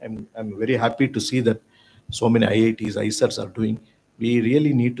happening. I'm very happy to see that so many IITs, IISERs are doing. We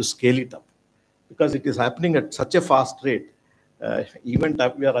really need to scale it up because it is happening at such a fast rate. Even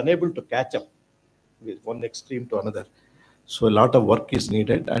we are unable to catch up with one extreme to another. So a lot of work is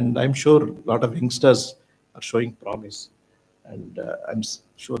needed, and I'm sure a lot of youngsters are showing promise, and I'm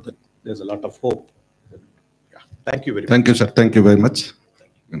sure that there's a lot of hope. Yeah. Thank you very much. Thank you, sir. Thank you very much.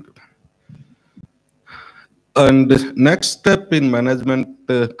 Thank you. And next step in management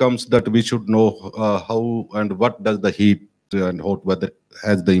comes that we should know how and what does the heat and hot weather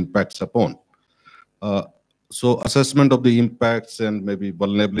has the impacts upon. So assessment of the impacts and maybe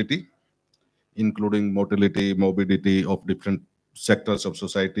vulnerability, including motility, morbidity of different sectors of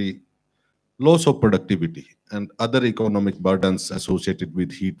society, loss of productivity, and other economic burdens associated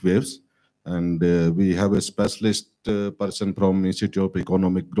with heat waves. And we have a specialist person from Institute of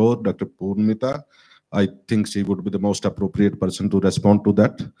Economic Growth, Dr. Purnita. I think she would be the most appropriate person to respond to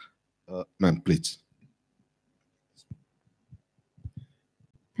that. Ma'am, please.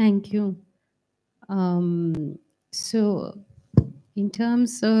 Thank you. So in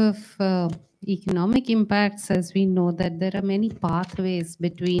terms of economic impacts, as we know that there are many pathways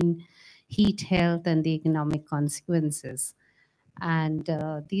between heat health and the economic consequences. And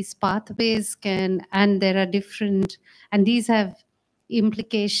these pathways and there are different, and these have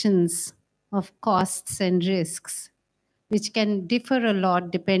implications of costs and risks, which can differ a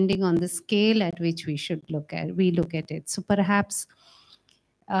lot depending on the scale at which we look at it. So perhaps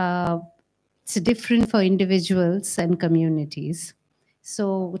it's different for individuals and communities.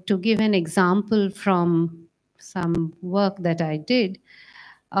 So to give an example from some work that I did,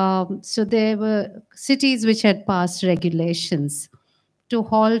 so there were cities which had passed regulations to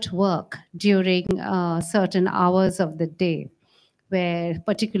halt work during certain hours of the day, where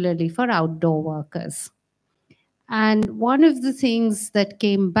particularly for outdoor workers. And one of the things that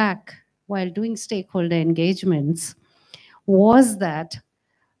came back while doing stakeholder engagements was that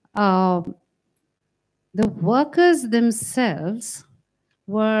the workers themselves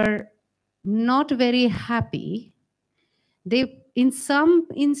were not very happy. In some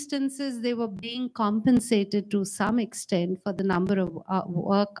instances, they were being compensated to some extent for the number of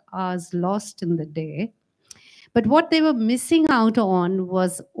work hours lost in the day. But what they were missing out on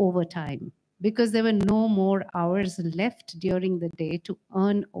was overtime, because there were no more hours left during the day to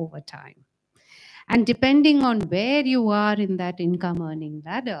earn overtime. And depending on where you are in that income earning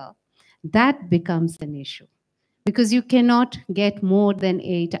ladder, that becomes an issue, because you cannot get more than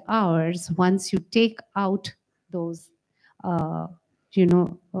 8 hours once you take out those hours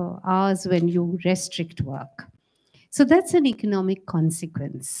when you restrict work. So that's an economic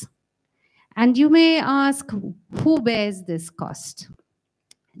consequence. And you may ask, who bears this cost?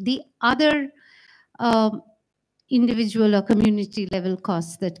 The other individual or community level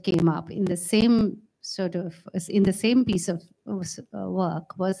costs that came up in the same piece of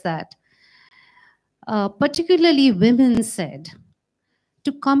work was that particularly women said,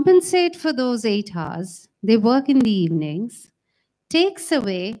 to compensate for those 8 hours, they work in the evenings, takes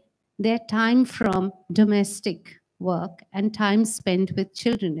away their time from domestic work and time spent with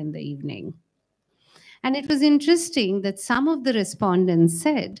children in the evening. And it was interesting that some of the respondents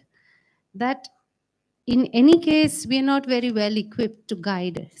said that in any case, we are not very well equipped to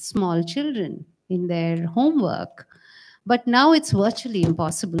guide small children in their homework, but now it's virtually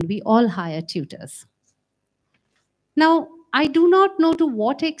impossible. We all hire tutors. Now, I do not know to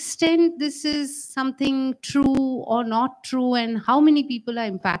what extent this is something true or not true and how many people are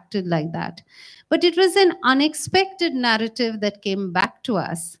impacted like that. But it was an unexpected narrative that came back to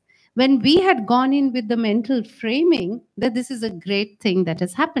us when we had gone in with the mental framing that this is a great thing that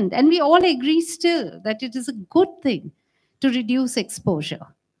has happened. And we all agree still that it is a good thing to reduce exposure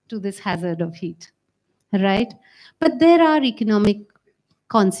to this hazard of heat, right? But there are economic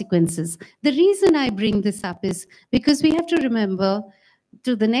consequences. The reason I bring this up is because we have to remember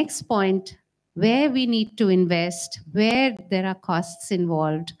to the next point where we need to invest, where there are costs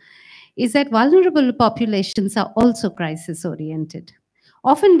involved. is that vulnerable populations are also crisis-oriented.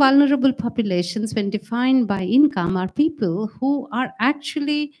 Often vulnerable populations, when defined by income, are people who are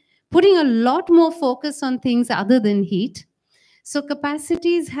actually putting a lot more focus on things other than heat. So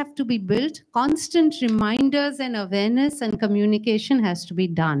capacities have to be built, constant reminders and awareness and communication has to be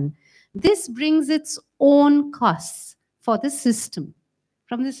done. This brings its own costs for the system.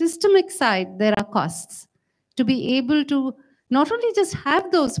 From the systemic side, there are costs to be able to not only just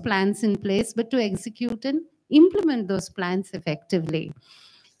have those plans in place, but to execute and implement those plans effectively.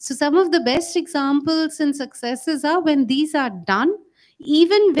 So some of the best examples and successes are when these are done,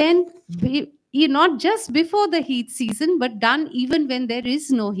 even when not just before the heat season, but done even when there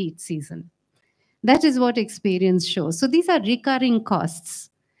is no heat season. That is what experience shows. So these are recurring costs.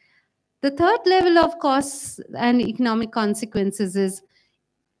 The third level of costs and economic consequences is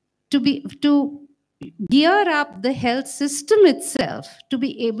to gear up the health system itself to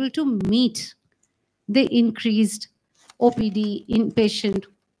be able to meet the increased OPD, inpatient,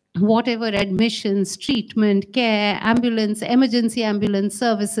 whatever admissions, treatment, care, ambulance, emergency ambulance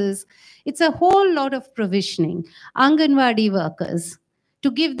services. It's a whole lot of provisioning. Anganwadi workers, to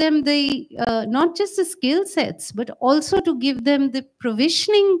give them the, not just the skill sets, but also to give them the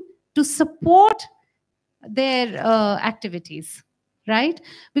provisioning to support their activities, right?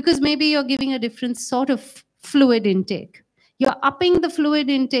 Because maybe you're giving a different sort of fluid intake. You're upping the fluid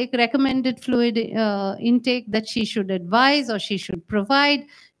intake, recommended fluid intake that she should advise or she should provide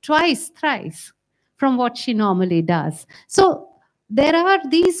twice, thrice from what she normally does. So there are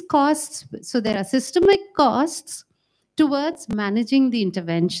these costs. So there are systemic costs towards managing the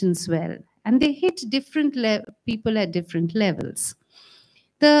interventions well. And they hit different people at different levels.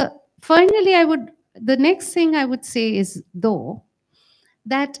 Finally, the next thing I would say is, though,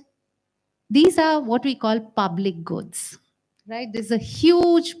 that these are what we call public goods, right? There's a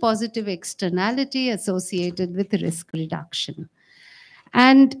huge positive externality associated with risk reduction.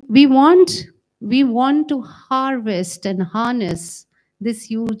 And we want to harvest and harness this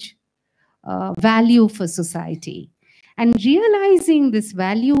huge value for society. And realizing this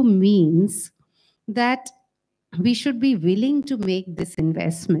value means that we should be willing to make this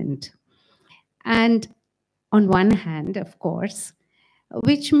investment. And on one hand, of course,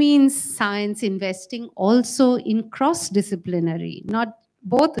 which means science investing also in cross-disciplinary, not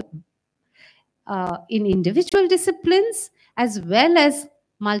both in individual disciplines as well as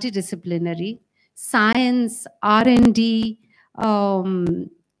multidisciplinary, science, R&D, and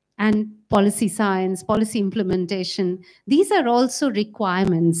policy science, policy implementation. These are also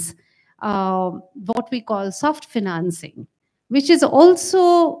requirements, what we call soft financing, which is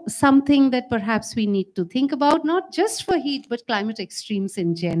also something that perhaps we need to think about, not just for heat, but climate extremes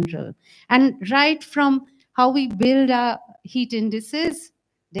in general. And right from how we build our heat indices,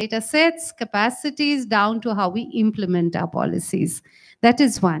 data sets, capacities, down to how we implement our policies. That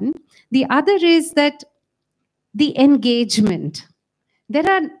is one. The other is that the engagement. There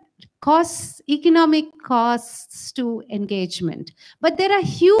are costs, economic costs to engagement, but there are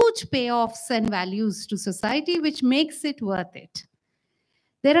huge payoffs and values to society, which makes it worth it.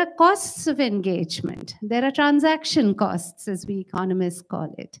 There are costs of engagement. There are transaction costs, as we economists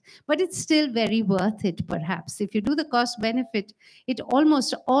call it, but it's still very worth it, perhaps. If you do the cost benefit, it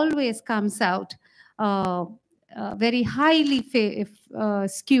almost always comes out very highly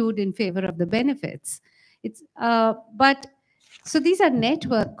skewed in favor of the benefits. So these are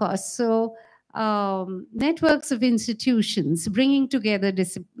network costs. So networks of institutions bringing together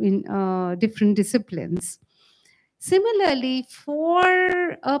different disciplines. Similarly,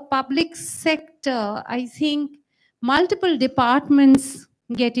 for a public sector, I think multiple departments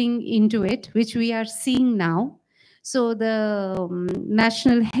getting into it, which we are seeing now. So the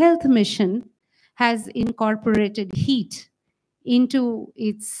National Health Mission has incorporated heat into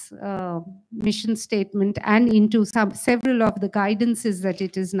its mission statement and into several of the guidances that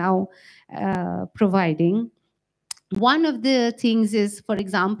it is now providing. One of the things is, for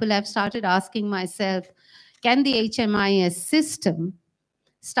example, I've started asking myself, can the HMIS system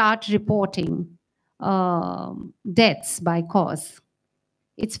start reporting deaths by cause?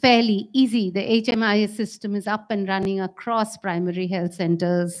 It's fairly easy. The HMIS system is up and running across primary health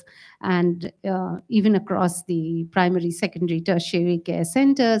centers and even across the primary, secondary, tertiary care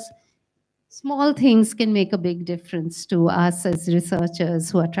centers. Small things can make a big difference to us as researchers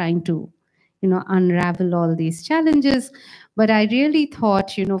who are trying to, unravel all these challenges. But I really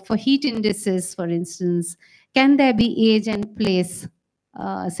thought, for heat indices, for instance, can there be age and place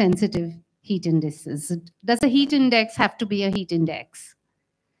sensitive heat indices? Does a heat index have to be a heat index?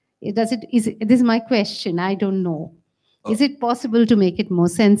 This is my question. I don't know. Is it possible to make it more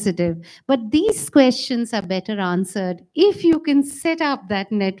sensitive? But these questions are better answered if you can set up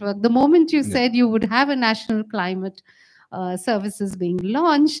that network. The moment you said you would have a national climate services being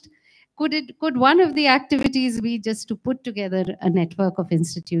launched, could one of the activities be just to put together a network of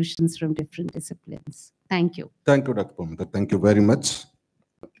institutions from different disciplines? Thank you. Thank you, Dr. Pamita. Thank you very much.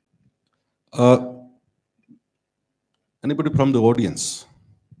 Anybody from the audience?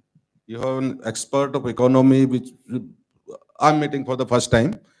 You have an expert of economy, which I'm meeting for the first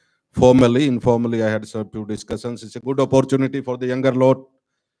time. Formally, informally, I had some few discussions. It's a good opportunity for the younger lot.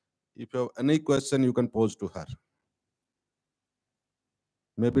 If you have any question, you can pose to her.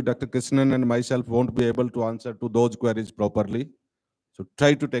 Maybe Dr. Krishnan and myself won't be able to answer to those queries properly. So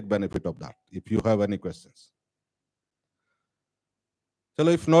try to take benefit of that if you have any questions. So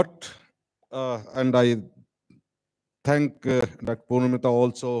if not, and I thank Dr. Purnamita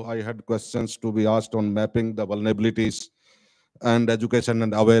also, I had questions to be asked on mapping the vulnerabilities and education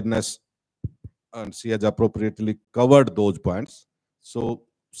and awareness, and she has appropriately covered those points. So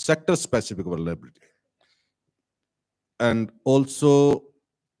sector-specific vulnerability. And also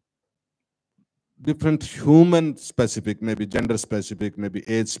different human-specific, maybe gender-specific, maybe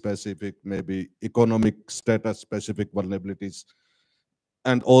age-specific, maybe economic status-specific vulnerabilities.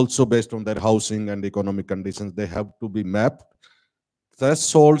 And also based on their housing and economic conditions, they have to be mapped.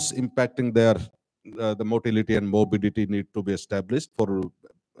 Thresholds impacting their the motility and morbidity need to be established for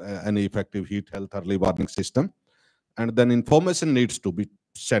any effective heat health early warning system. And then information needs to be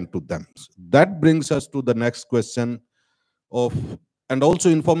sent to them. That brings us to the next question of, and also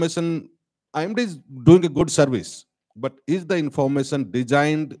information, IMD is doing a good service, but is the information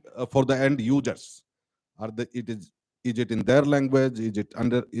designed for the end users? Is it in their language? Is it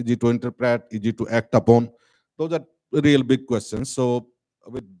easy to interpret? Is it to act upon? Those are real big questions. So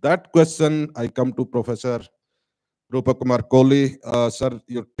with that question, I come to Professor Rupa Kumar Kohli. Sir,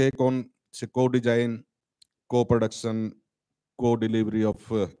 your take on co-design, co-production, co-delivery of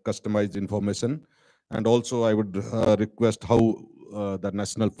customized information. And also I would request how the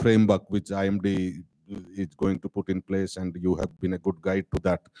national framework which IMD is going to put in place, and you have been a good guide to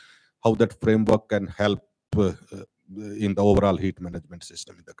that, how that framework can help in the overall heat management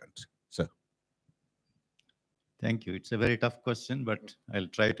system in the country. Sir. Thank you. It's a very tough question, but I'll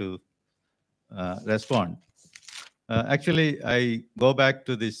try to respond. Actually, I go back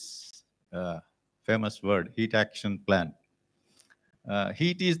to this famous word, heat action plan.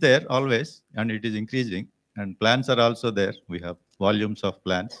 Heat is there always, and it is increasing, and plans are also there. We have volumes of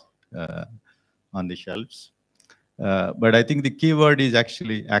plans on the shelves. But I think the key word is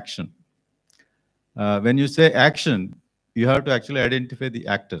actually action. When you say action, you have to actually identify the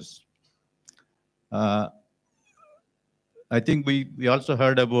actors. I think we also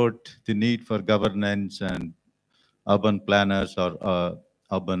heard about the need for governance and urban planners or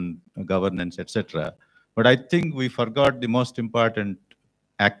urban governance, etc. But I think we forgot the most important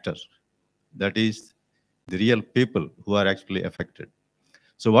actor, that is the real people who are actually affected.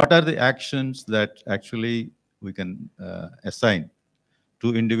 So what are the actions that actually we can assign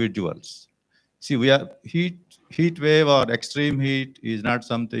to individuals? See, we are heat wave or extreme heat is not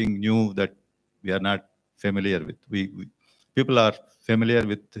something new that we are not familiar with. People are familiar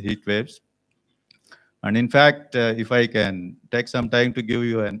with heat waves. And in fact, if I can take some time to give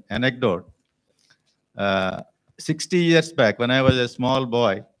you an anecdote, 60 years back, when I was a small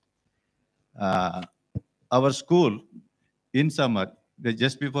boy, our school in summer,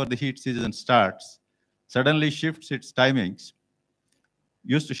 just before the heat season starts, suddenly shifts its timings.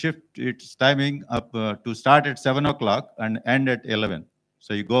 Used to shift its timing up to start at 7 o'clock and end at 11.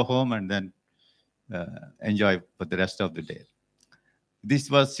 So you go home and then enjoy for the rest of the day.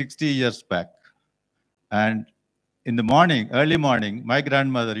 This was 60 years back. And in the morning, early morning, my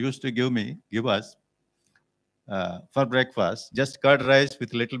grandmother used to give us for breakfast, just curd rice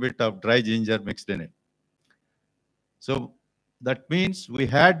with a little bit of dry ginger mixed in it. So that means we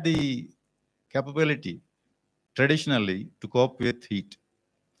had the capability traditionally to cope with heat.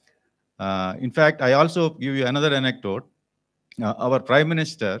 In fact, I also give you another anecdote. Our Prime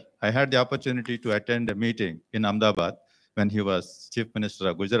Minister, I had the opportunity to attend a meeting in Ahmedabad when he was Chief Minister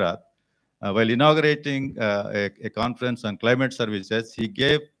of Gujarat. While inaugurating a conference on climate services, he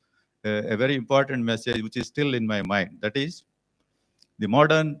gave a very important message which is still in my mind. That is, the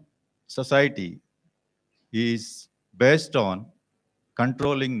modern society is based on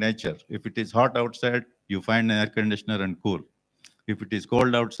controlling nature. If it is hot outside, you find an air conditioner and cool. If it is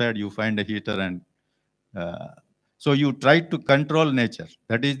cold outside, you find a heater and so you try to control nature.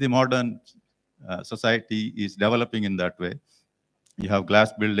 That is the modern society is developing in that way. You have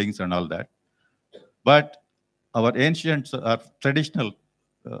glass buildings and all that. But our ancient, our traditional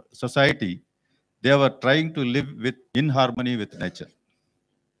society, they were trying to live in harmony with nature.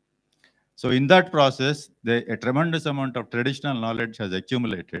 So in that process, a tremendous amount of traditional knowledge has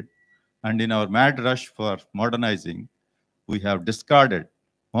accumulated. And in our mad rush for modernizing, we have discarded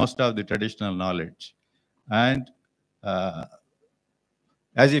most of the traditional knowledge, and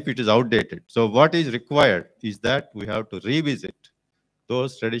as if it is outdated. So what is required is that we have to revisit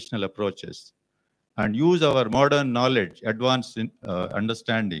those traditional approaches and use our modern knowledge, advanced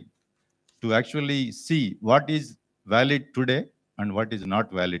understanding, to actually see what is valid today and what is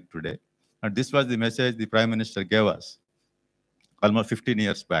not valid today. And this was the message the Prime Minister gave us almost 15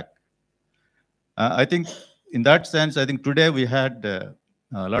 years back. I think in that sense, I think today we had a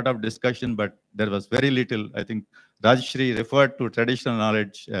lot of discussion, but there was very little. I think Rajshri referred to traditional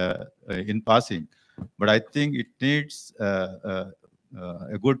knowledge in passing, but I think it needs a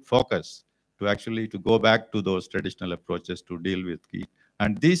good focus to actually to go back to those traditional approaches to deal with heat.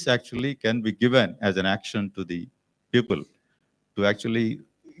 And this actually can be given as an action to the people to actually,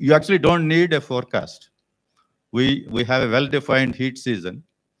 you actually don't need a forecast. We have a well-defined heat season.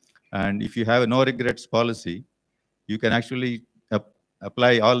 And if you have a no regrets policy, you can actually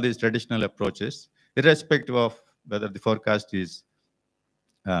apply all these traditional approaches, irrespective of whether the forecast is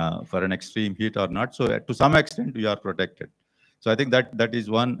for an extreme heat or not. So to some extent, we are protected. So I think that is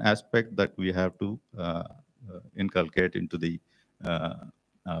one aspect that we have to inculcate into the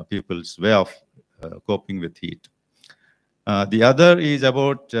people's way of coping with heat. The other is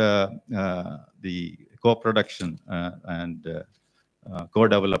about the co-production and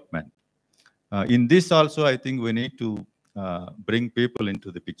co-development. In this also, I think we need to bring people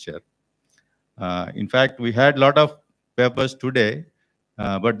into the picture. In fact, we had a lot of papers today,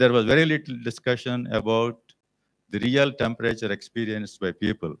 but there was very little discussion about the real temperature experienced by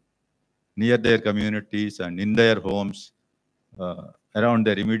people near their communities and in their homes, around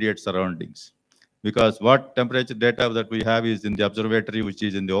their immediate surroundings. Because what temperature data that we have is in the observatory, which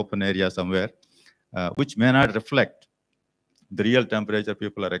is in the open area somewhere, which may not reflect the real temperature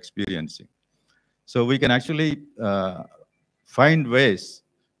people are experiencing. So we can actually find ways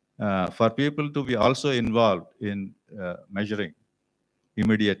for people to be also involved in measuring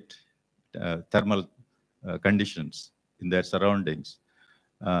immediate thermal conditions in their surroundings.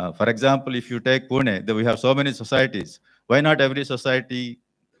 For example, if you take Pune, we have so many societies. Why not every society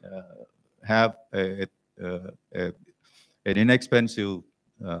have an inexpensive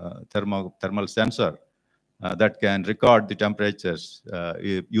thermal sensor that can record the temperatures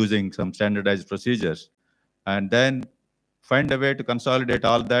using some standardized procedures, and then find a way to consolidate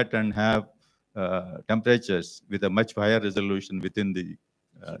all that and have temperatures with a much higher resolution within the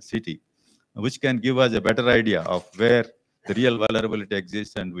city, which can give us a better idea of where the real vulnerability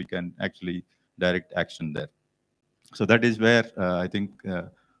exists, and we can actually direct action there. So that is where I think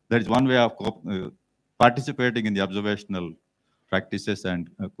there is one way of participating in the observational practices and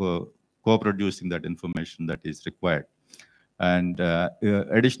co-producing that information that is required. And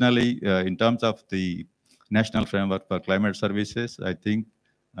additionally, in terms of the National Framework for Climate Services, I think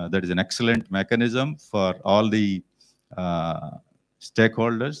that is an excellent mechanism for all the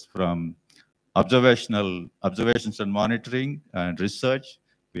stakeholders, from observations and monitoring and research.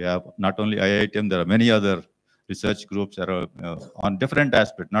 We have not only IITM, there are many other research groups that are on different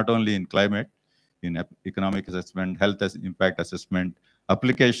aspects, not only in climate, in economic assessment, health impact assessment,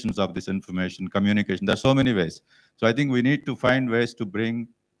 applications of this information, communication. There are so many ways. So I think we need to find ways to bring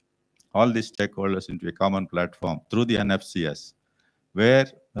all these stakeholders into a common platform through the NFCS, where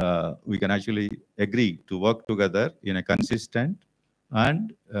we can actually agree to work together in a consistent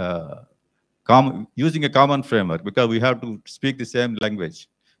and using a common framework, because we have to speak the same language.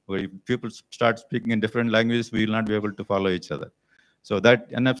 If people start speaking in different languages, we will not be able to follow each other. So that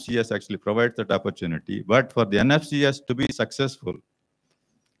NFCS actually provides that opportunity. But for the NFCS to be successful,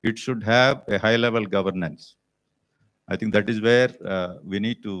 it should have a high-level governance. I think that is where we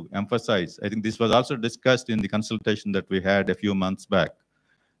need to emphasize. I think this was also discussed in the consultation that we had a few months back.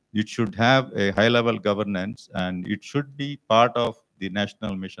 It should have a high-level governance, and it should be part of the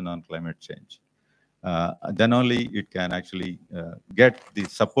National Mission on Climate Change. Then only it can actually get the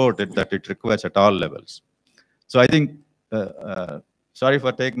support that it requires at all levels. So I think, sorry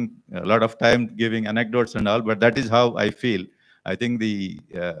for taking a lot of time giving anecdotes and all, but that is how I feel. I think the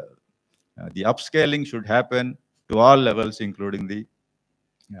upscaling should happen to all levels, including the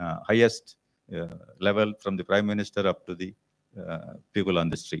highest level, from the Prime Minister up to the people on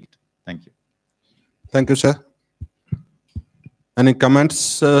the street. Thank you. Thank you, sir. Any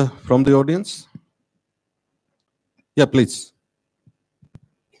comments from the audience? Yeah, please.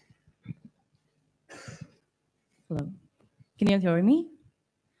 Hello. Can you hear me?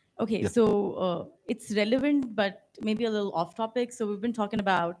 Okay, Yeah. so it's relevant, but maybe a little off topic. So we've been talking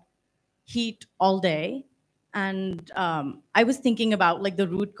about heat all day. And I was thinking about like the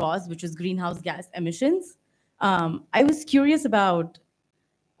root cause, which is greenhouse gas emissions. I was curious about,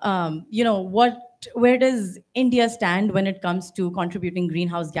 where does India stand when it comes to contributing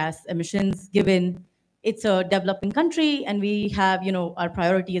greenhouse gas emissions, given it's a developing country and we have, our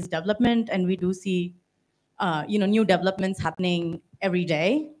priority is development, and we do see, new developments happening every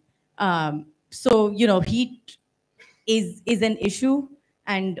day. So, heat is an issue,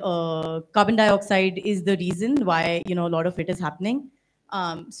 and carbon dioxide is the reason why, a lot of it is happening.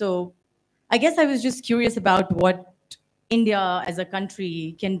 So I guess I was just curious about what India as a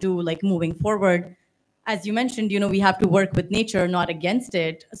country can do, like moving forward. As you mentioned, we have to work with nature, not against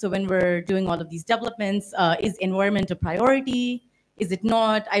it. So when we're doing all of these developments, is environment a priority? Is it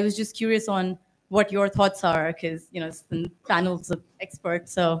not? I was just curious on what your thoughts are, because, it's the panels of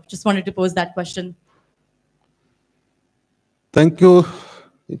experts. So just wanted to pose that question. Thank you.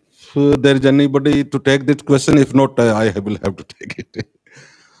 If there is anybody to take this question, if not, I will have to take it.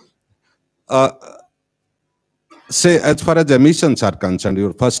 Say, as far as emissions are concerned,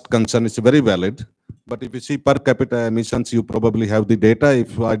 your first concern is very valid. But if you see per capita emissions, you probably have the data.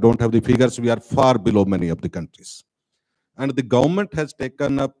 If I don't have the figures, we are far below many of the countries. And the government has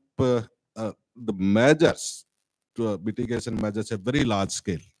taken up the measures, mitigation measures, a very large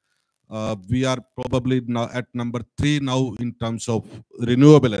scale. We are probably now at number 3 now in terms of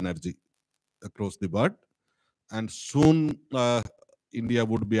renewable energy across the world. And soon, India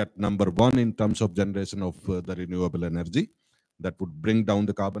would be at number 1 in terms of generation of the renewable energy. That would bring down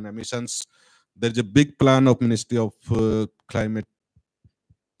the carbon emissions. There's a big plan of Ministry of Climate,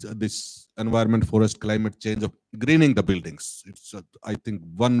 this environment, forest, climate change, of greening the buildings. It's, I think,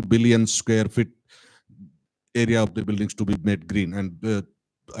 1 billion square feet area of the buildings to be made green. And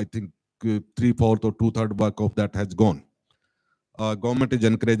I think 3/4 or 2/3 work of that has gone. Government is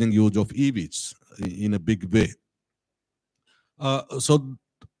encouraging use of EVs in a big way. So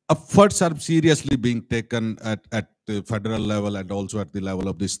efforts are seriously being taken at the federal level and also at the level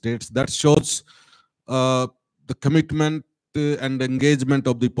of the states. That shows the commitment and engagement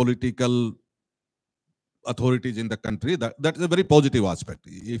of the political authorities in the country. That is a very positive aspect.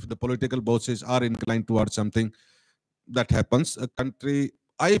 If the political bosses are inclined towards something, that happens. A country,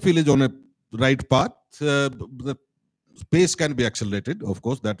 I feel, is on a right path. The pace can be accelerated, of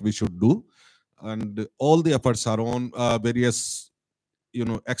course, that we should do. And all the efforts are on various,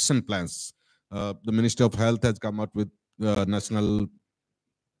 action plans. The Ministry of Health has come up with a national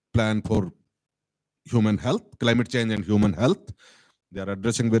plan for human health, climate change and human health. They are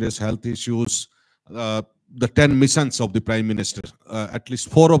addressing various health issues. The 10 missions of the Prime Minister, at least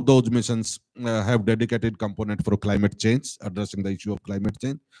 4 of those missions have dedicated component for climate change, addressing the issue of climate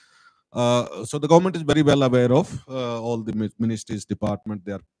change. So the government is very well aware of all the ministries, department.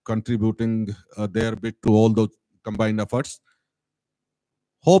 They are contributing their bit to all those combined efforts.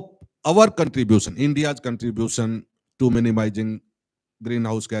 Hope our contribution, India's contribution to minimizing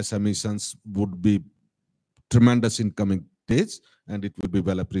greenhouse gas emissions would be tremendous in coming days, and it will be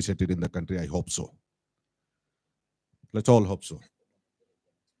well appreciated in the country. I hope so. Let's all hope so.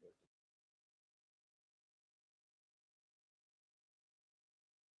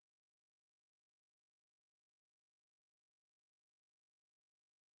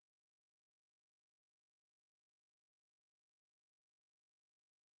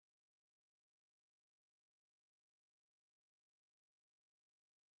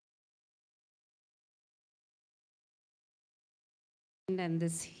 And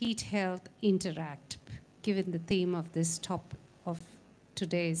this heat health interact, given the theme of this top of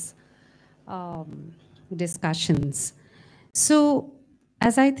today's discussions. So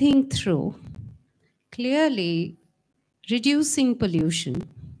as I think through, clearly reducing pollution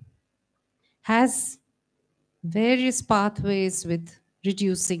has various pathways with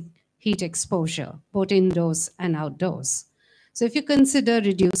reducing heat exposure, both indoors and outdoors. So if you consider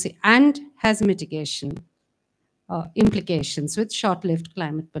reducing, and has mitigation implications with short-lived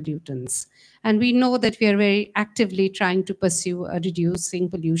climate pollutants. And we know that we are very actively trying to pursue a reducing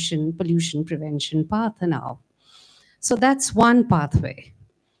pollution prevention path now. So that's one pathway.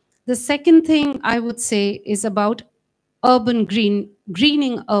 The second thing I would say is about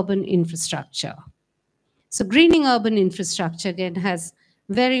greening urban infrastructure. So greening urban infrastructure, again, has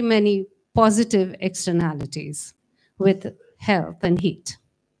very many positive externalities with health and heat.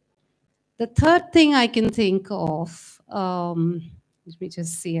 The third thing I can think of, let me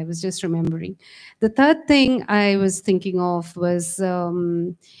just see, I was just remembering. The third thing I was thinking of was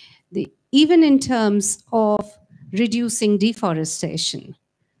even in terms of reducing deforestation.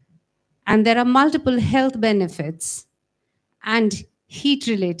 And there are multiple health benefits and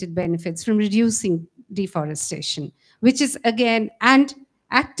heat-related benefits from reducing deforestation, which is again, and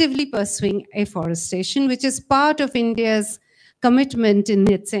actively pursuing afforestation, which is part of India's commitment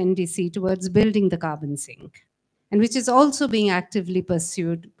in its NDC towards building the carbon sink, and which is also being actively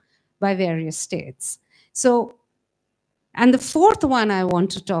pursued by various states. So, and the fourth one I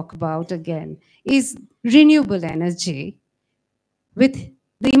want to talk about again is renewable energy with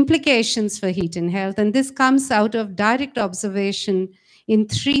the implications for heat and health. And this comes out of direct observation in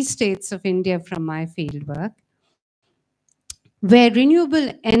 3 states of India from my fieldwork, where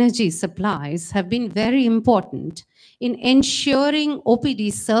renewable energy supplies have been very important in ensuring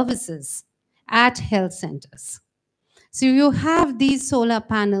OPD services at health centers. So you have these solar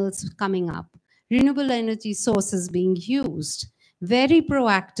panels coming up, renewable energy sources being used very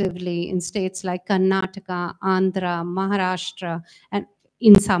proactively in states like Karnataka, Andhra, Maharashtra, and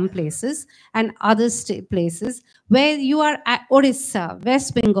in some places, and other places where you are at Odisha,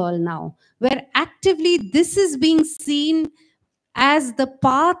 West Bengal now, where actively this is being seen as the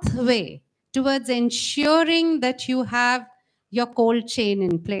pathway towards ensuring that you have your cold chain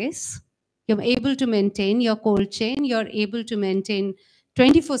in place. You're able to maintain your cold chain, you're able to maintain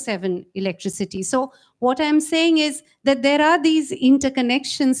 24/7 electricity. So what I'm saying is that there are these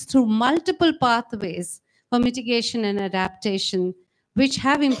interconnections through multiple pathways for mitigation and adaptation, which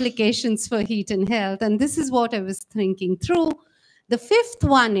have implications for heat and health. And this is what I was thinking through. The fifth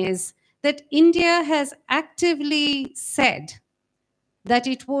one is that India has actively said that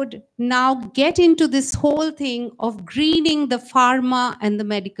it would now get into this whole thing of greening the pharma and the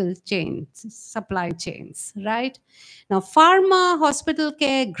medical chains, supply chains, right? Now, pharma, hospital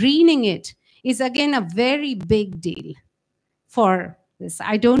care, greening it is again a very big deal for this.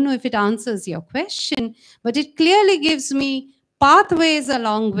 I don't know if it answers your question, but it clearly gives me pathways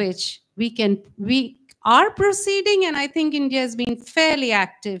along which we are proceeding, and I think India has been fairly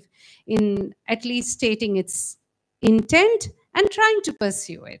active in at least stating its intent and trying to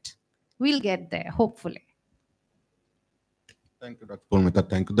pursue it. We'll get there, hopefully. Thank you, Dr. Purnamita.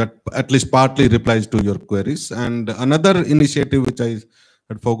 Thank you. That at least partly replies to your queries. And another initiative which I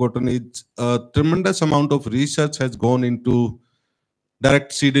had forgotten is a tremendous amount of research has gone into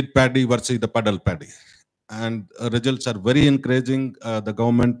direct seeded paddy versus the puddle paddy. And results are very encouraging. The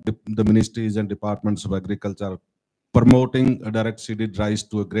government, the ministries and departments of agriculture are promoting direct seeded rice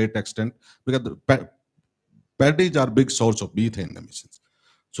to a great extent, because the paddies are big source of methane emissions.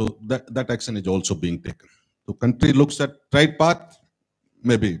 So that action is also being taken. So country looks at right path.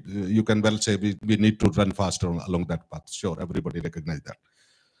 Maybe you can well say we need to run faster along that path. Sure, everybody recognize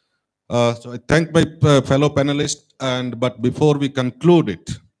that. So I thank my fellow panelists. But before we conclude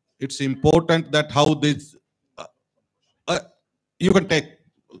it, it's important that how this you can take.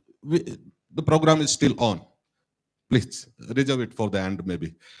 The program is still on. Please reserve it for the end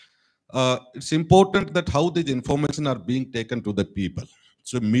maybe. It's important that how these information are being taken to the people.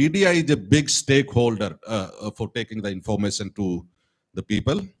 So media is a big stakeholder for taking the information to the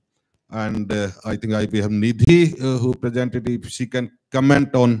people. And I think we have Nidhi who presented, if she can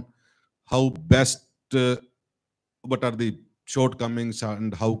comment on how best, what are the shortcomings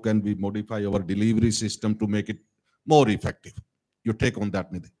and how can we modify our delivery system to make it more effective. Your take on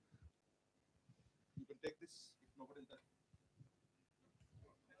that, Nidhi.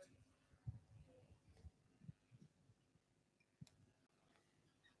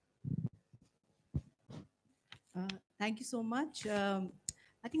 Thank you so much.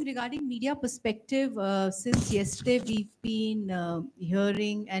 I think regarding media perspective, since yesterday we've been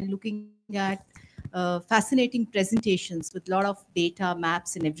hearing and looking at fascinating presentations with a lot of data,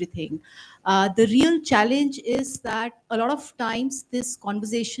 maps and everything. The real challenge is that a lot of times this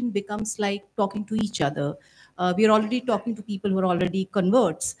conversation becomes like talking to each other. We are already talking to people who are already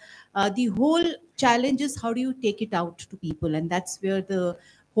converts. The whole challenge is how do you take it out to people? And that's where the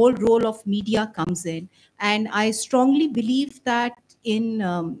whole role of media comes in. And I strongly believe that in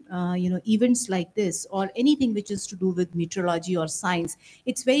events like this or anything which is to do with meteorology or science,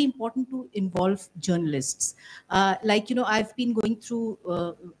 it's very important to involve journalists. I've been going through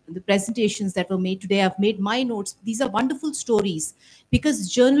the presentations that were made today. I've made my notes. These are wonderful stories because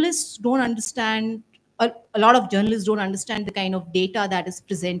journalists don't understand. A lot of journalists don't understand the kind of data that is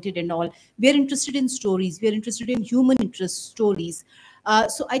presented and all. We're interested in stories. We're interested in human interest stories.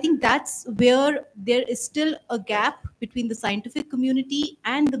 So I think that's where there is still a gap between the scientific community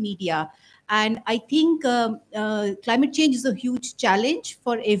and the media. And I think climate change is a huge challenge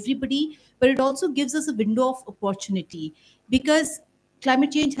for everybody, but it also gives us a window of opportunity because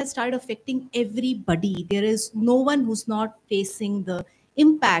climate change has started affecting everybody. There is no one who's not facing the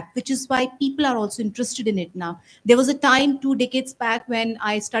impact, which is why people are also interested in it now. There was a time 2 decades back when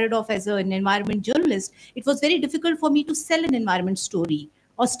I started off as an environment journalist. It was very difficult for me to sell an environment story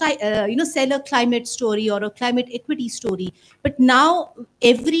or sell a climate story or a climate equity story. But now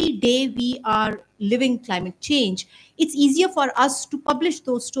every day we are living climate change. It's easier for us to publish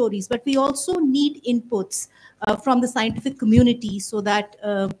those stories, but we also need inputs from the scientific community so that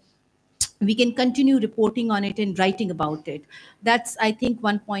we can continue reporting on it and writing about it. That's, I think,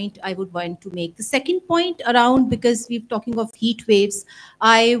 one point I would want to make. The second point around, because we're talking of heat waves,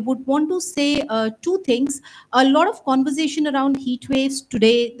 I would want to say 2 things. A lot of conversation around heat waves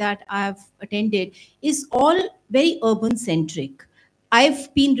today that I've attended is all very urban centric.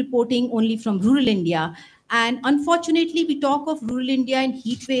 I've been reporting only from rural India. And unfortunately, we talk of rural India and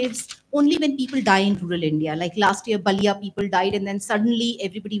heat waves only when people die in rural India. Like last year, Balia people died, and then suddenly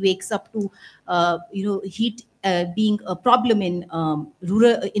everybody wakes up to, heat being a problem in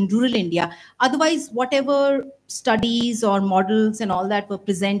rural India. Otherwise, whatever studies or models and all that were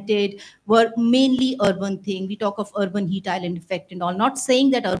presented were mainly urban thing. We talk of urban heat island effect and all. Not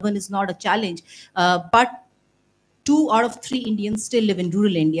saying that urban is not a challenge, but 2 out of 3 Indians still live in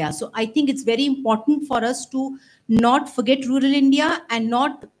rural India. So I think it's very important for us to not forget rural India and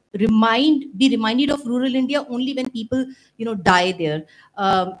not be reminded of rural India only when people, die there.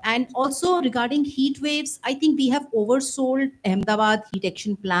 And also regarding heat waves, I think we have oversold Ahmedabad heat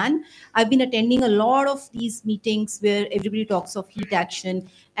action plan. I've been attending a lot of these meetings where everybody talks of heat action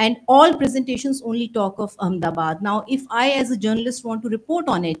and all presentations only talk of Ahmedabad. Now, if I as a journalist want to report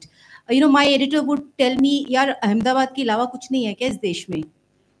on it, my editor would tell me, yaar, Ahmedabad ke alawa kuch nahi hai kya is desh mein?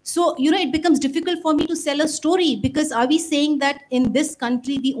 So, it becomes difficult for me to sell a story, because are we saying that in this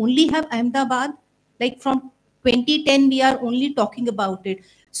country, we only have Ahmedabad? Like from 2010, we are only talking about it.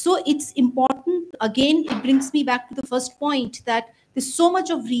 So it's important. Again, it brings me back to the first point that there's so much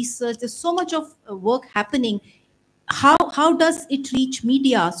of research, there's so much of work happening. How does it reach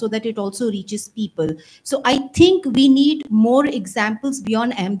media so that it also reaches people? So I think we need more examples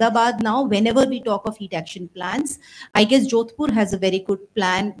beyond Ahmedabad now whenever we talk of heat action plans. I guess Jodhpur has a very good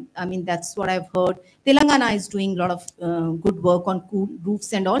plan. I mean, that's what I've heard. Telangana is doing a lot of good work on cool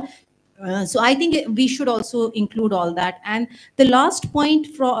roofs and all. So I think we should also include all that. And the last point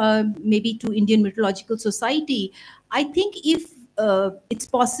for maybe to Indian Meteorological Society, I think if it's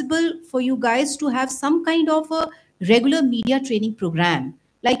possible for you guys to have some kind of a regular media training program.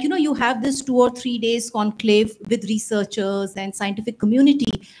 Like, you have this 2 or 3 days conclave with researchers and scientific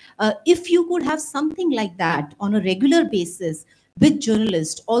community. If you could have something like that on a regular basis with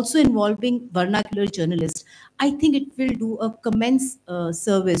journalists, also involving vernacular journalists, I think it will do a immense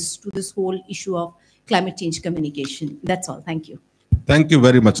service to this whole issue of climate change communication. That's all. Thank you. Thank you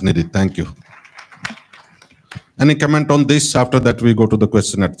very much, Nidhi. Thank you. Any comment on this? After that, we go to the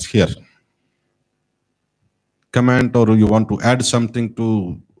question at here. Comment, or you want to add something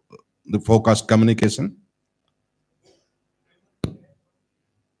to the forecast communication?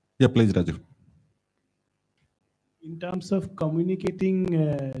 Yeah, please, Raju. In terms of communicating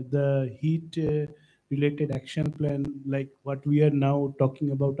the heat related action plan, like what we are now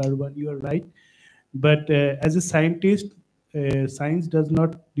talking about urban, you are right. But as a scientist, science does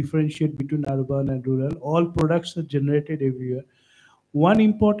not differentiate between urban and rural. All products are generated everywhere. One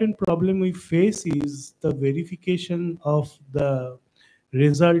important problem we face is the verification of the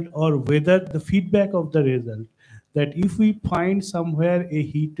result, or whether the feedback of the result. That if we find somewhere a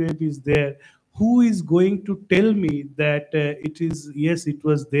heat wave is there, who is going to tell me that it is, yes, it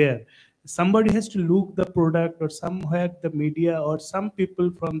was there? Somebody has to look the product, or somewhere the media, or some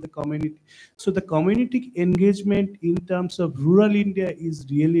people from the community. So the community engagement in terms of rural India is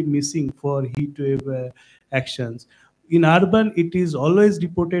really missing for heat wave actions. In urban, it is always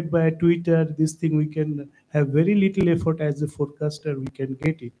reported by Twitter. This thing we can have very little effort as a forecaster, we can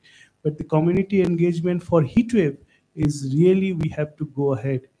get it. But the community engagement for heat wave is really, we have to go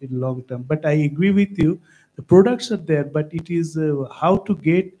ahead in long term. But I agree with you, the products are there, but it is how to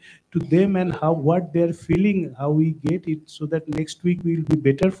get to them and how what they're feeling, how we get it, so that next week we'll be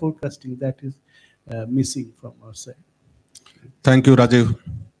better forecasting. That is missing from our side. Thank you, Rajiv.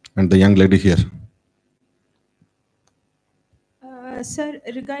 And the young lady here. Sir,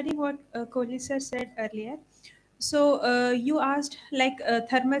 regarding what Kohli sir said earlier, so you asked like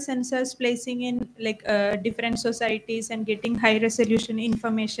thermal sensors placing in like different societies and getting high resolution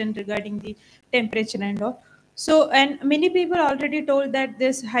information regarding the temperature and all. So, and many people already told that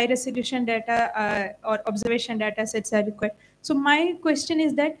this high resolution data or observation data sets are required. So my question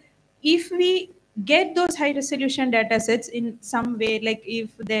is that if we get those high resolution data sets in some way, like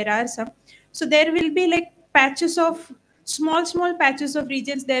if there are some. So there will be like patches of small patches of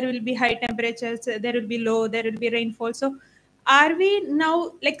regions. There will be high temperatures, there will be low, there will be rainfall. So are we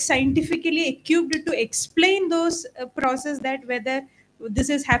now like scientifically equipped to explain those process, that whether this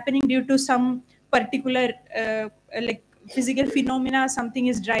is happening due to some particular like physical phenomena, something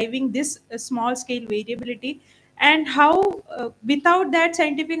is driving this small scale variability, and how without that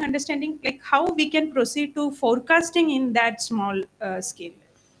scientific understanding, like how we can proceed to forecasting in that small scale?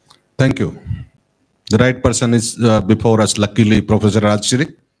 Thank you. The right person is before us, luckily, Professor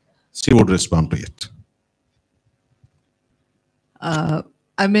Aayushi. She would respond to it.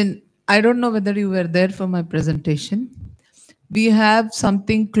 I mean, I don't know whether you were there for my presentation. We have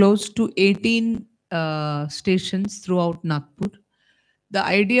something close to 18 stations throughout Nagpur. The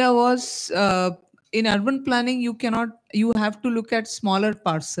idea was in urban planning, you have to look at smaller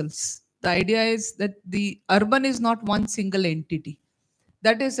parcels. The idea is that the urban is not one single entity.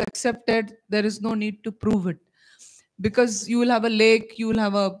 That is accepted. There is no need to prove it. Because you will have a lake, you will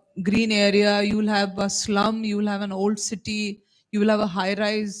have a green area, you will have a slum, you will have an old city, you will have a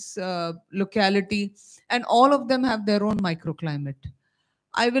high-rise locality, and all of them have their own microclimate.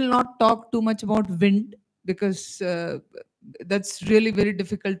 I will not talk too much about wind because that's really very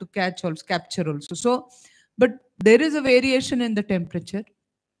difficult to capture also. So, but there is a variation in the temperature.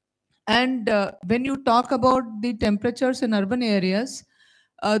 And when you talk about the temperatures in urban areas,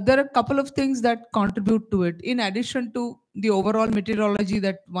 there are a couple of things that contribute to it. In addition to the overall meteorology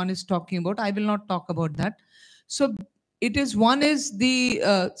that one is talking about, I will not talk about that. So it is, one is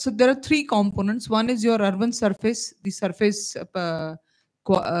the, so there are three components. One is your urban surface, the surface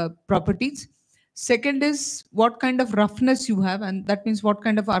properties. Second is what kind of roughness you have, and that means what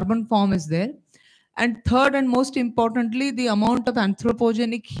kind of urban form is there. And third and most importantly, the amount of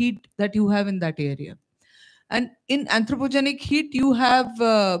anthropogenic heat that you have in that area. And in anthropogenic heat, you have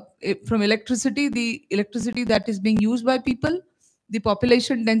from electricity, the electricity that is being used by people, the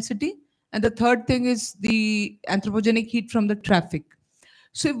population density, and the third thing is the anthropogenic heat from the traffic.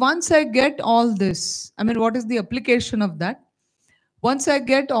 So once I get all this, I mean, what is the application of that? Once I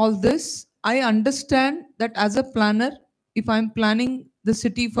get all this, I understand that as a planner, if I'm planning the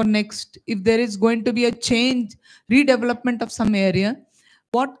city for next, if there is going to be a change, redevelopment of some area,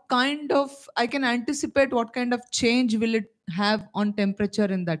 what kind of, I can anticipate what kind of change will it have on temperature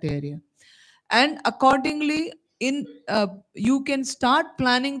in that area. And accordingly, you can start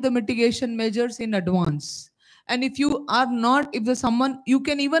planning the mitigation measures in advance. And if you are not, if there's someone, you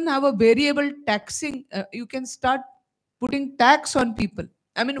can even have a variable taxing, you can start putting tax on people.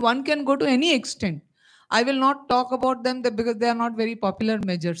 I mean, one can go to any extent. I will not talk about them because they are not very popular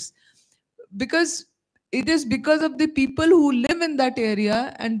measures. Because it is because of the people who live in that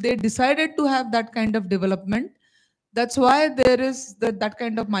area and they decided to have that kind of development. That's why there is that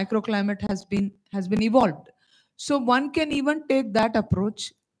kind of microclimate has been evolved. So one can even take that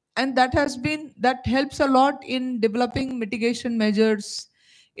approach, and that helps a lot in developing mitigation measures,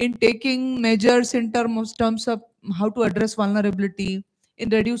 in taking measures in terms of how to address vulnerability, in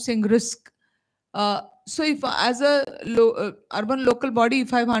reducing risk. So if as a urban local body,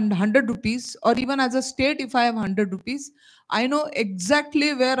 if I have 100 rupees, or even as a state, if I have 100 rupees, I know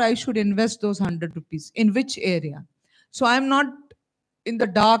exactly where I should invest those 100 rupees, in which area. So I'm not in the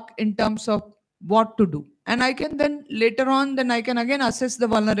dark in terms of what to do. And I can then later on, then I can again assess the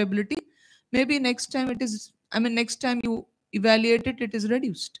vulnerability. Maybe next time it is, I mean, next time you evaluate it, it is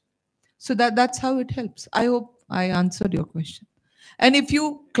reduced. So that's how it helps. I hope I answered your question. And if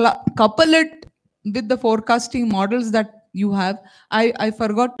you couple it with the forecasting models that you have, I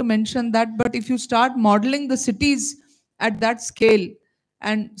forgot to mention that, but if you start modeling the cities at that scale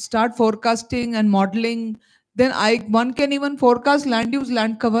and start forecasting and modeling, then one can even forecast land use,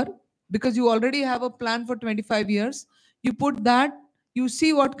 land cover, because you already have a plan for 25 years. You put that, you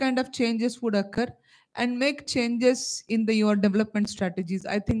see what kind of changes would occur, and make changes in your development strategies.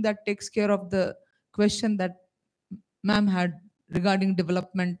 I think that takes care of the question that ma'am had regarding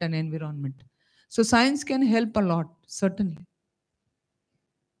development and environment. So science can help a lot, certainly.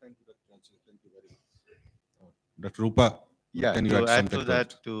 Thank you, Dr. Aayushi. Thank you very much. Dr. Rupa, yeah, can you to add to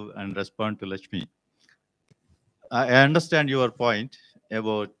that and respond to Lekshmi. I understand your point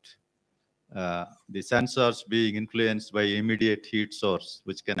about the sensors being influenced by immediate heat source,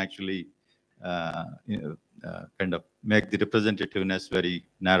 which can actually kind of make the representativeness very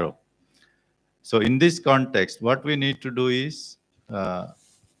narrow. So in this context, what we need to do is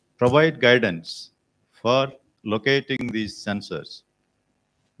provide guidance for locating these sensors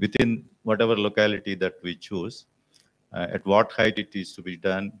within whatever locality that we choose, at what height it is to be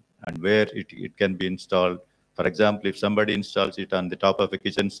done, and where it can be installed. For example, if somebody installs it on the top of a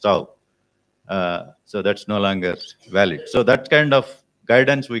kitchen stove, so that's no longer valid. So that kind of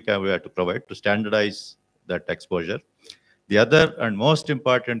guidance we have to provide to standardize that exposure. The other and most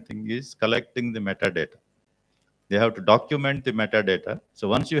important thing is collecting the metadata. They have to document the metadata. So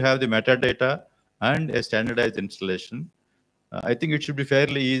once you have the metadata and a standardized installation, I think it should be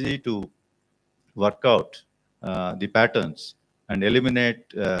fairly easy to work out the patterns and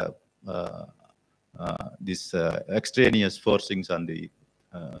eliminate these extraneous forcings on the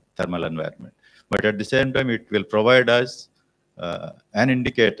thermal environment. But at the same time, it will provide us an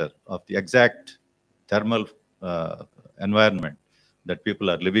indicator of the exact thermal environment that people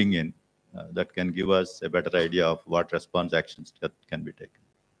are living in that can give us a better idea of what response actions that can be taken.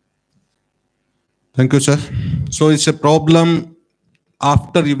 Thank you, sir. So it's a problem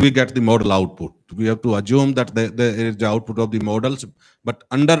after we get the model output. We have to assume that there is the output of the models, but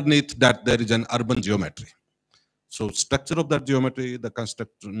underneath that there is an urban geometry. So structure of that geometry, the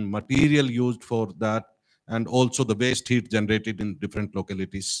construction material used for that, and also the waste heat generated in different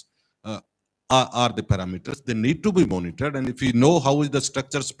localities are the parameters. They need to be monitored. And if you know how is the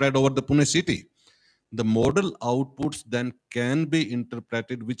structure spread over the Pune city, the model outputs then can be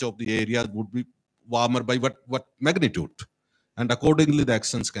interpreted which of the areas would be warmer by what magnitude. And accordingly, the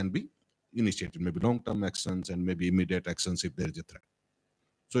actions can be initiated, maybe long-term actions and maybe immediate actions if there is a threat.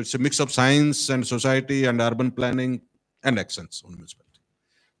 So it's a mix of science and society and urban planning and actions on municipality.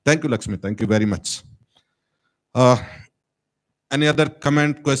 Thank you, Lekshmi. Thank you very much. Any other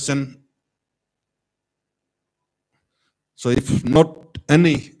comment, question? So if not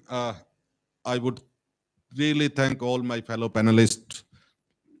any, I would really thank all my fellow panelists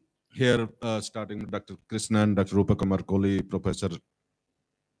here, starting with Dr. Krishnan, Dr. Rupakumar Kohli, Professor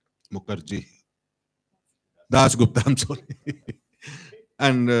Mukherjee, Das Gupta, I'm sorry,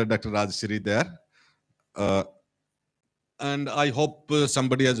 and Dr. Rajshri there. And I hope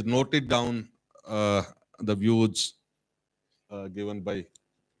somebody has noted down the views given by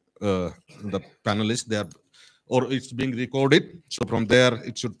the panelists there, or it's being recorded. So from there,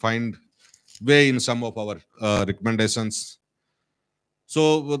 it should find way in some of our recommendations.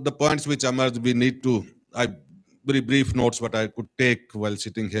 So the points which emerge, we need to, very brief notes what I could take while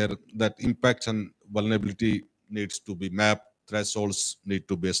sitting here, that impacts and vulnerability needs to be mapped, thresholds need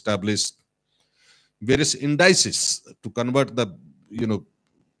to be established, various indices to convert the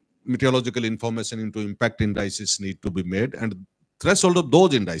meteorological information into impact indices need to be made, and threshold of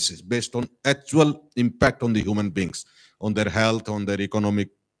those indices based on actual impact on the human beings, on their health, on their economic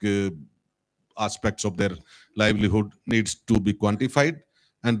aspects of their livelihood needs to be quantified,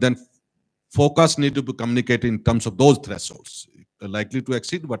 and then focus need to be communicated in terms of those thresholds. Likely to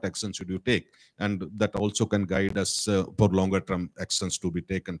exceed, what action should you take? And that also can guide us for longer term actions to be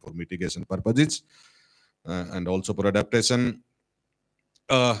taken for mitigation purposes and also for adaptation.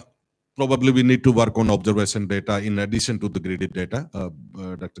 Probably we need to work on observation data in addition to the gridded data.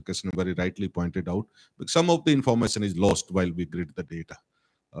 Dr. Krishnan very rightly pointed out, but some of the information is lost while we grid the data.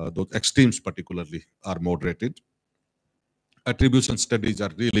 Those extremes particularly are moderated. Attribution studies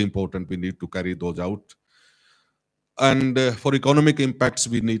are really important. We need to carry those out. And for economic impacts,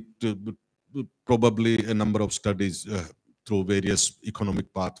 we need to probably a number of studies through various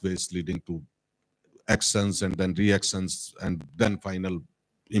economic pathways leading to actions and then reactions and then final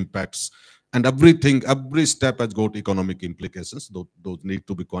impacts. And everything, every step has got economic implications. Those need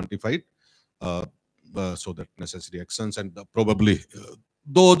to be quantified so that necessary actions and probably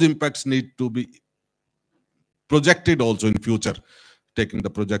those impacts need to be projected also in future, taking the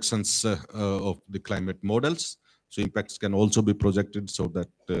projections of the climate models. So impacts can also be projected so that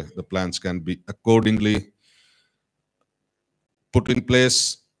the plans can be accordingly put in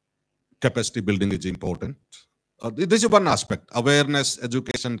place. Capacity building is important. This is one aspect, awareness,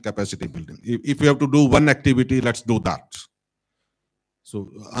 education, capacity building. If you have to do one activity, let's do that. So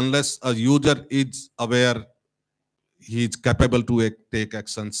unless a user is aware, he is capable to take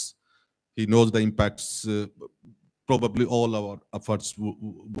actions, he knows the impacts, probably all our efforts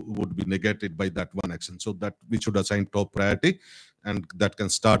would be negated by that one action. So that we should assign top priority, and that can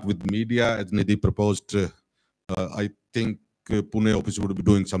start with media, as Nidhi proposed. I think Pune office would be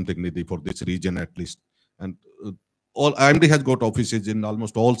doing something, Nidhi, for this region at least. And all IMD has got offices in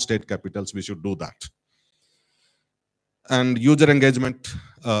almost all state capitals. We should do that. And user engagement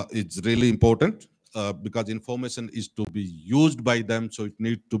is really important because information is to be used by them. So it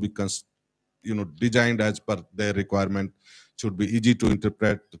needs to be designed as per their requirement, should be easy to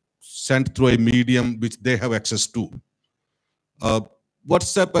interpret, sent through a medium which they have access to.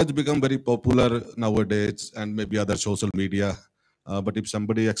 WhatsApp has become very popular nowadays, and maybe other social media. But if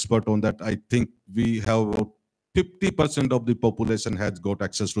somebody expert on that, I think we have about 50% of the population has got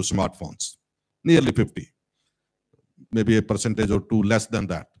access to smartphones, nearly 50, maybe a percentage or two less than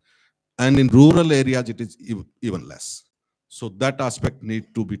that. And in rural areas, it is even less. So that aspect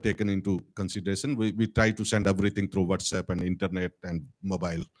need to be taken into consideration. We try to send everything through WhatsApp and internet and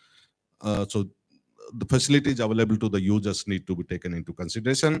mobile. So the facilities available to the users need to be taken into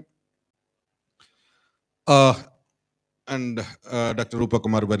consideration. And Dr. Rupa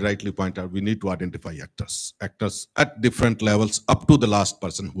Kumar very rightly pointed out, we need to identify actors at different levels up to the last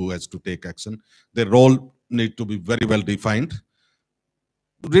person who has to take action. Their role need to be very well defined,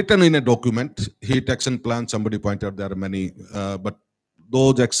 written in a document. Heat action plan, somebody pointed out there are many, but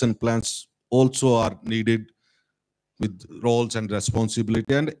those action plans also are needed with roles and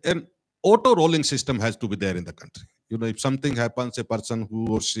responsibility, and an auto rolling system has to be there in the country. You know, if something happens, a person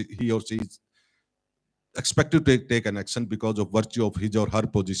he or she is expected to take an action because of virtue of his or her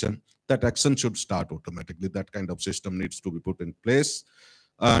position, that action should start automatically. That kind of system needs to be put in place.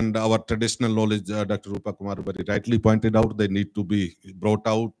 And our traditional knowledge, Dr. Rupa Kumar very rightly pointed out, they need to be brought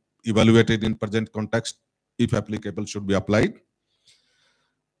out, evaluated in present context, if applicable, should be applied.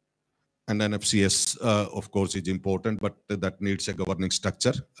 And then FCS, of course, is important, but that needs a governing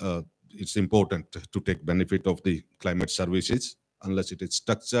structure. It's important to take benefit of the climate services. Unless it is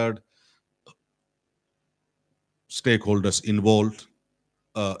structured, stakeholders involved,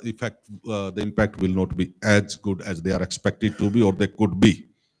 the impact will not be as good as they are expected to be, or they could be.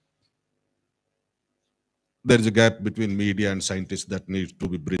 There is a gap between media and scientists that needs to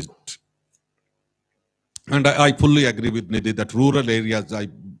be bridged. And I fully agree with Nidhi that rural areas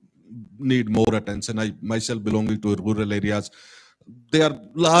need more attention. I myself belonging to rural areas, they are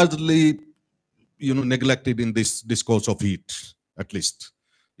largely, neglected in this discourse of heat, at least.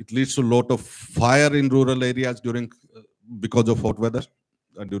 It leads to a lot of fire in rural areas because of hot weather,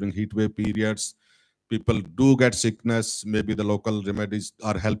 during heat wave periods. People do get sickness. Maybe the local remedies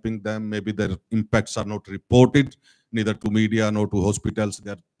are helping them. Maybe their impacts are not reported, neither to media nor to hospitals.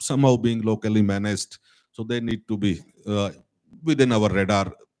 They are somehow being locally managed. So they need to be within our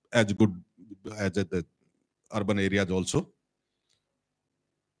radar as good as at the urban areas also.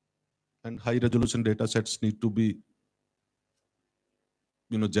 And high resolution data sets need to be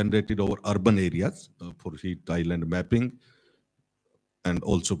generated over urban areas for heat island mapping, and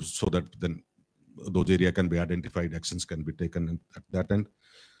also so that then those areas can be identified, actions can be taken at that end.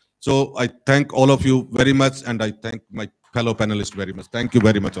 So I thank all of you very much, and I thank my fellow panelists very much. Thank you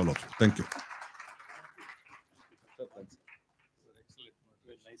very much, all of you. Thank you.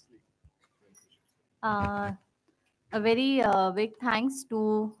 A very big thanks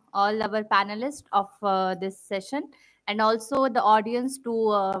to all our panelists of this session, and also the audience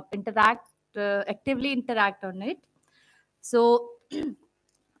to actively interact on it. So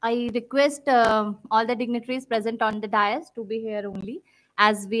I request all the dignitaries present on the dais to be here only,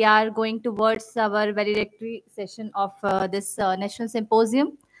 as we are going towards our valedictory session of this National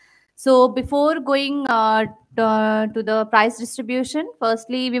Symposium. So before going to the prize distribution,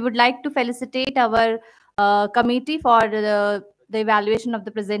 firstly, we would like to felicitate our committee for the evaluation of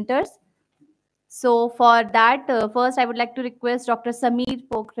the presenters. So for that, first I would like to request Dr. Sameer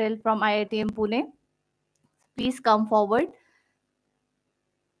Pokhrel from IITM Pune. Please come forward.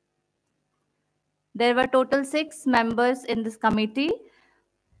 There were total 6 members in this committee.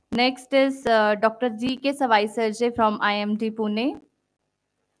 Next is Dr. G.K. Savai from IMT Pune.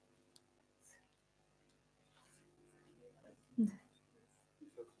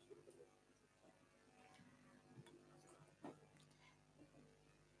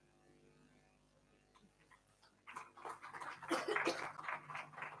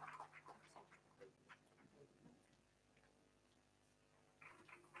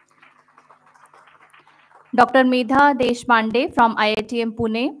 Dr. Medha Deshpande from IITM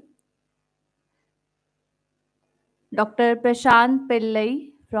Pune. Dr. Prashant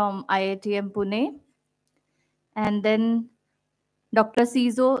Pillai from IITM Pune. And then Dr.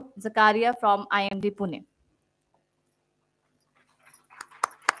 Sizo Zakaria from IMD Pune.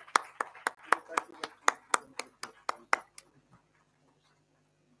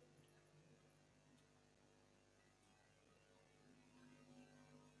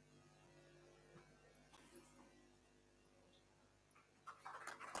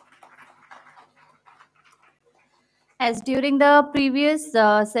 As during the previous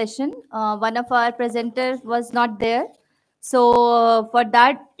session, one of our presenters was not there. So for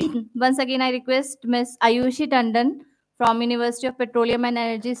that, once again, I request Ms. Aayushi Tandon from University of Petroleum and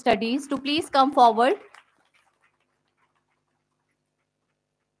Energy Studies to please come forward.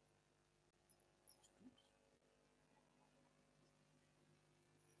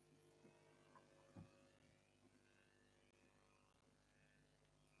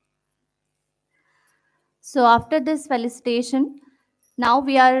 So after this felicitation, now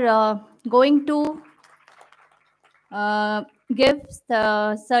we are going to give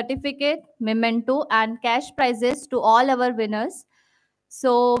the certificate, memento, and cash prizes to all our winners.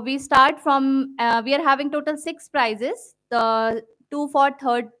 So we start from, we are having total 6 prizes, the 2 for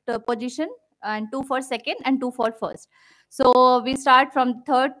third position and 2 for second and 2 for first. So we start from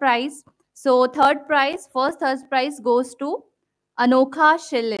third prize. So third prize goes to Anokha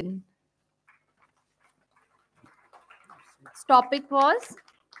Shilin. Topic was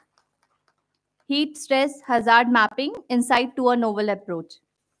heat stress hazard mapping, insight to a novel approach.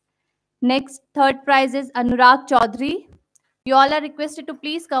 Next, third prize is Anurag Chaudhary. You all are requested to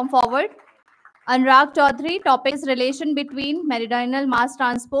please come forward. Anurag Chaudhary, topic is relation between meridional mass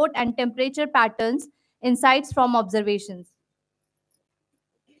transport and temperature patterns, insights from observations.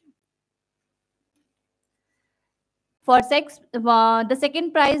 For the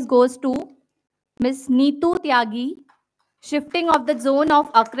second prize goes to Ms. Neetu Tyagi, shifting of the zone of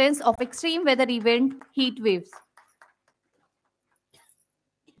occurrence of extreme weather event, heat waves.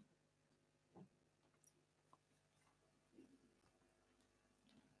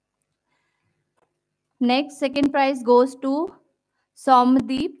 Next, second prize goes to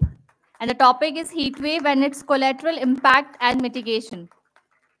Somdeep, and the topic is heat wave and its collateral impact and mitigation.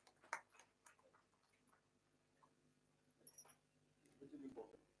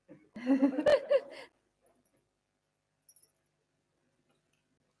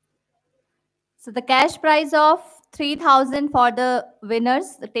 So the cash prize of 3,000 for the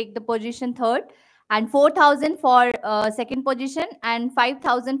winners, take the position third, and 4,000 for second position, and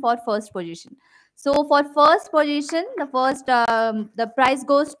 5,000 for first position. So for first position, the prize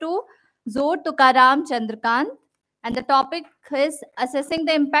goes to Zor Tukaram Chandrakant, and the topic is assessing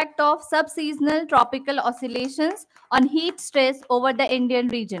the impact of subseasonal tropical oscillations on heat stress over the Indian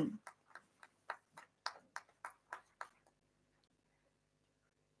region.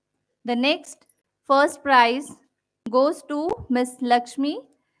 The next first prize goes to Ms. Lekshmi,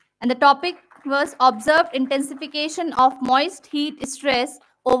 and the topic was observed intensification of moist heat stress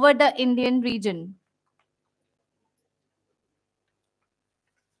over the Indian region.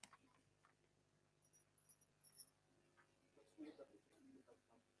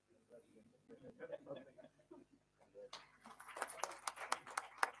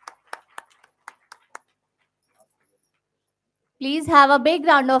 Please have a big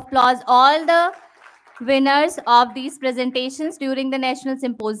round of applause, all the winners of these presentations during the National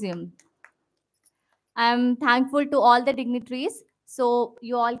Symposium. I'm thankful to all the dignitaries, so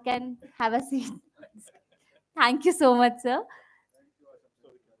you all can have a seat. Thank you so much, sir.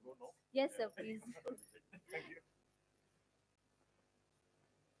 Yes, sir, please.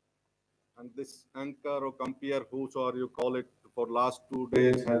 And this anchor or compere, whosoever you call it, for last 2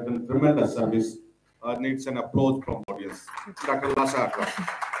 days has been tremendous service. Needs an approach from audience. Dr. Lasa,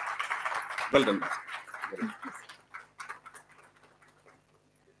 well done.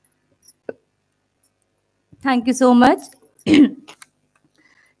 Thank you so much.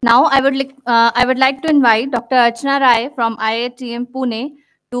 Now I would like to invite Dr. Archana Rai from IITM Pune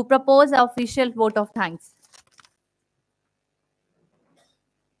to propose an official vote of thanks.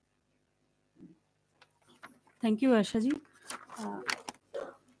 Thank you, Ashaji.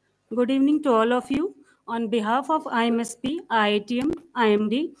 Good evening to all of you. On behalf of IMSP, IITM,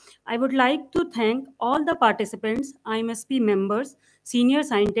 IMD, I would like to thank all the participants, IMSP members, senior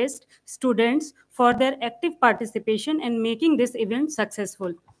scientists, students for their active participation and making this event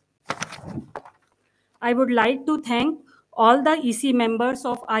successful. I would like to thank all the EC members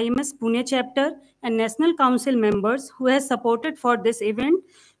of IMS Pune chapter and National Council members who have supported for this event.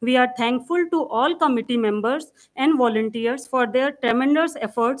 We are thankful to all committee members and volunteers for their tremendous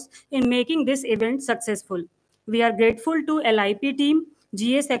efforts in making this event successful. We are grateful to LIP team,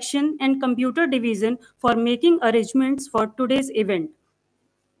 GA section and computer division for making arrangements for today's event.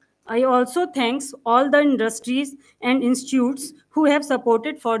 I also thanks all the industries and institutes who have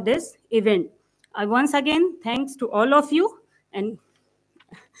supported for this event. Once again, thanks to all of you, and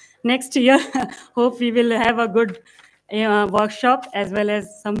next year, hope we will have a good workshop as well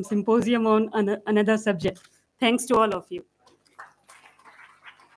as some symposium on another subject. Thanks to all of you.